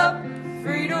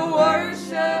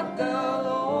worship the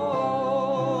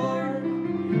Lord.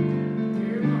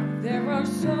 There are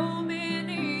so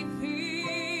many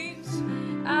things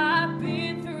I've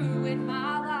been through in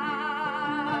my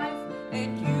life,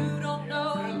 and you don't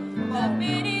know how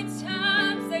many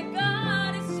times that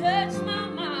God has touched my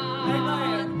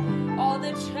mind. All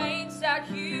the chains that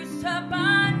used to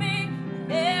bind me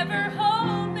never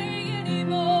hold me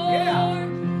anymore.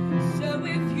 So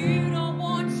if you don't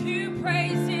want to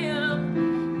praise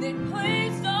Him, then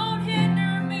please don't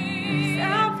hinder me.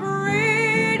 I'm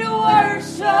free to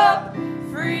worship,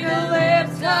 free to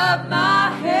lift up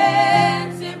my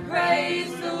hands and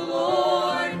praise the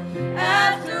Lord.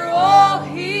 After all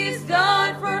He's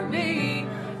done for me,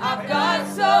 I've got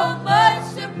so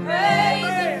much to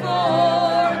praise Him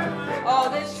for. All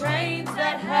the chains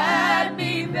that had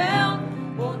me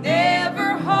bound will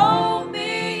never hold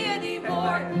me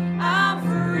anymore. I'm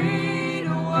free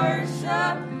to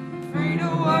worship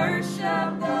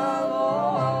the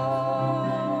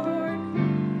Lord.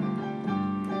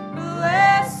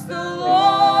 Bless the Lord,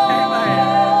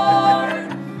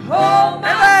 oh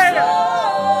my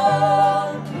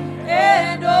soul,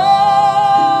 and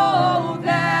all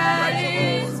that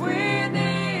is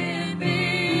within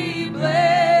me.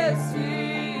 Bless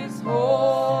His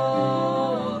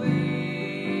holy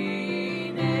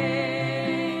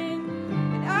name.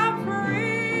 And I'm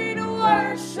free to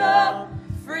worship,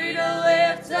 free to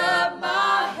lift up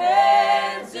my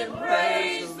hands and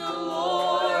praise the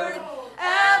Lord.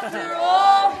 After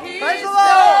all He's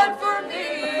done for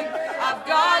me, I've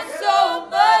got so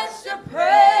much to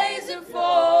praise Him for.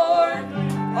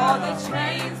 All the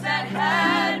chains that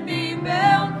had me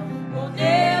bound will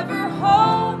never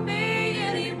hold me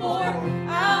anymore.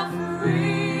 I'm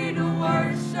free to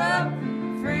worship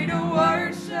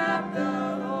the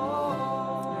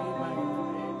Lord.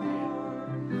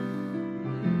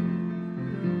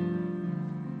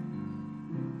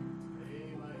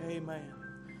 Amen.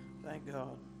 Thank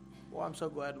God. Boy, I'm so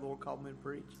glad the Lord called me to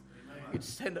preach. I get to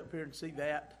stand up here and see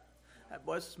that. That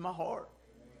blesses my heart.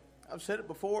 I've said it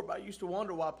before, but I used to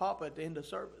wonder why Papa at the end of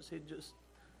service, he'd just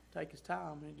take his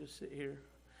time and he'd just sit here.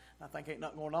 I think ain't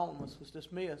nothing going on. Let's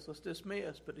dismiss.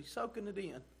 But he's soaking it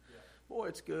in. Boy,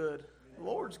 it's good. The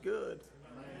Lord's good.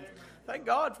 Thank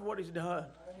God for what He's done.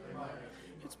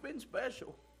 It's been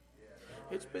special.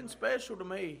 It's been special to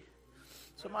me.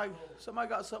 Somebody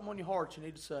got something on your heart you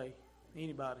need to say.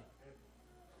 Anybody?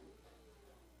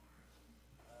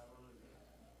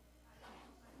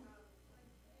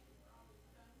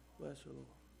 Bless the Lord.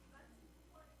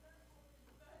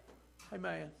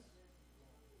 Amen.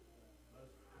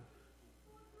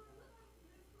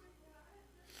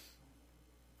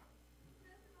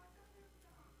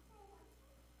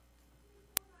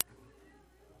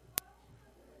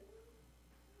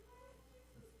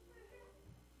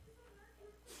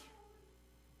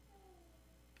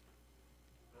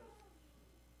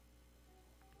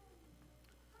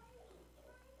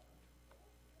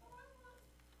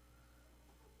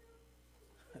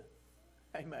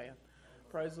 Amen.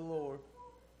 Praise the Lord.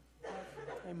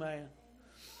 Amen.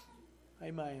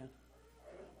 Amen.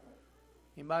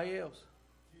 Anybody else?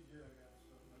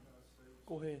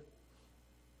 Go ahead.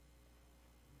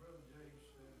 Brother James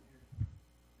said here,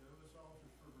 this altar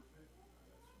for repentance.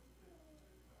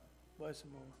 Bless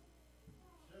him, Lord.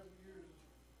 7 years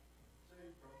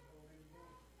saved, probably don't even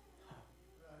know. I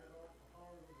had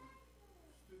alcohol and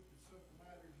stupid simple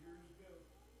matters years ago.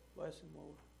 Bless him,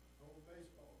 Lord. On the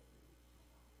baseball field.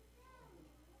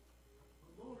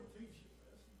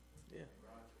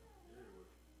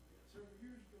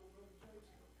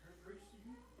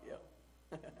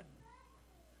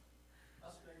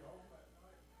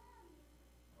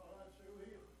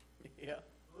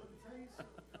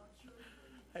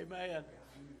 Amen.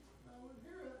 I would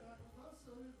hear it like my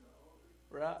son is the oldest.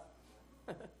 Right.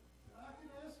 I can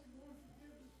ask him for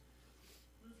forgiveness.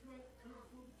 But it's right to come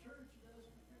before the church and ask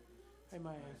forgiveness.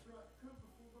 Amen. It's right to come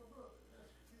before my brother and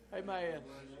ask forgiveness. Amen.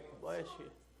 Bless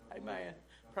you. Amen.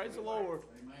 Praise the Lord.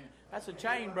 That's a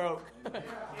chain broke.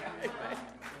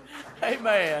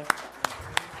 Amen.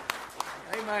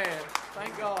 Amen.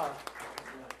 Thank God.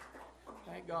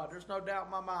 Thank God. There's no doubt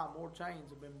in my mind more chains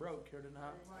have been broke here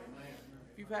tonight.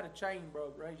 If you've had a chain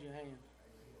broke, raise your hand.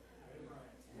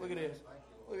 Look at this.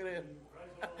 Look at this.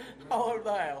 All over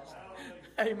the house.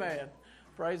 Amen.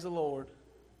 Praise the Lord.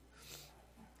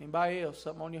 Anybody else?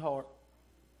 Something on your heart?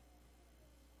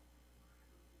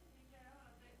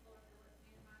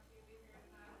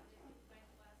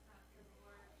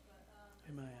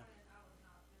 Amen.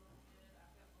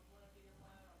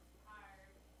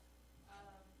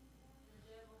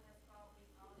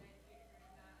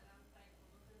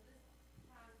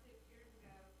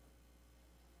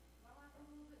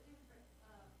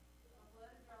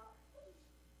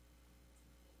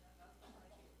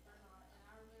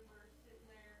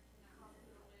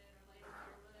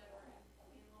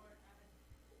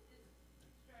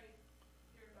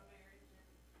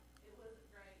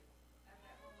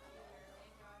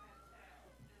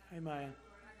 Amen.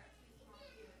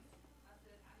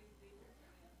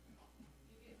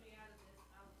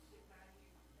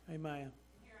 Amen.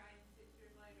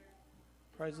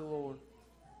 Praise the Lord.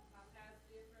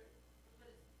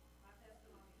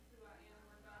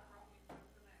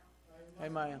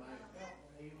 Amen.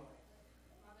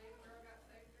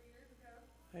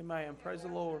 Amen. Praise the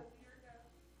Lord.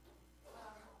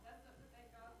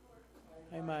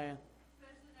 Amen.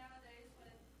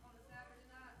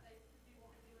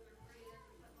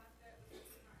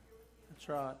 That's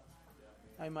right.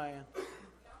 Amen.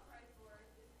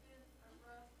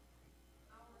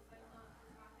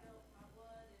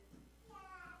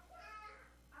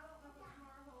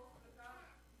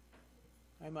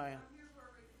 Amen.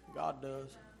 God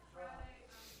does.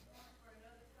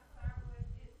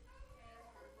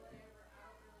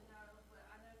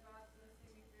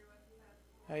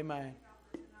 Amen.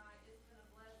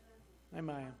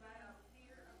 Amen.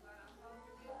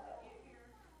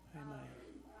 Amen.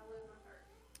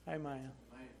 Amen.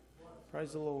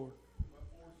 Praise the Lord.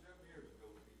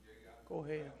 Go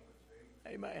ahead.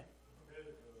 Amen.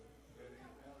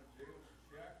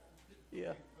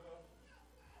 Yeah.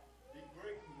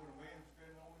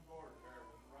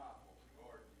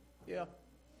 Yeah.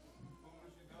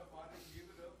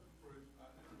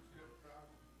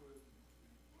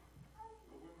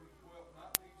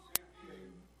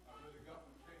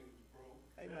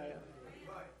 Amen.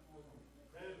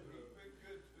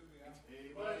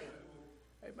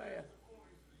 Amen.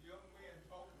 The young men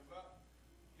talking about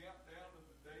countdown of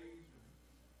the days.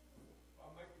 If I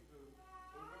make it to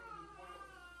November the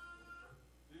 12th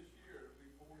this year, it'll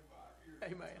be 45 years.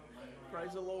 Amen.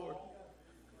 Praise the Lord.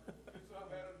 Since I've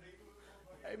had a needle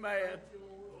in my Amen.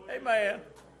 Amen.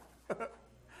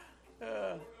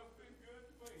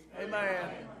 Amen.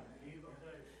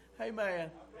 Amen.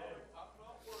 I'm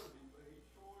not worthy, but he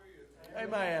sure is.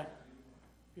 Amen.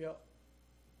 Yep.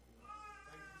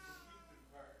 Thank you for keeping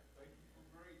fire. Thank you for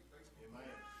grace. Thank you for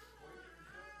waking us up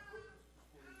and putting us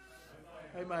to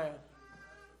sleep. Amen.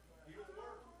 He'll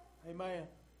work. Amen.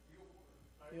 He'll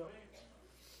work.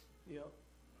 Yep. Yep.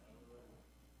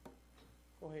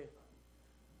 Go ahead.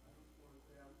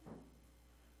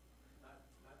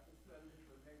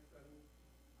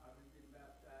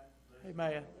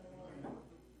 Amen.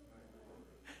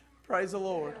 Praise the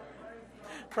Lord.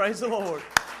 Praise the Lord.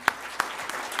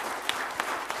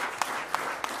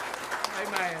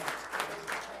 Amen.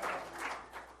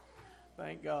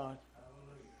 Thank God.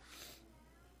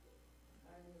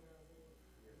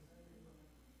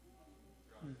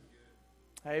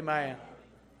 Amen.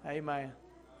 Amen.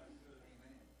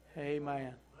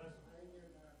 Amen.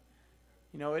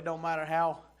 You know, it don't matter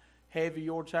how heavy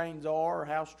your chains are or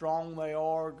how strong they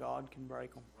are, God can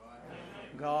break them.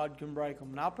 God can break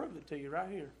them. And I'll prove it to you right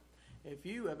here. If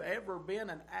you have ever been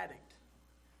an addict,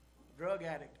 drug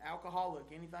addict, alcoholic,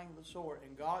 anything of the sort,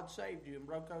 and God saved you and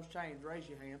broke those chains, raise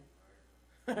your hand.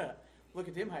 Look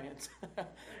at them hands.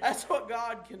 That's what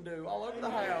God can do all over the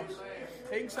house.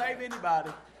 He can save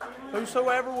anybody.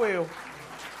 Whosoever will.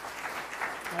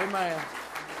 Amen.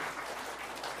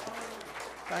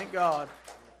 Thank God.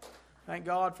 Thank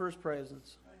God for His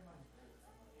presence.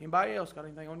 Anybody else got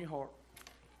anything on your heart?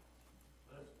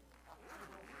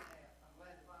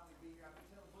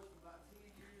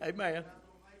 Amen.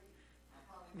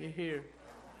 You're here.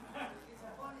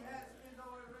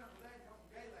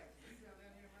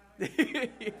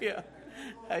 Yeah.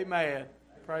 Amen.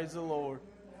 Praise the Lord.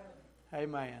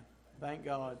 Amen. Thank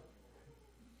God.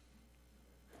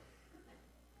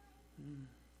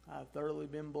 I've thoroughly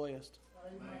been blessed.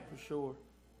 For sure.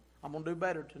 I'm going to do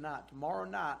better tonight. Tomorrow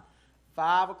night,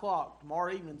 5 o'clock.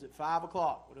 Tomorrow evening's at 5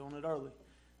 o'clock. We're doing it early.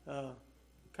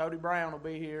 Cody Brown will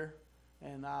be here,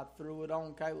 and I threw it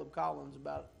on Caleb Collins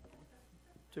about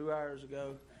 2 hours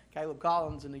ago. Caleb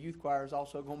Collins and the youth choir is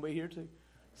also going to be here too.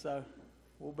 So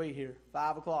we'll be here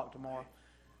 5 o'clock tomorrow.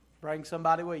 Bring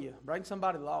somebody with you. Bring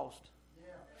somebody lost.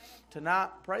 Tonight,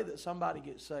 pray that somebody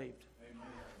gets saved.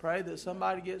 Pray that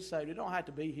somebody gets saved. It don't have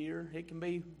to be here. It can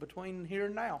be between here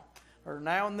and now, or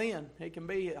now and then. It can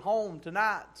be at home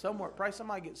tonight, somewhere. Pray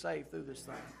somebody gets saved through this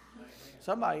thing.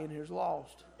 Somebody in here is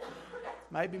lost.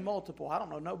 Maybe multiple. I don't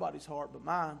know nobody's heart but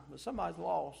mine, but somebody's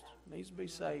lost. Needs to be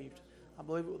saved. I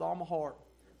believe it with all my heart.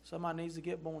 Somebody needs to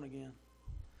get born again.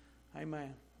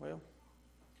 Amen. Well,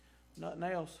 nothing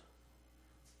else.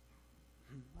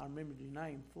 I remembered your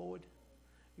name, Floyd.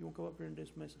 You want to come up here and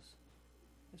dismiss us?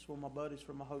 This is one of my buddies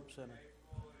from my Hope Center.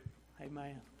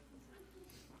 Amen.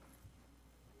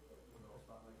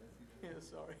 Yeah,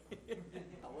 sorry.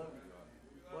 I love you.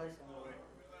 Bless him, Lord.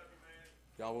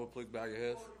 Y'all will please bow your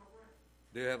heads.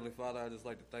 Dear Heavenly Father, I'd just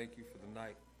like to thank you for the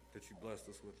night that you blessed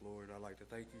us with, Lord. I'd like to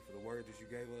thank you for the word that you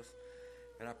gave us.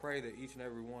 And I pray that each and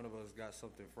every one of us got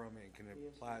something from it and can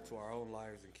apply it to our own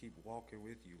lives and keep walking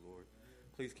with you, Lord.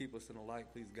 Please keep us in the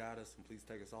light. Please guide us and please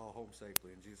take us all home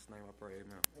safely. In Jesus' name I pray,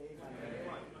 amen.